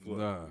fucking floor.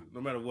 Nah.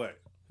 No matter what.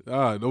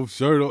 Ah, no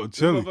shirt on, This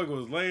chilling. motherfucker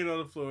was laying on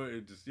the floor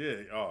and just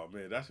oh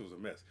man, that shit was a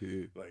mess.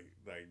 Yeah. Like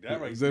that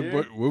right Is that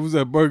there. where was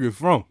that burger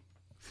from?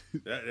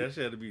 That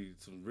shit had to be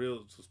some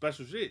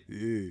special shit.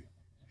 Yeah.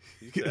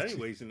 He said, I ain't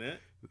wasting that.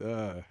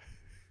 Nah.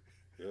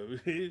 You know what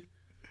I mean?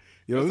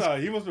 Yo, That's how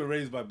he must have been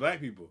raised by black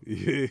people.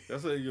 yeah.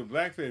 That's how your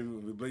black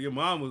family, but your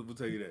mom would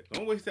tell you that.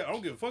 Don't waste that. I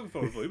don't give a fucking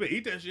phone for. You better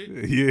eat that shit.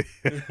 Yeah.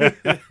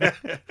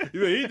 You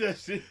better eat that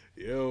shit.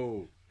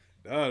 Yo.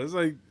 Nah, it's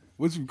like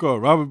what you call it?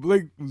 Robert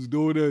Blake was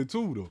doing that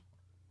too though.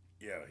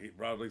 Yeah,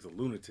 Rob Blake's a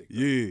lunatic. Though.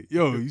 Yeah.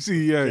 Yo, you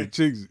see he had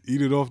chicks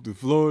eat it off the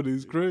floor in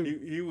his crib?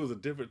 He was a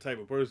different type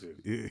of person.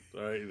 Yeah.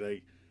 All right,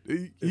 like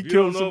He if you killed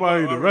don't know somebody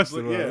in about the Robert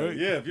restaurant, Blake- right?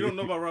 Yeah, if you don't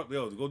know about Rob,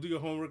 go do your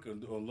homework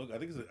and look. I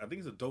think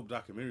it's a dope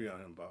documentary on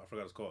him. But I forgot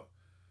what it's called.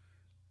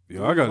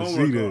 Yo, I gotta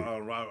see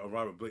that.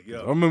 Robert Blake. I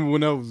Yo, remember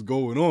when that was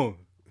going on.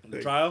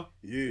 the trial.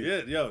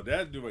 Yeah. Yo,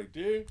 that dude right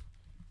there.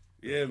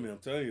 Yeah, man, I'm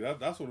telling you,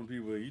 that's one of the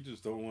people you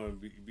just don't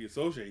want to be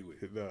associated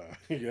with Nah.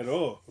 at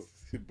all.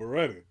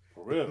 Beretta.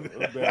 For real,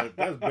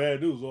 that's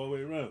bad news all the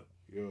way around.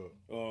 Yo.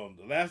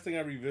 The last thing I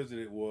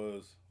revisited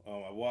was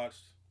I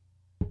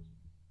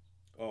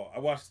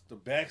watched the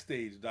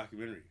Backstage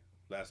documentary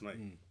last night.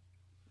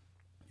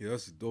 Yeah,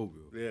 that's a dope,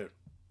 yo. Yeah,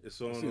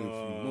 it's I seen it a few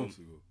on months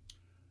ago.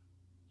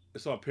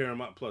 it's on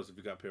Paramount Plus if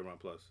you got Paramount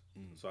Plus.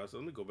 So I said,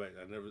 let me go back.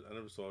 I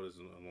never saw this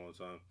in a long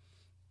time.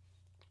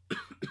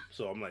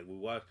 So I'm like,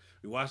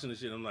 we watching this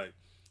shit. I'm like,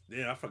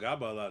 damn, I forgot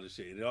about a lot of this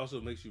shit. And it also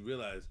makes you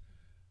realize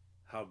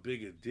how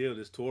big a deal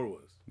this tour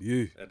was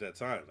Yeah. at that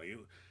time. Like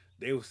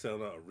they were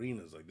selling out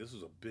arenas. Like this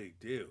was a big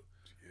deal.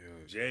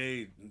 Yeah.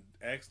 Jay,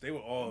 X, they were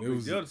all a It big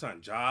was deal at the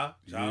time. Ja,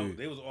 Yeah.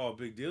 they was all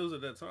big deals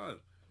at that time.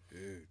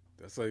 Yeah.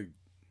 That's like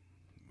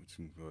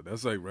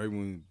that's like right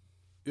when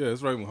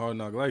that's right when Hard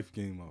Knock Life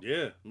came out.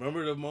 Yeah,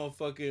 remember the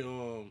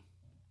motherfucking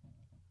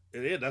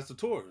yeah, that's the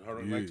tour,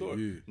 Hard Knock Life tour.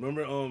 Yeah.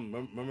 Remember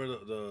remember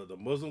the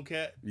Muslim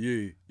cat?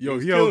 Yeah. Yo,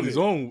 was he held killing his it.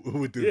 own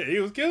with the Yeah, he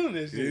was killing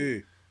this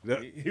shit. Yeah.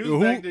 He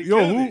was back there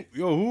killing it.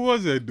 Who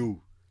was that dude?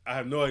 I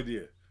have no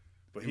idea.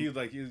 But he was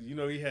like,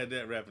 he had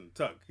that rap in the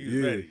tuck. He was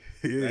Yeah, ready.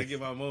 yeah. I get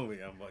my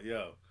moment. I'm like,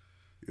 yo,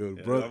 Yo,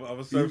 yeah, brother, I'm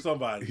gonna serve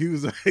somebody. He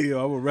was like,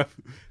 yo, I'm a rap.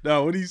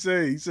 Now, what he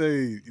say? He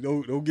say,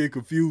 don't get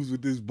confused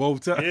with this bow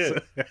tie.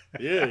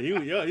 Yeah, he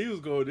was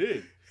going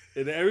in.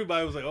 And then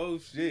everybody was like, oh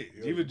shit.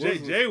 Yo, Even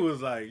Jay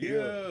was like,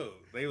 yo.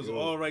 They was Yo.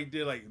 all right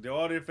there, like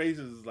all their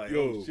faces was like,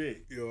 Yo, oh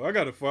shit. yo, I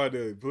gotta find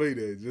that and play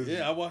that. Just,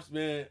 Yeah, I watched,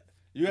 man.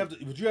 You have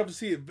to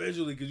see it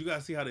visually because you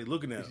gotta see how they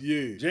looking at him.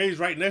 Yeah. Jay's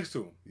right next to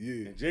him.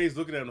 Yeah. And Jay's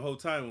looking at him the whole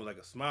time with like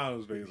a smile on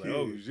his face, like, Yeah.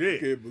 oh shit.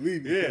 Can't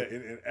believe it. Yeah,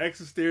 and X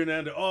is staring at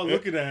him. They're all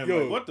looking at him Yo,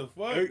 like, what the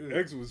fuck?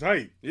 X was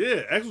hype.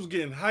 Yeah, X was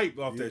getting hype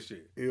off Yeah. that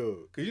shit.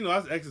 Yo, Cause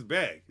that's X's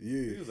bag.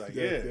 yeah. He was like,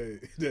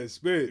 that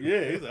spirit.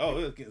 Yeah, he's like, oh,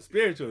 it's getting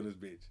spiritual in this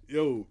bitch.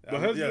 Yo,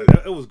 but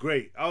It was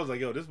great. I was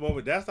like, yo, this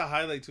moment, that's the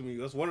highlight to me.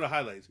 That's one of the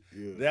highlights.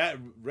 Yeah. That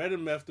Red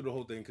and Meth through the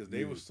whole thing because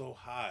they were so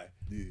high.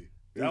 yeah.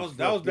 That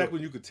was back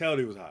when you could tell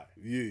they was high.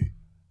 Yeah.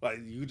 Like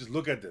you just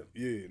look at them.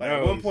 Yeah. Like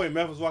at one point,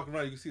 Meth was walking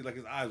around, you can see like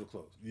his eyes were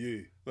closed.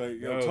 Yeah.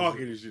 Like That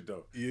talking and shit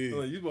though. Yeah.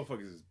 Like, these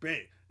motherfuckers is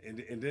big. And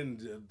then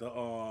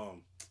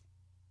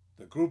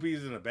the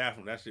groupies in the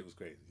bathroom, that shit was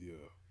crazy. Yeah.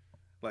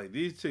 Like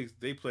these chicks,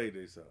 they played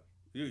themselves.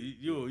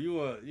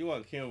 You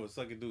on camera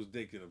sucking dude's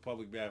dick in a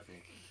public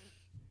bathroom.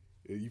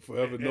 Yeah, you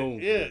forever known.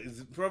 Yeah,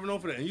 it's forever known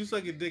for that. And you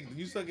sucking dick.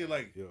 You sucking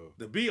like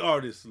the B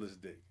artist's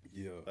dick.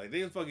 Yeah. Like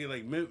they was fucking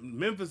like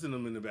Memphis in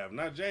them in the bathroom,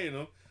 not Jay and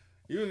them.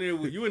 You in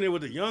there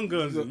with the young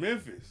guns in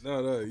Memphis.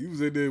 No, you was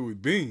in there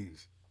with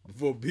Beans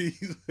before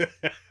Beans.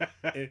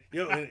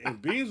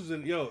 and Beans was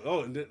in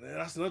and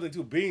that's another thing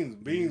too.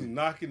 Beans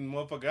knocking the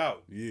motherfucker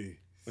out. Yeah.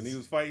 When he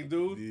was fighting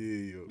dude.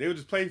 Yeah, yo. They were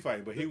just play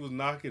fighting, but he was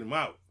knocking him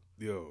out.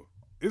 Yo.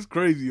 It's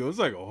crazy, yo. It's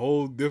like a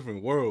whole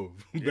different world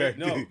back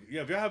then.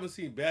 Yeah, if y'all haven't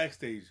seen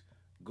Backstage,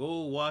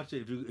 go watch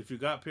it. If you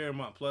got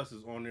Paramount Plus,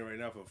 it's on there right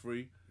now for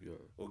free. Yeah.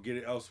 Or get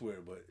it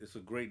elsewhere, but it's a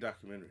great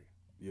documentary.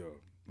 Yo.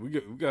 We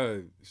got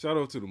shout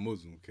out to the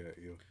Muslim cat,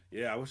 yo.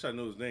 Yeah, I wish I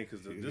knew his name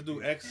because this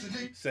dude X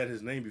said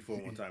his name before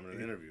one time in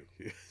an interview.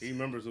 He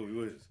remembers who he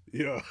was.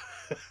 Yeah.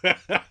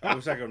 I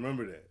wish I could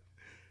remember that.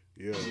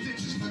 Yeah.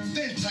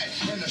 Thin tight,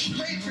 and the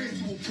straight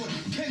ribs will put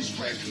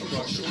pinstripes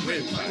across your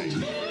windpipe.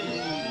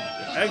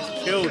 X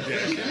killed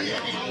that.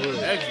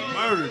 X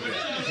murdered that.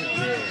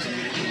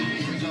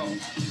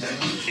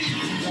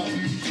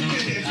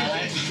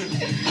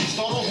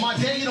 Start off my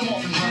day, I'm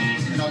off and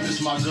run. Now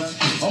this my gun.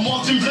 I'm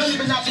often bloody,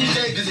 but not these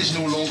days, cause it's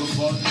no longer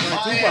fun.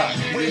 I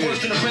am way worse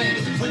than a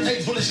ranger, with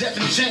 8 bullets left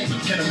in the chamber.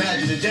 Can't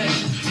imagine the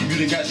danger. You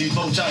done got these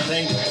bow ties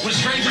angled. With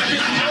strangers, I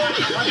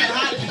got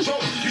out of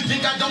control. You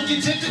think I don't get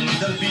tempted?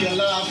 That'll be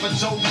alive for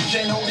Joe. You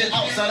can't hold it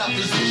outside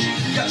opposition.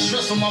 Got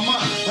stress on my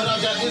mind, but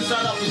I got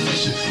inside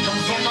opposition.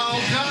 Coming from my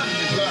own kind.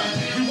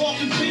 We walk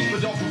in peace,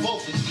 but don't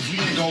provoke us. We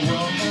ain't gon'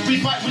 run.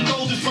 We fight with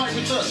those who fight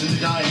with us, and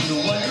I ain't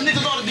no one. You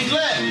niggas ought to be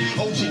glad.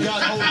 OG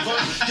got hold of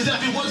us. Cause if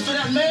it wasn't for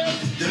that man,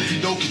 there'd be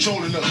no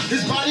controlling us.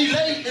 His body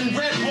lay in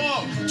red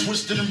rum,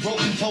 twisted and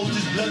broken, posed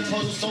his blood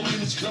puddle soaking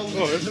his clothes.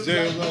 Oh, that's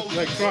Jay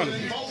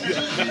Electronica.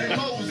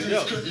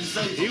 Yo,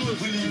 he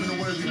was.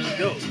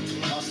 Yo,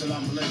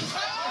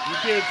 you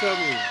can't tell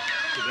me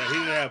that he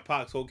didn't have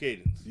Pac's whole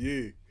cadence.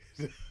 Yeah.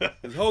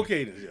 His whole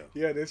cadence, yo.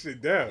 Yeah, that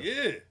shit down.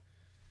 Yeah.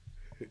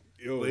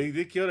 Yo. But he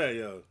did kill that,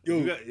 yo.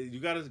 You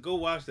got to go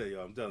watch that,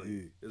 yo. I'm telling you.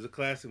 Yeah. It's a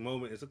classic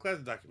moment. It's a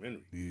classic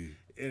documentary. Yeah.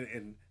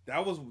 And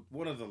that was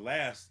one of the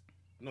last.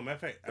 No, matter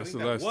of fact, I think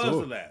that was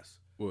tour. the last.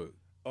 What?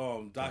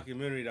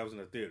 Documentary that was in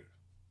the theater.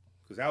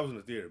 Because that was in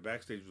the theater.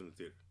 Backstage was in the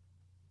theater.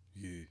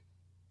 Yeah.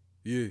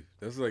 Yeah.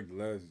 That's like the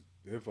last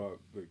hip hop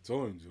like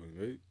touring joint,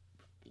 right?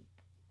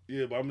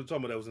 Yeah, but I'm talking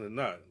about that was in the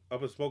not.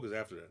 Up in Smoke is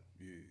after that.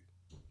 Yeah.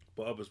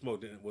 But Up in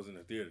Smoke was in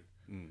the theater.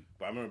 Mm.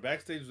 But I remember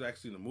Backstage was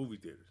actually in the movie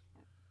theaters.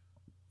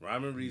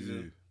 Rhyme and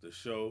Reason, The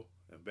Show,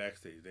 and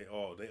Backstage. They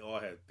all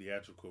had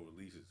theatrical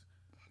releases.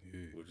 Yeah.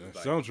 Which That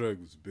is soundtrack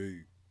was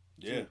big.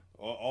 Yeah.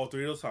 All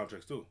three of those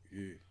soundtracks too.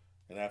 Yeah.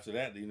 And after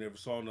that, you never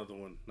saw another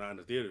one, not in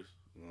the theaters.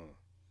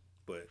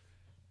 But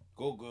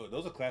go.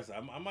 Those are classics.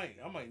 I might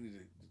need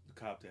the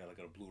cop to have like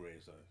a Blu-ray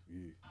or something.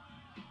 Yeah.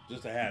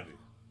 Just to have it.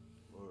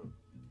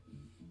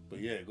 But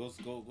yeah, go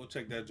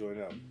check that joint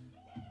out.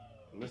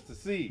 Mr.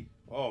 C.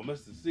 Oh,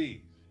 Mr.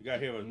 C. You got to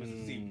hear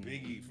Mr. C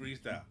Biggie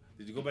freestyle.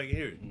 Did you go back and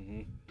hear it?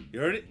 Mm-hmm. You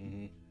heard it?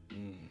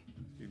 Mm-hmm.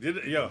 You did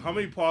it? Yo, how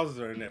many pauses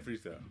are in that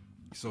freestyle?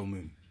 So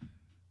many.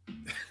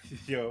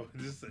 Yo,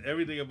 just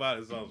everything about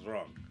it sounds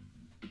wrong.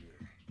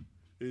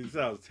 It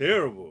sounds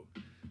terrible.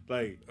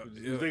 Like,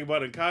 you think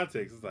about it in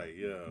context, it's like,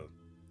 yo.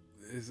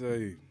 It's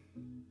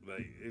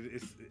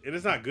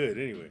it's not good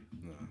anyway.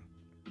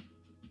 Nah.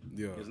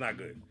 Yeah. It's not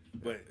good.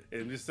 But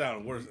it just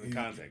sounds worse in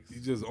context.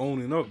 He's just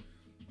owning up.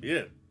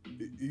 Yeah.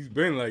 He's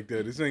been like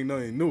that. This ain't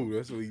nothing new.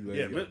 That's what he like.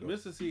 Yeah,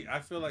 Mr. C, I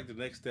feel like the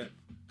next step,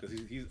 because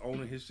he's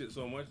owning his shit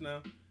so much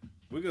now,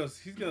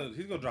 he's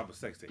gonna drop a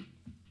sex tape.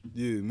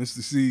 Yeah,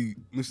 Mr.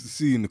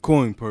 C and the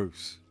coin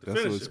purse.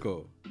 That's what it's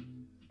called.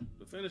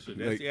 The Finisher.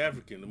 That's the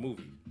African, the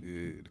movie.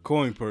 Yeah, the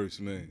coin purse,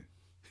 man.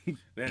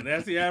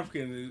 Nasty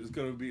African is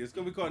gonna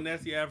be called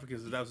Nasty African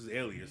since that was his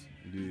alias.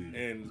 Yeah.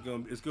 And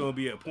it's gonna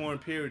be a porn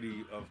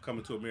parody of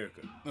Coming to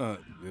America. Yeah.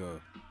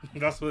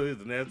 That's what it is,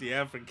 the Nasty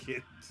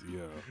African.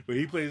 Yeah. But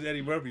he plays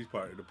Eddie Murphy's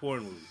part in the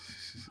porn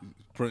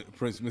movie.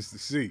 Prince Mr.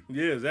 C.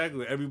 Yeah,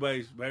 exactly.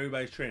 Everybody's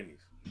trainees.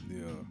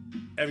 Yeah.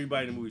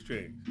 Everybody in the movie's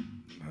trainees.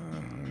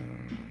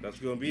 That's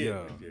gonna be it.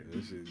 Right there.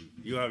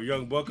 You have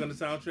Young Buck on the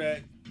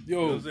soundtrack. Yo, you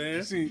know what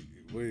I'm saying?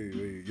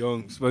 Wait.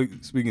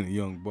 Speaking of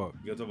Young Buck.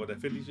 You gonna talk about that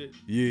 50 shit?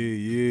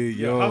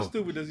 Yeah, yo. How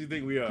stupid does he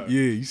think we are?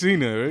 Yeah, you seen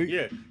that, right?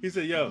 Yeah. He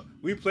said, yo,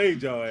 we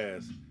played y'all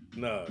ass.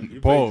 Nah,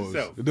 you Pause.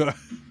 played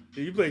yourself.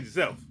 Yeah, you played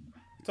yourself.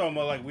 Talking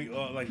about like we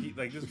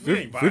just we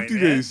ain't buying 50 that.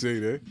 days say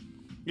that.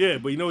 Yeah,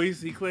 but you know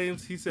he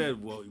claims, he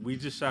said, well, we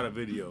just shot a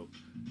video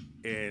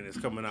and it's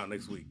coming out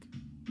next week.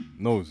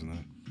 No, it's not.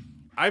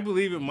 I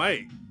believe it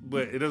might,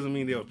 but it doesn't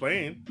mean they were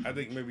playing. I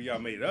think maybe y'all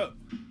made it up.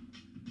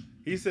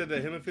 He said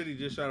that him and 50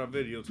 just shot a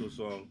video to a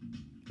song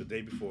the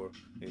day before,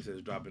 and he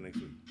says drop it next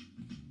week.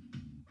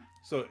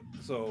 So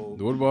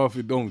what about if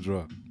it don't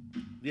drop?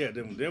 Yeah,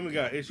 then we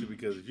got an issue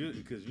because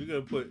you're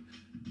gonna put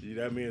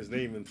that man's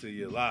name into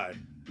your lie.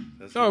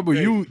 That's No, but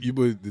crazy.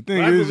 but the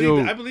thing But is,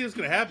 I believe it's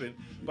gonna happen,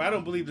 but I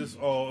don't believe this.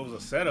 Oh, it was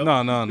a setup.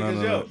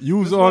 No. You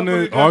was this on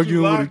there motherfucker got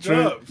you arguing with locked the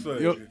trans. up,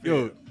 son. Yo,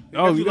 He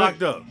got you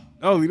locked up.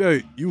 Not only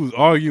that, you was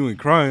arguing,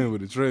 crying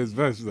with the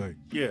transvestite. Like,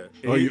 Yeah,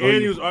 you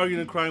he was arguing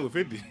and crying with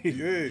 50.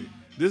 yeah,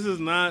 This is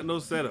not no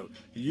setup.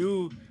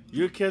 You're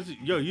catching.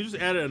 You just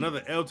added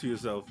another L to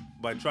yourself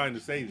by trying to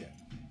say that.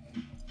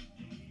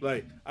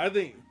 Like, I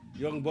think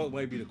Young Buck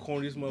might be the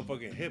corniest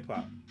motherfucker in hip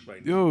hop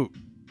right now. yo,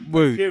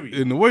 but Period.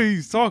 in the way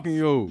he's talking,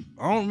 yo,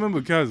 I don't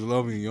remember cats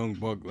loving Young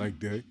Buck like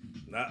that.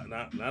 Not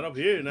up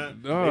here.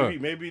 Nah.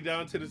 Maybe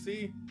down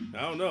Tennessee.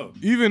 I don't know.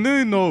 Even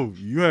then, though,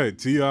 you had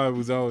T.I.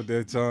 was out at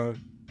that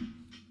time.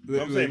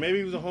 I'm saying maybe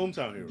he was a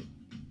hometown hero.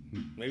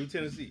 Maybe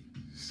Tennessee.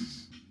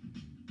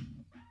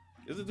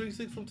 Is it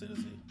 3-6 from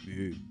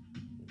Tennessee?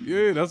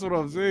 Yeah, that's what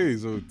I'm saying.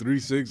 So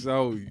 3-6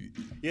 out.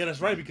 Yeah,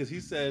 that's right, because he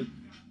said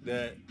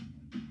that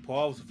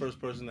Paul was the first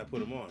person that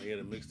put him on. He had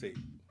a mixtape.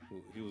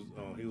 He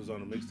was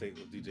on a mixtape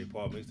with DJ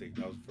Paul mixtape.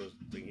 That was the first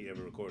thing he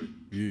ever recorded.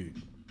 Yeah.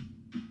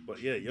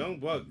 But yeah, Young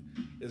Buck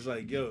is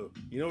like, yo,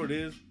 you know what it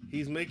is?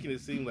 He's making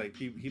it seem like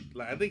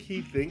people. I think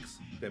he thinks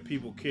that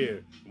people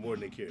care more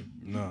than they care.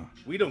 Nah.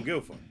 We don't give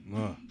a fuck.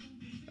 Nah.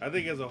 I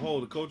think as a whole,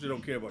 the culture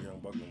don't care about Young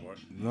Buck no more.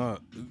 Nah.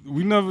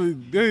 We never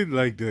did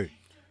like that.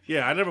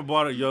 Yeah, I never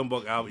bought a Young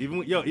Buck album.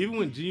 Even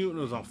when G Unit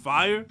was on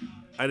fire,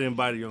 I didn't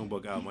buy the Young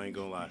Buck album. I ain't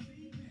gonna lie.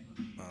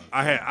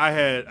 I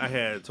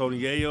had Tony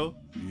Yayo,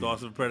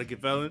 Thoughts of a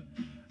Predicate Felon.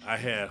 I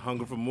had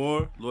Hunger for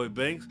More, Lloyd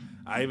Banks.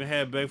 I even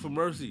had Beg for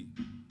Mercy,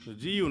 the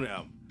G Unit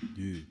album.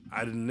 Yeah.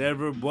 I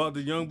never bought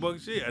the Young Buck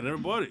shit. I never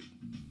bought it.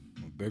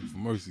 Beg for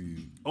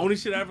Mercy. Only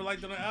shit I ever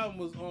liked on the album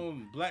was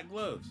Black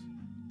Gloves.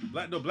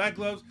 Black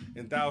Gloves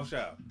and Thou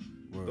Shalt.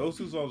 Word. Those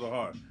two songs are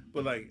hard.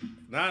 But like,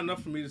 not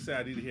enough for me to say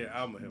I need to hear an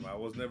album of him. I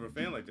was never a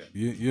fan like that.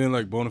 You ain't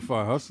like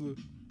Bonafide Hustler?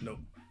 No.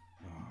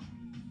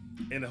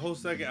 And the whole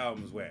second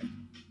album is whack.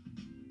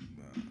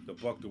 The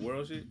Buck the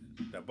World shit.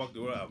 That Buck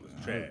the World album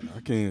is trash.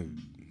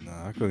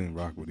 I couldn't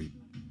rock with it.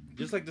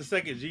 Just like the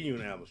second G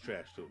Unit album is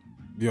trash too.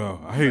 Yo,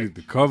 I hated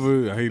the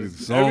cover. I hated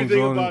the songs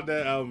Everything on about it.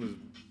 that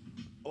album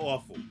is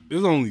awful.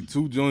 There's only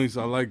 2 joints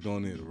I liked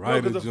on there. The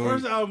Rider Because the joint.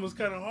 first album was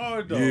kind of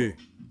hard though. Yeah,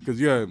 because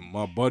you had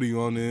My Buddy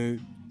on there.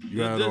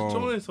 You had There's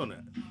joints on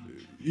that.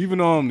 even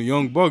the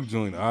Young Buck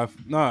joint.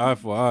 Not Eye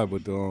for Eye,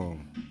 but the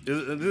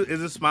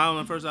Is it Smile on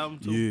the first album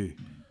too? yeah,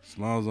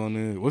 Smiles on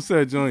there. What's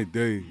that joint?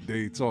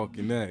 They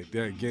talking that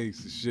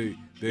gangster shit.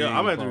 Yeah,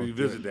 I'm gonna have to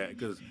revisit that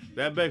because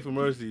that Beg for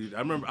Mercy.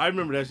 I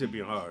remember that shit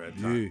being hard at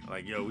the time. Yeah.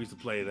 Like, yo, we used to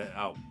play that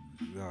out.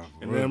 Nah, for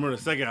And then I real. remember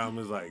the second album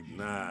is like,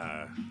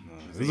 nah.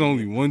 There's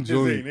only one This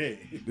joint. ain't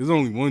it. There's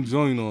only one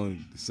joint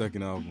on the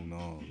second album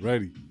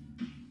already.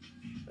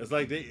 It's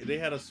like they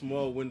had a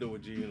small window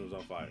with G Unit was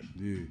on fire.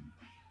 Yeah,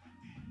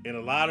 And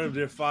a lot of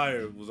their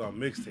fire was on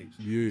mixtapes.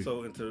 Yeah.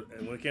 So and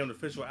when it came to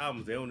official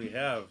albums, they only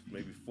have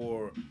maybe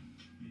 4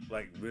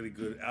 like really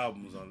good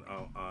albums on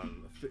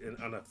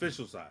the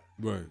official side.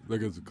 right.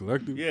 Like as a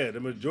collective. Yeah, the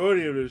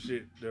majority of their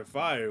shit, their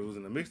fire was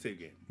in the mixtape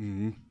game.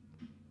 Mm-hmm.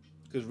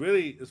 Because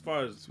really, as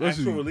far as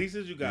Especially- actual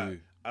releases, you got. yeah.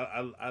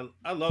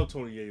 I love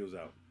Tony Yayo's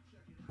album.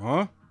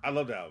 Huh? I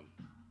love the album.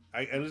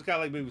 And it's got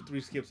like maybe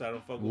 3 skips I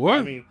don't fuck with. What?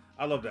 I mean,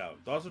 I love the album.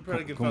 Thoughts of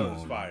Predicate Come Felon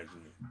is on, fire to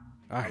me.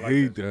 I like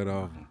hate that that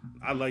album.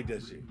 I like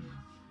that shit.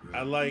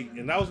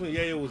 And that was when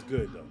Yayo was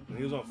good though. When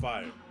he was on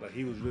fire, like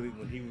he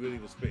really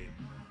was spitting.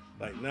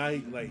 Like now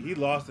he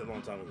lost it a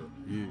long time ago.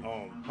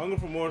 Yeah. Hunger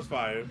for More is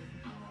fire.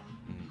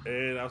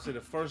 And I'll say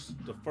the first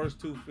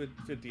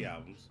 250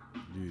 albums.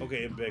 Yeah.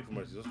 Okay, and Beg for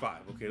Mercy. Those 5.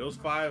 Okay, those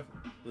 5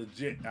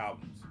 legit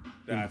albums.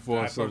 And Before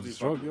I Started personally to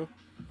Struck, fuck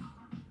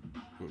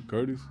yo? With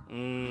Curtis?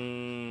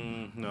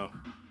 with. No.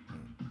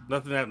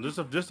 Nothing happened.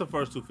 Just the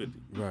first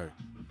 250. Right.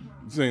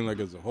 I'm saying like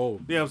as a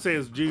whole. Yeah, I'm saying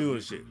it's genuine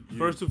shit. Yeah.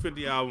 First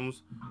 250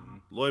 albums,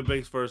 Lloyd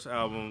Banks' first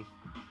album,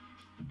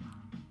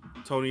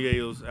 Tony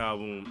Yayo's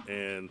album,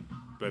 and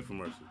Beg for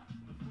Mercy.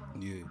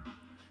 Yeah.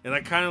 And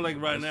I kind of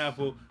like Rotten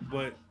Apple,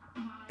 but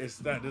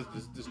it's not. There's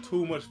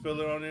too much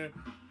filler on there,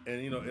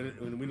 and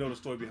and we know the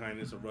story behind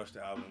it. It's a rushed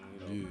album,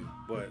 Yeah.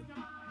 But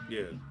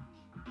yeah,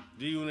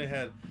 G Unit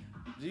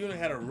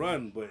had a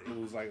run, but it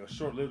was like a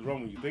short-lived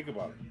run when you think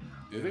about it.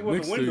 Yeah, I think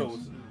what the window mixtapes-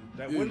 was.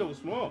 That yeah. window was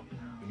small.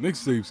 The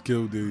mixtapes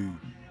killed the.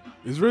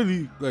 It's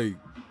really like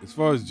as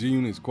far as G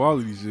Unit's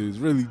quality shit, it's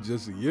really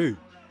just a year.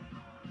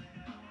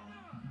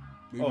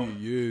 Maybe Oh. a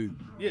year.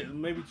 Yeah,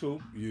 maybe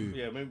 2.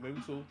 Yeah. Yeah, maybe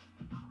 2.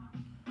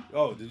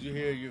 Oh, did you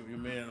hear your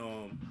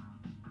man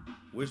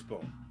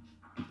Wishbone?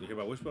 Did you hear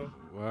about Wishbone?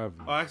 What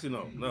happened? Oh, actually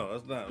no,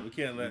 that's not. We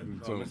can't let You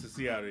told me. Mr.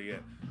 C out of here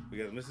yet.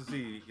 Because Mr.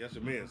 C, that's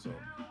your man. So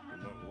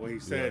what he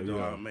said Yeah, though,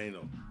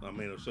 yeah. on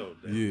Mano show.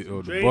 that Yeah,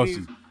 or the trainees,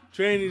 buses.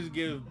 trainees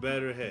give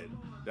better head.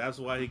 That's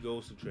why he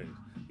goes to trainees.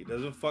 He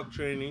doesn't fuck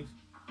trainees.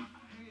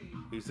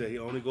 He said he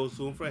only goes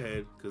to them for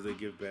head because they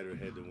give better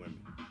head than women.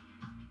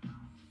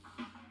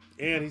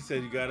 And he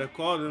said you gotta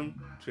call them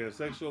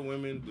transsexual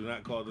women. Do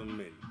not call them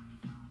men.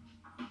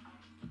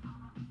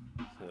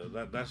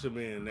 So that's your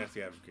man,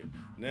 Nasty African.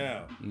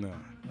 Now,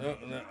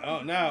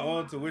 Nah. now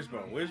on to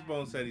Wishbone.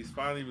 Wishbone said he's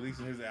finally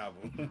releasing his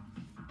album.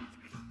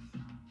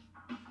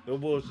 No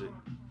bullshit.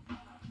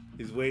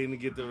 He's waiting to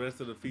get the rest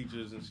of the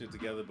features and shit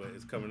together, but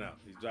it's coming out.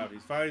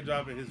 He's finally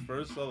dropping his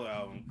first solo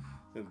album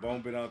since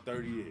Bone been out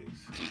 30 years.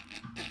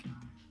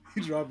 He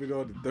dropped it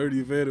on the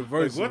 30th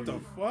anniversary. Like, what the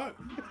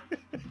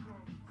fuck?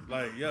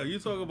 Like, yo, you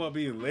talking about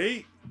being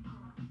late?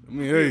 I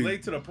mean, Being hey.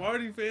 late to the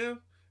party, fam?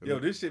 Yo,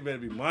 this shit better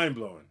be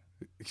mind-blowing.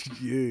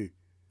 Yeah.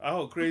 I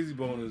hope Crazy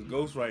Bone is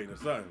ghostwriting or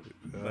something.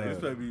 Like, this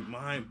better be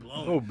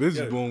mind-blowing. Oh,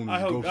 Busy Bone is I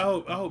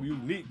hope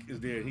Unique is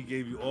there and he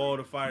gave you all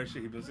the fire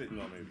shit he been sitting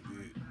on, maybe.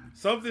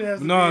 Something has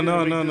to No. be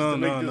there to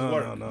make this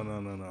work.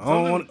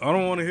 I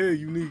don't want to hear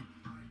Unique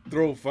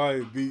throw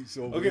fire beats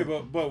over. Okay,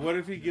 there. but what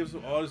if he gives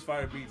him all his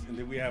fire beats and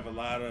then we have a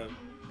lot of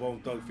Bone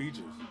Thug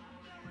features?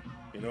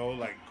 You know,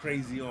 like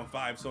Crazy on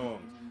 5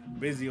 songs,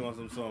 Busy on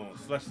some songs,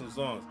 Flesh some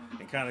songs,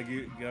 and kind of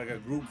get like a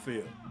group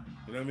feel.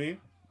 You know what I mean?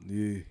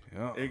 Yeah.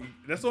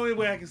 That's the only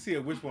way I can see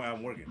a Wishbone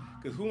album working.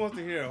 Because who wants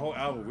to hear a whole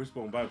album of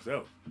Wishbone by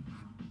himself?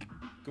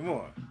 Come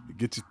on.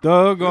 Get your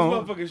thug This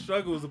on. motherfucking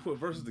struggle is to put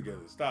verses together.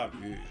 Stop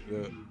it.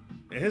 Yeah.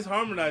 And his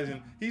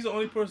harmonizing, he's the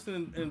only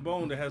person in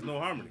Bone that has no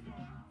harmony.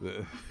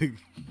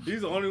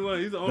 He's the only one.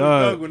 He's the only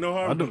thug with no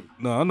harmony.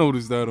 I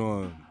noticed that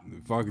on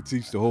If I Could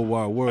Teach the Whole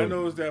Wide World. I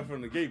know it's that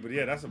from the gate, but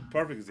yeah, that's a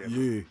perfect example.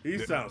 Yeah. He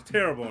sounds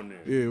terrible on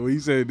there. Yeah, well, he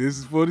said, this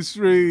is for the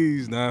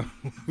streets now,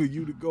 for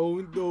you to go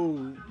and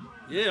do.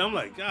 Yeah, I'm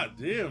like, God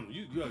damn,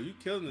 you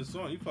killing this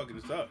song. You fucking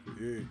this up.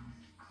 Yeah.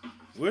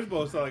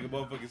 Wishbone sound like a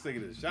motherfucking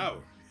singing in the shower.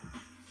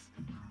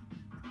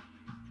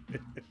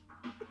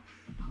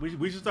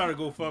 we should start a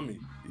GoFundMe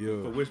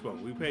for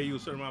Wishbone. We pay you a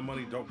certain amount of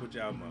money. Don't put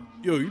your album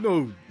out. Yo, you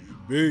know,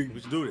 Big. We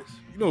should do this.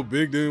 You know,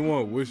 Big didn't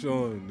want Wish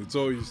on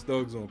Notorious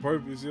Thugs on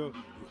purpose, yo.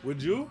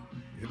 Would you?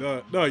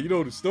 No, you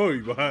know the story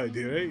behind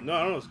it, right? No,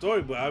 I don't know the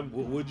story, but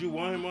would you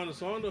want him on the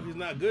song though? He's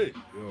not good.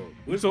 Yo,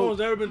 Wishbone's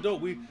never been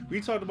dope. We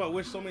talked about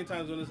Wish so many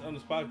times on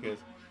this podcast.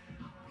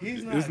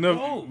 He's not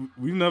dope.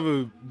 We've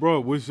never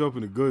brought Wish up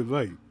in a good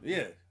light.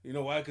 Yeah, you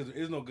know why? Because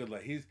there is no good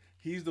light.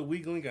 He's the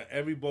weak link on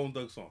every Bone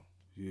Thug song.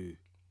 Yeah.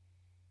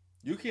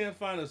 You can't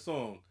find a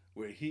song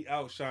where he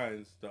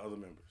outshines the other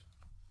members.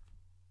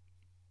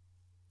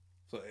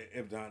 So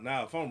if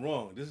I'm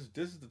wrong, this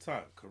is the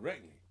time.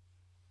 Correct me.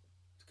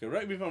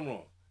 Correct me if I'm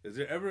wrong. Is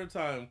there ever a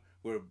time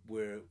where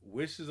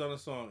Wish is on a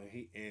song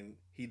and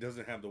he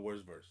doesn't have the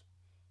worst verse?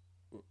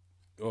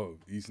 Oh,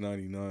 East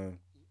 99.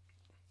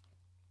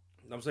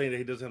 I'm saying that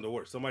he doesn't have the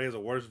worst. Somebody has a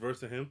worse verse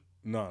than him?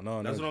 No.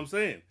 That's what I'm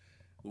saying.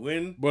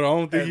 But I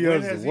don't think he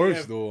has the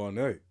worst though on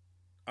that.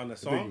 On the I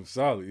think it song? was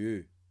solid, yeah.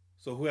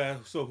 So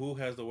who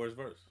has the worst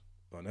verse?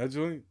 On that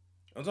joint?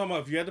 I'm talking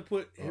about if you had to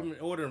put him in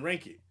order and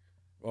rank it.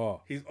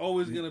 Oh. He's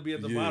always going to be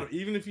at the bottom.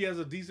 Even if he has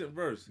a decent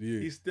verse,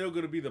 he's still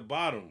going to be the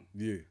bottom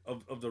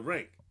of the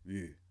rank.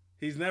 Yeah.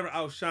 He's never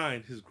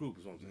outshined his group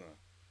or something.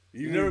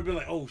 You've never been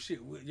like, oh shit,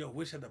 yo,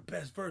 Wish had the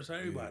best verse out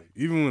of everybody.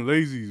 Yeah. Even when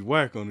Lazy's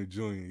whack on the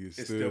joint,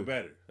 it's still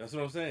better. That's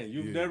what I'm saying.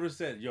 You've never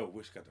said, yo,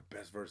 Wish got the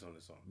best verse on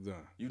this song. Nah.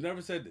 You've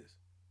never said this.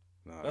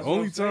 Nah. That's the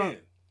only what I'm time,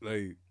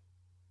 like,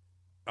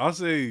 I'll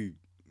say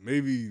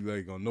maybe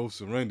like on No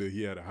Surrender,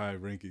 he had a high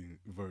ranking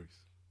verse.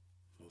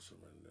 No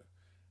Surrender.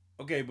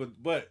 Okay,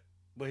 but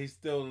he's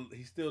still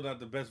not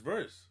the best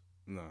verse.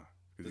 Nah,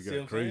 because See he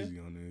what got I'm Crazy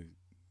saying? on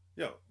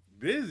there. Yo,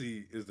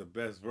 Busy is the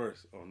best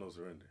verse on No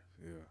Surrender.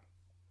 Yeah.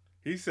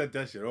 He set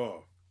that shit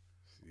off.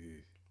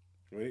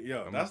 Yeah. Right?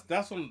 Yo,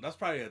 that's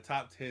probably a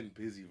top 10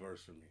 Busy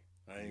verse for me.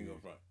 I ain't gonna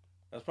front.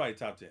 That's probably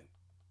top 10.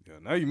 Yeah,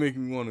 now you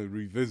making me want to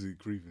revisit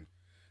Creeping.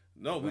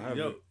 No,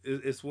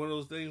 it's one of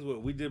those things where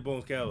we did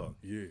Bones catalog.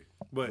 Yeah.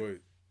 But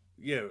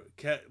yeah,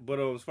 but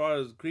as far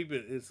as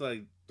Creeping, it's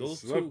like those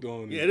slept two.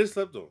 on. Yeah, it is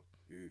slept on.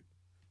 Yeah.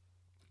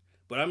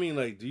 But I mean,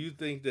 like, do you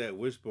think that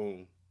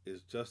Wishbone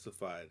is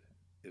justified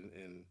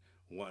in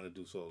wanting to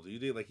do solos? Do you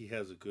think like he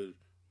has a good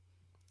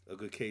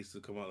case to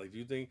come out? Like, do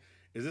you think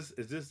is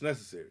this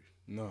necessary?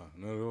 Nah,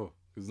 not at all.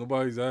 Because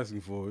nobody's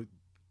asking for it.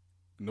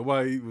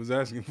 Nobody was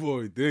asking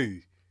for it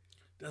then.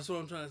 That's what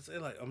I'm trying to say.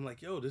 Like, I'm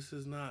like, yo, this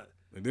is not.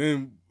 And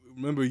then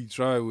remember he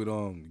tried with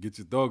Get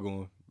Your Thug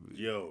On.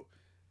 Yo,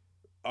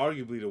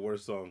 arguably the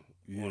worst song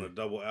on a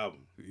double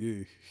album.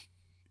 Yeah.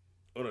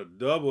 On a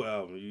double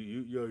album,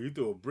 you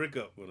threw a brick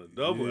up on a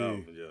double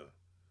album,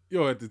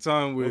 Yo, at the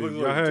time where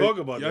y'all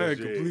had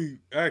shit. complete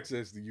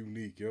access to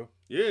Unique, yo.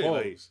 Yeah,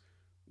 like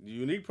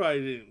Unique he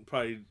probably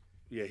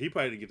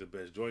didn't get the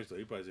best joints though.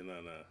 He probably said,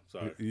 nah,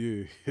 sorry.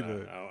 Yeah.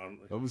 I'm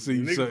gonna say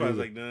Unique you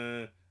probably like,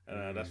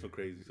 nah, that's for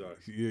Crazy, sorry.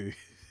 Yeah.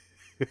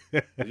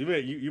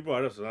 you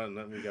brought it up, so I'm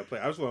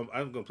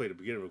gonna play the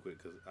beginning real quick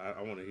because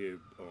I want to hear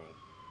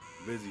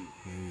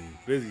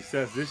Busy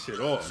sets this shit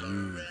off.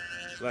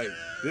 Like,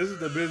 this is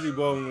the Busy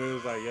Bone where it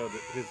was like, yo,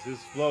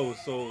 his flow is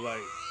so like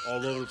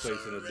all over the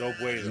place in a dope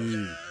way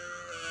though.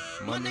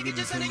 My nigga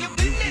just handing your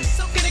business,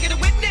 so can I get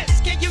a witness?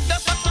 Can you start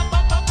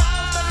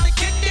to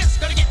kid this?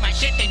 Gonna get my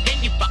shit and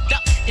then you fucked up.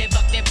 They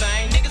buck their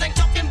bang. Niggas ain't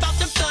talking about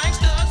them things.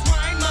 Thugs,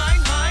 wine,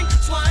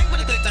 swine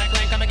with a good time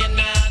clank. Come again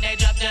now, they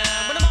drop down.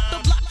 When I'm off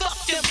the block,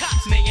 fuck them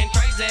cops. Me and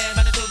Crazy,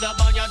 better do the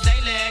bone.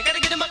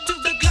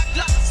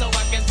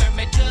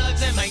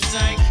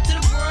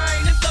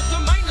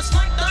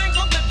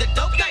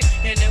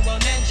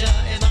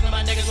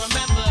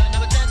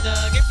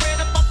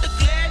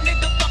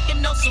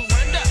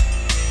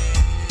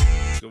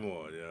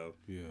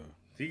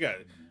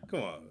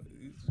 Come on.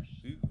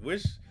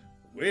 Wish.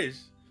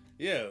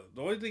 Yeah,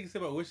 the only thing he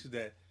said about Wish is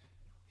that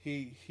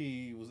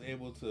he was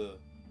able to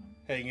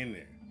hang in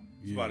there.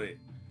 That's about it.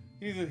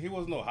 He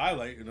wasn't no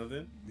highlight or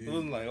nothing. It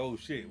wasn't like, oh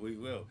shit, well.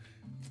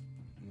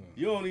 No.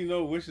 You only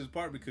know Wish's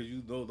part because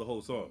you know the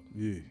whole song.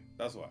 Yeah.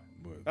 That's why.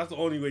 But That's the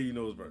only way you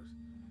know his verse.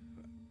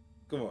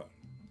 Come on.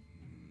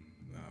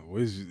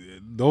 Wish,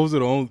 those are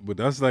the only, but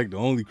that's like the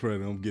only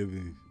credit I'm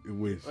giving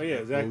Wish. Oh yeah,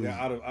 exactly. Those-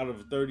 Out of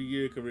a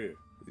 30-year career.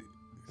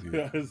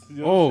 Yeah. You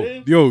know what I'm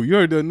saying? Yo, you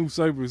heard that new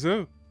Cypress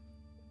Hill?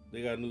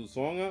 They got a new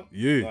song out?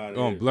 Yeah.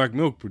 Nah, Black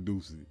Milk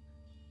produced it.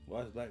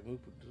 Why is Black Milk?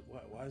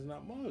 Why is it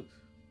not Muggs?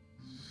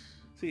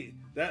 See,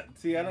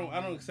 I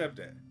don't accept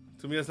that.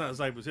 To me, that's not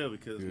Cypress Hill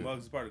because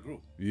Muggs is part of the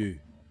group. Yeah. You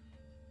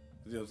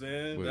know what I'm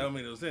saying? But- That don't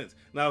make no sense.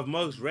 Now, if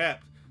Muggs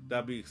rapped,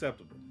 that'd be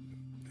acceptable.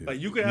 Like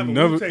you could You have a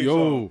never- Wu-Tang yo.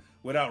 song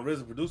without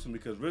RZA producing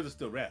because RZA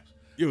still raps.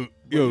 Yo,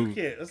 But yo. you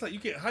can't. That's like you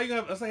can't. How you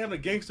have? That's like having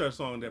a Gangstar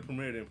song that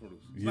Premier didn't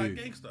produce. It's not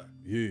Gangstar.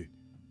 Yeah.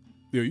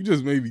 Yo, you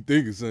just made me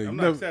think of something. I'm You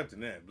not never- accepting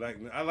that.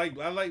 I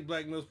like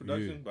Black Mill's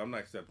production, Yeah. but I'm not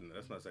accepting that.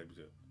 That's not Cypress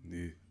Hill.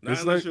 Yeah. Not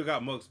It's unless like, you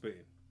got Muggs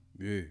spitting.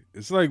 yeah.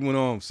 It's like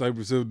when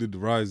Cypress Hill did the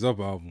Rise Up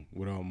album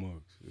without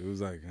Muggs. It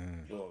was like,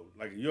 Well,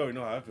 like you already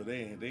know how I feel.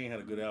 They ain't had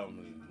a good album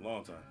in a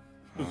long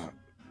time.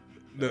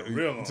 that-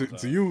 real long to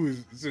time. you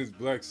is since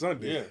Black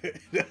Sunday.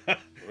 Yeah,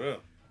 for real.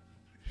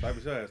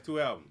 Cypress Hill has 2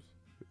 albums.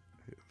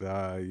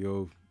 Nah,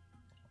 yo.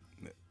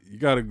 You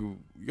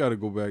gotta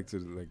go back to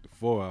the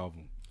 4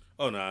 album.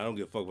 Oh no, I don't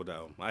give a fuck with that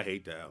album. I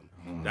hate that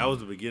album. That was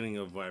the beginning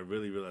of when I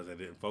really realized I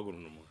didn't fuck with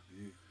him no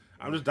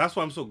more. That's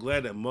why I'm so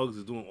glad that Muggs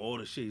is doing all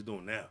the shit he's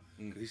doing now.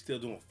 'Cause he's still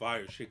doing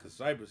fire shit. Cause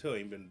Cypress Hill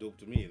ain't been dope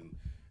to me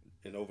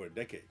in over a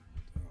decade.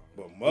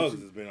 But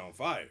Muggs has been on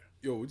fire.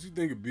 Yo, what you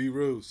think of B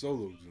Real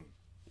solo joint?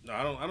 No,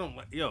 I don't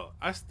like. Yo,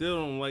 I still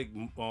don't like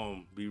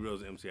B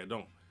Real's MC. I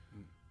don't.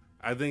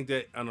 I think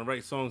that on the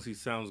right songs he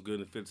sounds good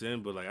and fits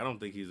in, but like I don't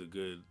think he's a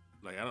good.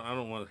 Like I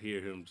don't want to hear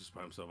him just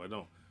by himself. I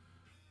don't.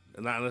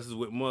 And not unless it's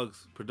with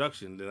Muggs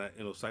production,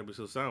 then Cypress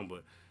Hill sound.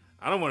 But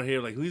I don't want to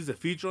hear like he's a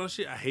feature on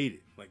shit. I hate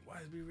it. Like why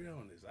is B Real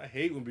on this? I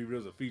hate when B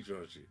Real's a feature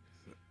on shit.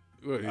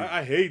 What,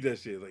 I hate that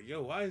shit. Like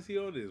yo, why is he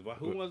on this?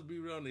 Who wants B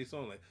Real on their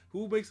song? Like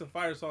who makes a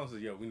fire song and says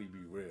yo we need to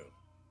be real?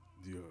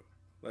 yeah.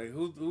 Like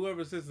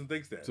whoever sits and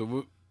thinks that.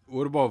 So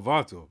what about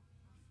Vato?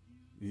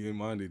 You didn't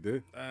mind it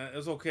there?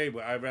 It's okay,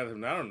 but I'd rather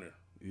him not on there.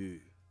 Yeah.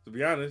 To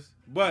be honest,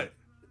 but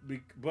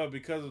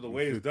because of the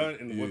way it's done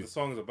and what Yeah. the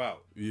song is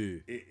about, Yeah.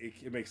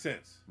 it makes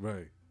sense.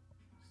 Right.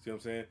 See what I'm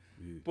saying?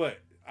 Yeah. But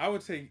I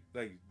would take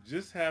like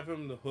just have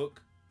him the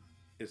hook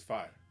is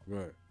fire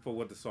Right. for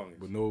what the song is.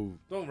 But no.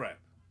 Don't rap.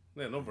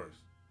 Yeah, no verse.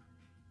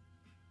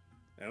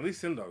 And at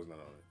least Sin Dog's not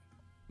on it.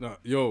 Nah,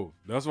 yo,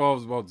 that's what I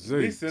was about to say.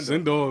 least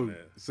Sin Dog, man.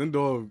 Sin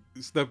Dog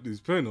stepped his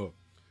pen up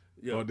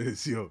Yo, on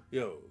this, yo.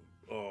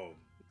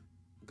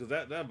 because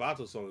that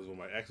Vato song is one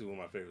of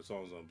my favorite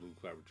songs on Blue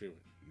Cloud Retriever.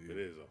 It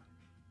is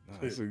though. Nah,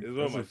 that's a, It's one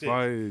that's of my a shits.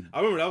 fire. I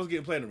remember that was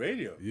getting played on the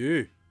radio.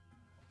 Yeah.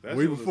 That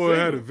Way shit was before it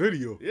had a single.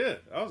 video. Yeah,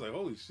 I was like,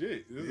 holy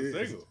shit, this is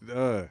a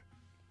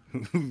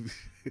single.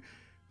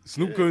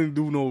 Snoop Yeah. couldn't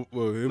do no.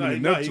 Him Nah,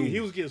 and nah, Neptune. he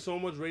was getting so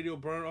much radio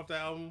burn off the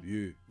album.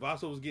 Yeah.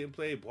 Vaso was getting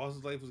played.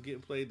 Boss's Life was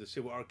getting played. The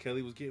shit with R.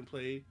 Kelly was getting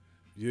played.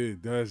 Yeah,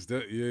 that's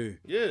that. Yeah.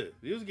 Yeah,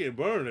 he was getting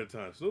burned at that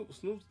time.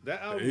 Snoop,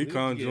 that album. he was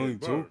Akon getting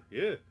joint, too. burned.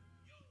 Yeah,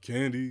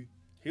 Candy.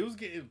 he was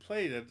getting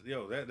played.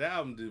 That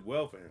album did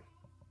well for him.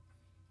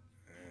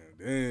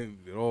 Damn,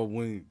 it all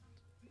went.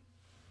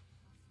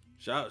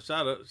 Shout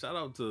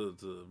out to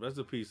rest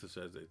in peace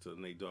to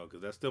Nate Dogg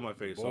because that's still my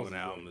favorite song on the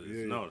album. Boss, It's-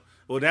 yeah. No,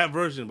 well that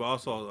version, but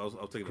also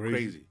I'll take the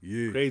Crazy.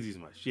 Yeah. Crazy's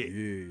my shit.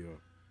 Yeah, yo.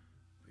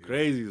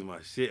 Crazy's my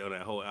shit on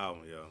that whole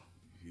album, yo.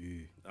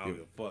 Yeah. I don't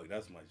give a fuck.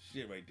 That's my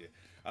shit right there.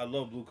 I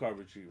love Blue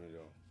Carbon Treatment, yo.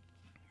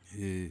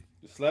 Yeah.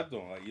 You slept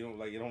on, like you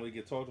don't really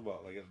get talked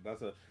about. Like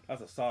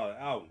that's a solid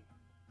album.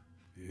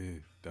 Yeah.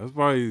 That's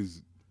probably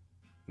his.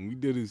 When we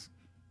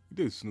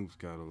did Snoop's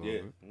catalog. Yeah.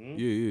 Right? Mhm.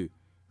 Yeah.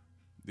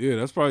 Yeah,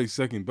 that's probably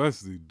second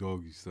best to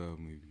Doggy Style,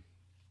 maybe.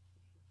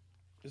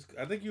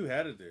 I think you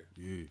had it there.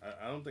 Yeah.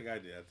 I don't think I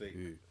did. I think.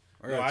 Yeah.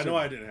 No, I gotta know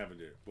I check didn't have it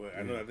there, but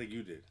I think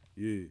you did.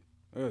 Yeah.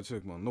 I gotta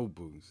check my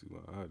notebook and see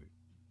what I had it.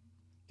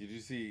 Did you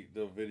see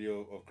the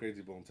video of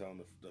Crazy Bone telling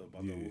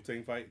about the Yeah.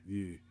 Wu-Tang fight?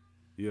 Yeah.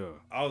 Yeah.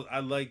 I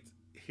liked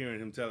hearing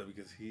him tell it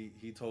because he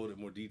told it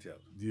more detailed.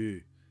 Yeah.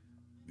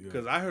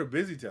 Because I heard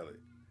Busy tell it.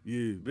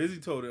 Yeah. Busy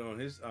told it on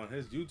his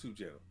YouTube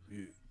channel,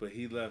 Yeah. but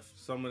he left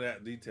some of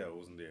that detail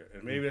wasn't there,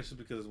 and maybe that's just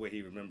because of the way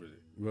he remembers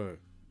it. Right.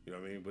 You know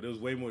what I mean? But it was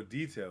way more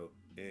detailed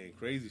in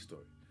Crazy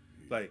story.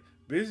 Like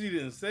Busy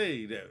didn't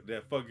say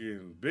that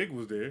fucking Big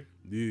was there.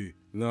 Yeah.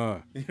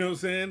 Nah. You know what I'm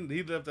saying?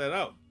 He left that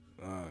out.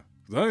 Nah.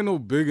 'Cause I didn't know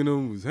Big and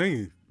them was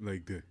hanging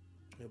like that.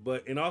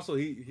 But and also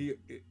he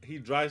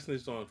dry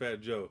snitched on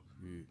Fat Joe.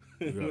 Yeah.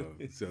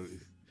 Yeah. So,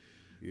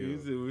 yeah.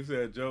 We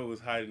said Joe was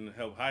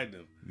help hide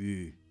them.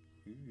 Yeah.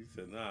 He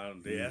said, "Nah,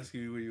 they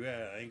asking me where you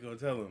at. I ain't gonna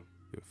tell them."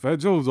 Fat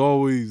Joe's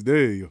always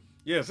there, yo.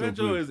 Yeah, So Fat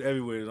Joe good. is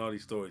everywhere in all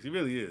these stories. He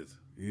really is.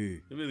 Yeah.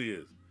 He really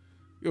is.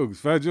 Yo, 'cause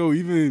Fat Joe,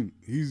 even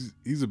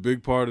he's a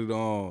big part of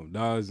the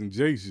Nas and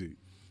Jay shit.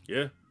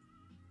 Yeah.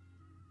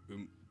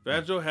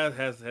 Fat Joe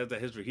has that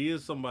history. He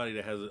is somebody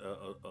that has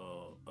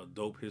a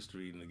dope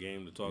history in the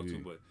game to talk to,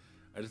 but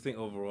I just think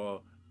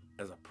overall,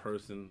 as a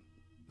person,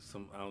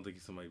 I don't think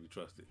he's somebody to be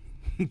trusted.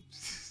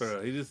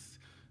 Bro, he just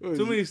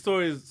too many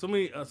stories, so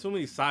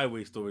many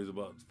sideways stories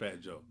about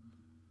Fat Joe.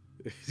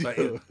 Like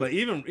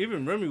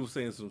even Remy was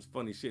saying some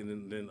funny shit,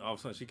 and then all of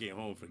a sudden she came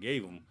home and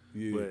forgave him.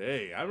 Yeah. But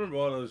hey, I remember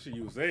all that shit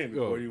you was saying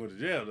before you went to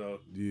jail, though.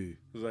 Yeah, it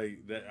was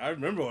like that. I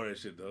remember all that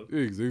shit, though.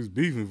 Yeah, because they was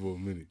beefing for a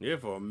minute. Yeah,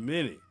 for a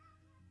minute.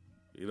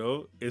 You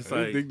know, it's I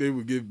didn't think they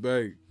would get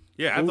back.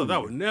 Yeah, I thought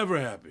that would never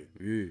happen.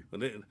 Yeah,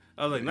 but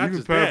I was like, not even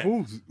just that.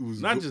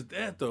 Was not just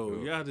that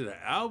though. Y'all did an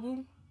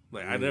album.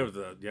 Like I never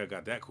thought y'all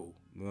got that cool.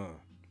 Nah.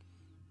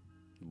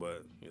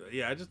 But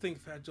yeah, I just think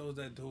Fat Joe's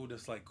that dude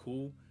that's like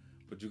cool,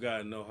 but you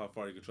gotta know how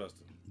far you can trust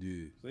him.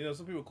 Yeah. So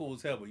some people are cool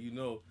as hell, but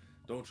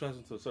don't trust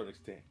him to a certain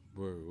extent.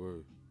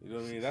 Word. You know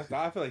what I mean?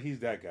 I feel like he's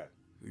that guy.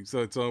 He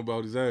started talking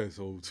about his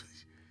asshole.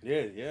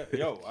 Yeah.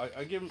 Yo,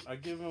 I give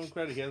him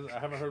credit. I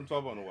haven't heard him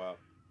talk about it in a while.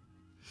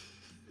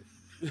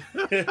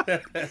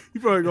 You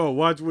probably gonna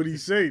watch what he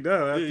say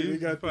now. After he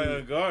got probably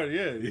on guard.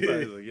 Yeah. He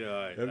probably like, yeah,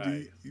 all right.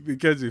 After he been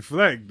catching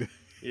flack.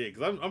 Yeah,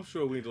 because I'm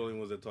sure we ain't the only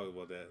ones that talk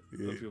about that.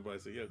 Yeah. Some people probably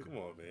say, "Yo, come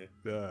on, man."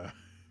 Nah.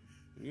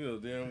 You know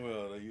damn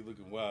well that you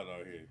looking wild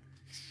out here.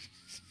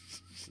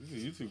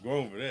 You too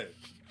grown for that.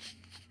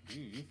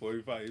 You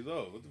 45 years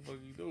old. What the fuck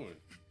are you doing?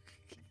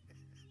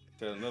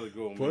 Tell another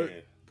grown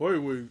man. Probably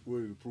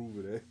wouldn't approve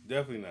of that.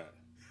 Definitely not.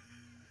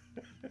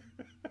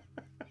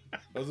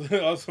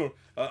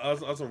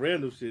 Also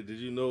random shit. Did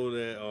you know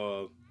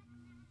that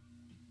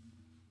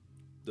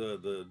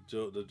the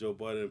Joe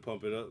Biden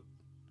Pump It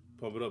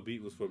Up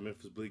beat was for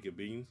Memphis Bleak and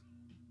Beans?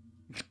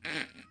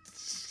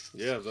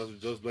 Yeah, that's what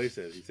Joe Blaze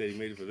said. He said he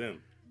made it for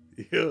them.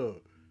 Yeah,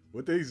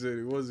 what they said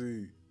it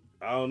wasn't.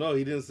 I don't know.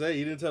 He didn't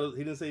say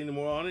any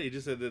more on it. He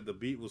just said that the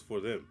beat was for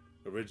them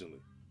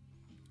originally.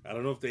 I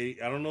don't know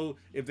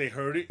if they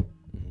heard it,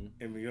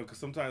 and because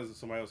sometimes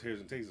somebody else hears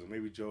and takes it.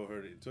 Maybe Joe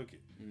heard it and took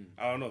it.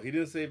 I don't know. He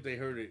didn't say if they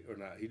heard it or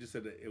not. He just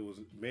said that it was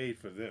made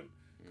for them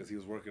because he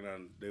was working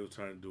on. They were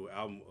trying to do an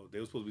album. They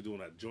were supposed to be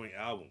doing a joint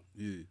album.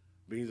 Yeah.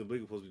 Beans and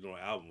Bleak were supposed to be doing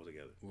an album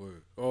together.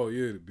 Word. Oh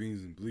yeah, the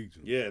Beans and Bleak.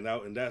 Yeah, and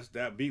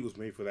that beat was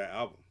made for that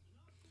album.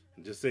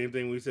 And just same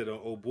thing we said on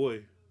Old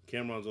Boy,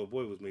 Cameron's Old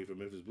Boy was made for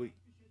Memphis Bleak.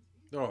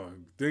 Oh,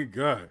 thank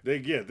God.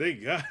 Thank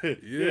God.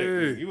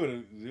 Yeah. You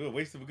would have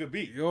wasted a good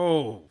beat.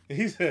 Yo.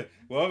 He said,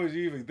 why would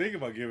you even think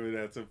about giving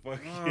that to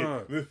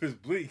fucking Memphis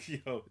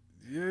Bleak, yo?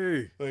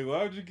 Yeah. Like,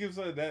 why would you give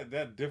something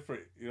that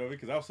different? You know,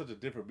 because I was such a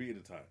different beat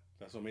at the time.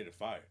 That's what made it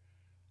fire.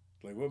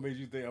 Like, what made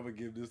you think I'm going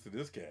to give this to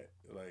this cat?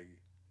 Like,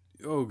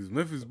 yo, because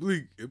Memphis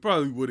Bleak, it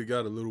probably would have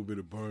got a little bit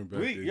of burn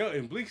back Bleak, there. yo,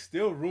 and Bleak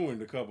still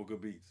ruined a couple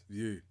good beats.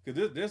 Yeah.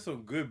 Because there's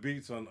some good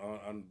beats on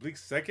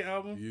Bleak's second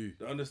album,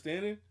 The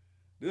Understanding.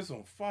 There's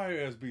some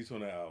fire-ass beats on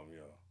that album,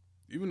 yo.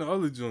 Even the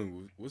other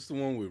joint, what's the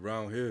one with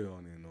round hair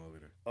on it and all of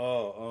that?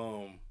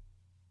 Oh,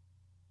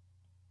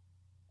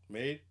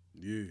 Made?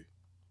 Yeah.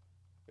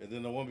 And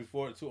then the one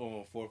before it, too,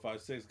 on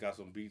 456, got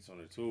some beats on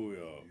it, too,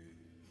 yo.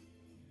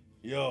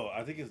 Yeah. Yo,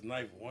 I think it's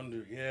Knife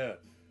Wonder, yeah.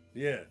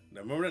 Yeah.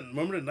 Now,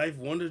 remember the Knife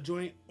Wonder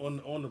joint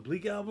on the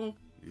Bleak album?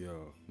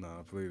 Yo,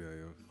 nah, I play that,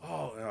 yo.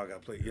 Oh, I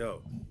got to play.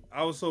 Yo,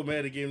 I was so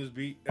mad they gave him this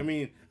beat. I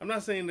mean, I'm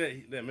not saying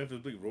that Memphis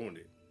Bleak ruined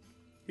it.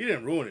 He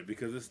didn't ruin it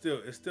because it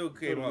still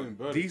came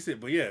out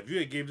decent. But yeah, if you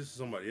had gave this to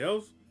somebody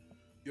else,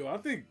 yo, I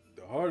think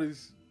the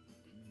hardest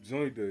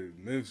joint that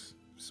Memphis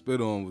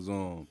spit on was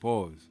on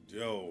Pause.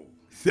 Yo,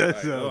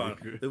 that's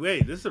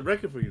wait, this is a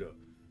record for you though.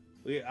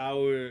 We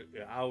hour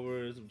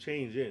some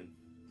change in,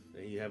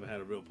 and you haven't had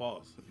a real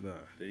pause. Nah,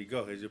 there you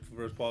go. Here's your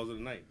first pause of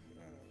the night.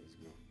 Let's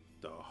go.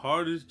 The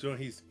hardest joint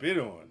he spit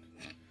on.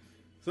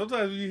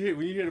 Sometimes when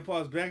you hear the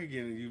pause back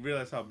again, and you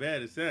realize how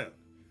bad it sounds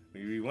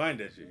when you rewind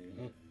that shit.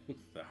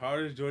 The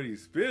hardest joint he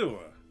spit on.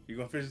 You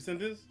gonna finish the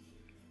sentence?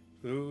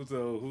 Who's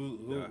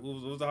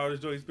the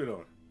hardest joint he spit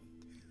on?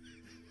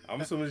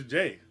 I'm assuming it's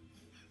Jay.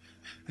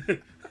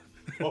 I'm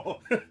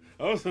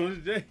assuming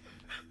it's Jay.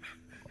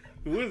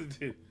 Who is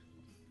it?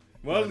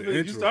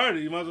 You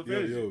started. You might as well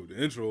finish. Yo,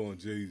 the intro on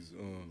Jay's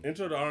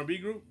intro to R&B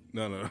group.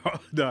 No.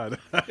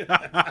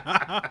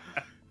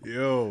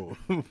 Yo.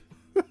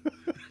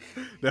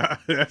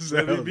 That's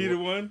Let me be the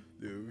one.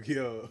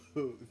 Yo,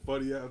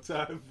 funny how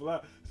time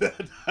flies.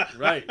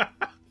 Right.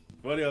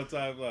 Funny how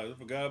time flies. I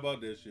forgot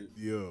about that shit.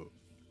 Yo.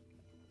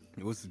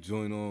 What's the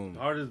joint on?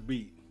 Hardest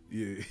beat.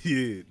 Yeah.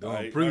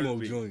 The Primo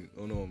joint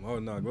on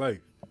Hard Knock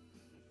Life.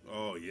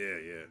 Oh,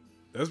 yeah.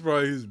 That's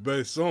probably his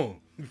best song.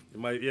 That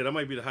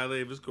might be the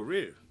highlight of his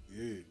career.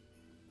 Yeah.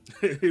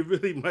 It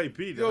really might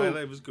be the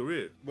highlight of his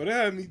career. But that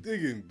had me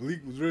thinking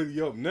Bleak was really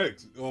up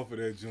next off of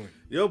that joint.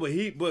 Yo,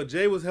 but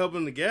Jay was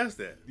helping to gas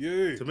that.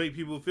 Yeah. To make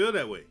people feel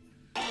that way.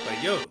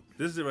 Like, yo,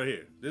 this is it right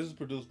here. This is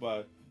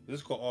this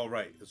is called All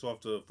Right. It's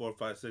off the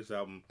 456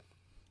 album.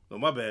 No,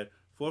 my bad.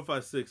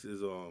 456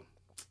 is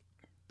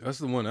That's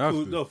the one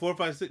after. No,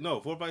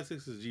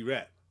 456 is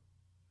G-Rap.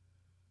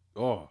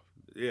 Oh.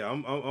 Yeah,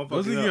 I'm Doesn't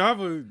fucking he up.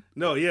 have a?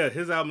 No, yeah,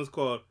 his album is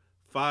called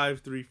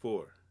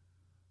 534.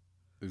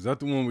 Is that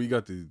the one where you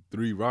got the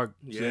 3 rock?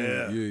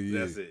 Yeah, yeah.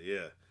 that's it.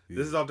 Yeah.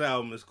 This is off the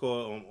album. It's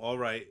called All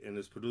Right, and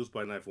it's produced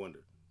by Knife Wonder.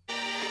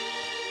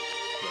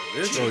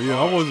 Oh yeah,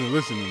 I wasn't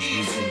listening to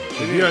this.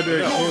 He had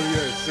that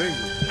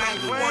single.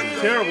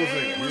 Terrible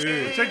single.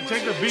 Yeah, check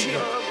the beat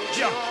out.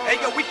 Yo, hey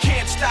yo, we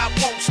can't stop,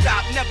 won't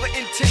stop, never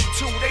intend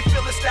to. They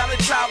feel the style of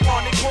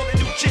Taiwan, they call it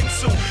new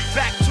Jinsu.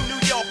 Back to New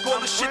York, all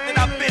the shit that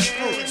I've been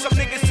through. Some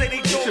niggas say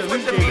they don't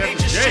with me, they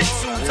just shit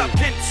suits. I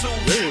pencils,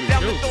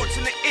 down the thoughts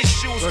and the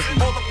issues.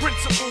 All the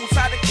principles,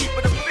 how to keep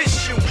it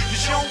official.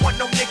 Cause you don't want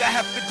no nigga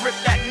have to grip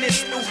that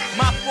nissel.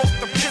 My fork,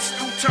 the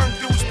pistol, turn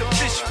dudes to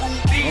fish food.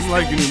 These I'm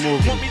liking it more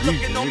for the beat.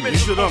 Me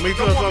too,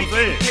 that's what I'm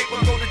saying.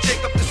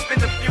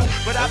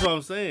 That's what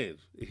I'm saying.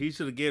 He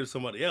should have gave it to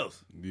somebody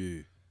else.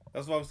 Yeah.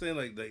 That's what I'm saying.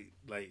 Like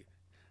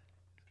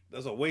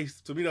that's a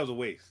waste. To me, that was a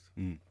waste.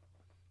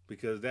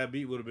 Because that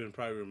beat would have been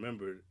probably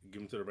remembered,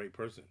 given to the right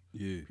person.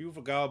 Yeah. People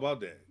forgot about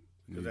that.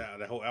 Because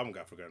that whole album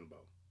got forgotten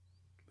about.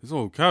 His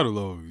whole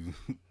catalog.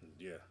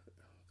 Yeah.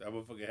 That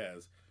motherfucker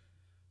has,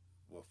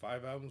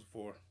 5 albums?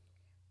 4.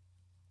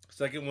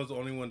 Second one's the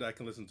only one that I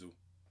can listen to.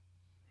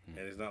 And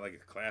it's not like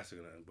a classic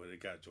or nothing, but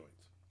it got joints.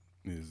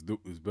 Yeah,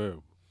 it's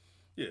bearable.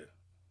 Yeah.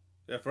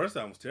 That first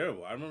album was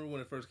terrible. I remember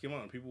when it first came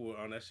out and people were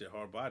on that shit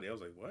hard body. I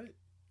was like, what?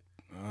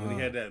 When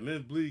he had that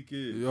Miss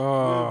Bleakage.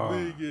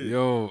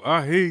 Yo,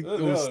 I hate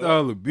those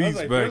style of beats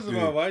like, back first then.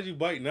 of all, why'd you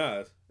bite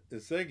Nas?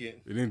 And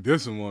second, They didn't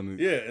diss him on it.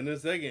 yeah, and then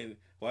second,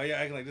 why you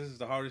acting like this is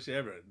the hardest shit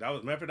ever? That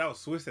was, matter of fact, that was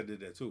Swiss that did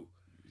that too.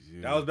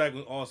 Yeah. That was back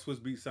when all Swiss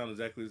beats sound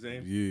exactly the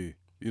same. Yeah.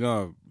 You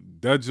know,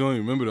 that joint,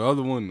 remember the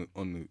other one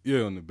on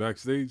the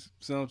Backstage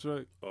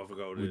soundtrack? Oh, I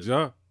forgot what it With is.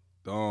 Ja?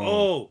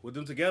 With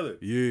them together.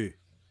 Yeah.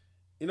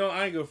 You know,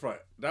 I ain't gonna front.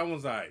 That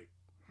one's alright.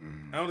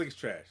 I don't think it's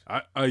trash.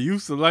 I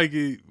used to like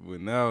it,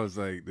 but now it's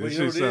like, that But you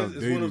know shit what it sounds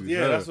is? It's one of, dated.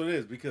 yeah, that's what it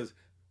is. Because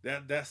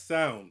that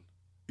sound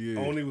Yeah.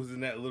 only was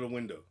in that little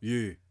window.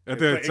 Yeah. At It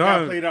that got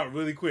time. played out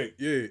really quick.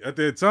 Yeah, at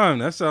that time,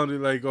 that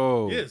sounded like,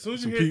 Yeah, as soon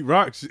as some you hear- Pete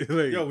Rock shit.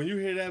 Like, Yo, when you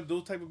hear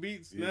those type of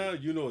beats, Yeah. now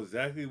you know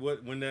exactly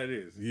when that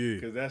is. Yeah.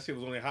 Because that shit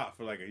was only hot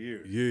for like a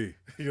year. yeah.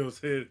 You know what I'm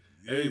saying?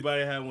 Yeah.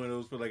 Everybody had one of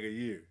those for like a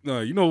year. No,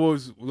 you know what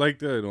was like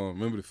that?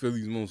 Remember the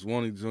Philly's Most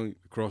Wanted joint,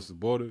 Across the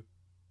Border?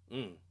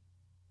 Mm.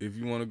 If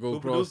you want to go Who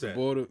across produced the that?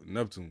 border,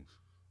 Neptunes.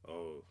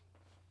 Oh.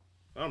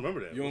 I don't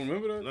remember that. You don't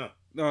remember that? Nah.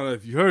 No,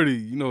 if you heard it,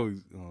 you know.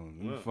 Let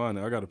me No. find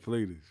it. I gotta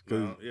play this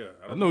because No, yeah,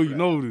 I don't know you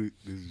remember know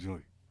this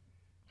joint.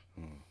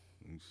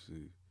 Let me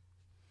see.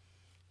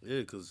 that. Yeah,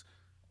 because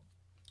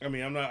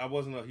I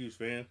wasn't a huge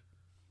fan.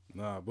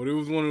 Nah, but it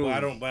was one of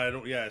those. But I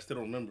don't. Yeah, I still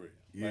don't remember it.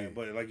 Yeah.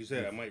 But like you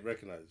said, I might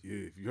recognize it.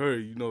 Yeah, if you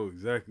heard it, you know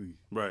exactly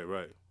Right.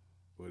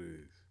 what it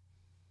is.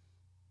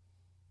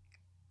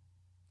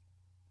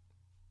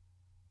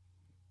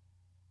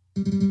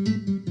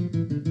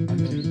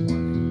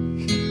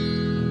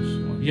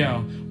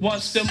 Yo,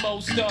 once the mo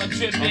start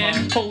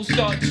tripping, hoes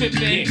start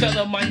tripping. Tell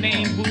her my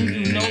name, boo.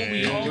 You know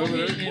we all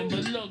hitting.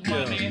 But look,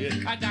 my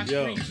man, I got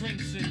 3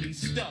 drinks in me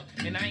stuck,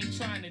 and I ain't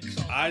trying to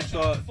talk. I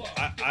thought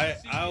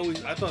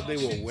they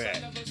were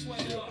whack.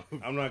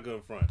 I'm not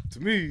gonna front. To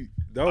me,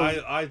 that was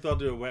I thought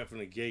they were whack from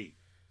the gate.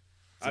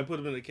 I put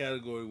them in the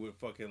category with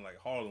fucking like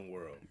Harlem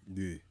World.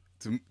 yeah.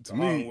 To The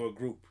Harlem me, World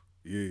group.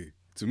 yeah.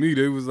 To me,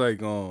 they was like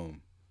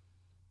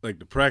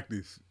the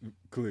practice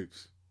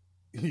clips.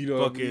 You know,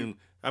 what I mean?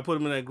 I put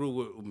them in that group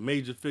with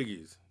Major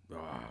Figures.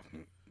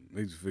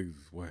 Major Figures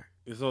is whack.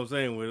 You know what I'm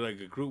saying? With like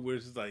a group where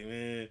it's just like,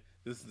 man,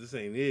 this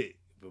ain't it.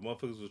 But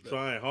motherfuckers was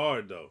trying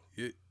hard though.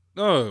 Yeah.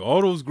 No,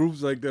 all those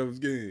groups like that was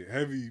getting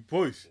heavy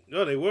push.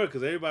 No, they were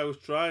because everybody was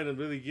trying to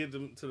really get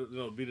them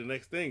to be the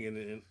next thing,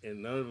 and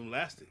none of them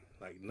lasted.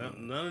 Like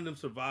none of them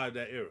survived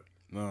that era.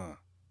 Nah.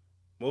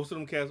 Most of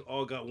them cats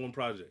all got one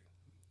project.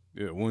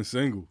 Yeah, one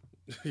single.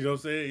 You know what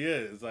I'm saying? Yeah,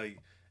 it's like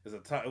it's a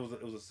time.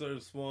 It was a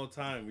certain small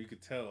time where you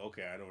could tell.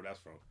 Okay, I know where that's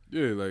from.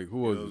 Yeah, like who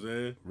You was know what I'm it?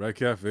 saying? Rat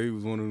Cafe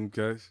was one of them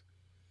cats.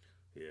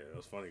 Yeah, that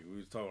was funny. We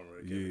was talking about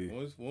Red Yeah. Cafe.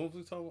 What was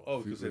we talking about? Oh,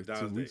 we said Like 2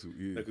 Don's Day. weeks ago,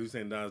 yeah. Like we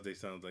saying Don's Day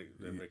sounds like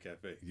that Red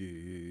Cafe.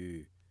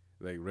 Yeah.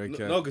 Like Rat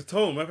Cafe. No, because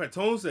Tone. Matter of fact,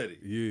 Tone said it.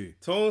 Yeah,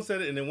 Tone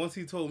said it, and then once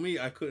he told me,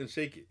 I couldn't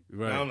shake it.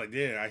 Right. Now I'm like,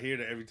 damn, I hear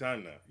that every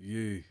time now.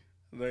 yeah.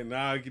 Like,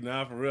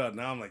 nah, for real.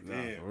 Now I'm like, Nah,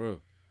 damn. for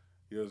real.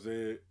 You know what I'm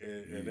saying?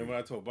 And then when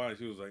I told Bonnie,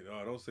 she was like,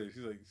 oh, don't say it.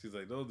 She's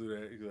like, don't do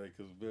that. She's like,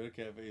 because Red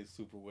Cafe is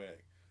super whack.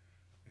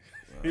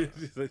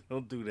 She's like,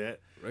 don't do that.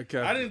 Rat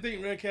Cafe. I didn't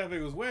think Red Cafe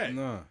was whack.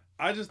 Nah.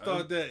 I just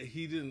thought that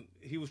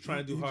he was trying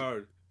to do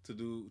hard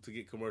to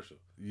get commercial.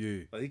 Yeah.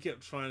 Like he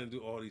kept trying to do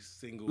all these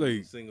singles Like,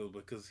 and singles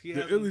because he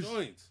the had some illest-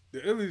 joints. The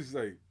illest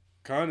like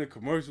kind of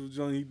commercial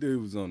joint he did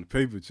was on the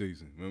Paper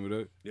Chasing. Remember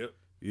that? Yep.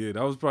 Yeah,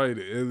 that was probably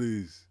the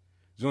illest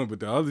joint.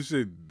 But the other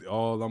shit,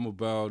 all I'm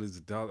about is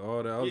 $1.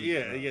 All that other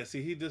Yeah.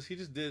 See, he just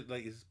did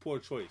like his poor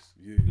choice.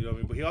 Yeah. You know what I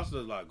mean? But he also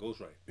does a lot of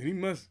ghostwriting. And he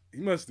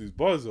messed his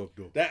buzz up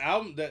though. That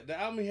album, the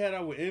album he had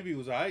out with Envy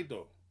was alright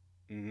though.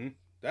 Mm-hmm.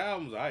 That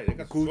album was alright. They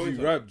got some Cool joints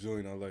G on it. rap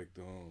joint, I like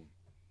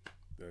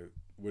the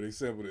Where they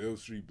sampled the Ill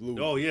Street Blues.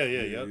 Oh yeah.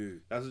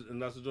 That's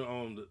the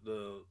joint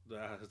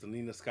that has the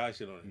Nina Sky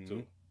shit on it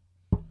too.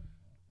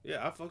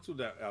 Yeah, I fucked with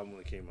that album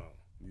when it came out.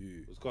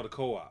 Yeah, it's called The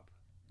Co-op.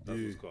 That's what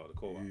it's called, The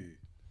Co-op.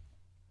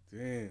 Yeah.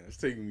 Damn, that's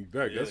taking me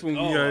back. Yeah, that's when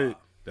we had.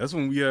 That's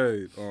when we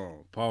had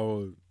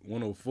Power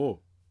 104.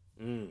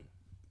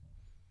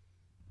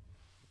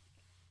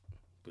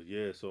 But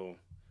yeah, so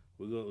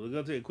we're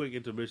gonna take a quick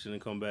intermission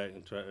and come back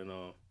and try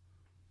and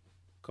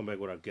come back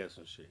with our guests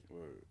and shit.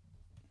 Word.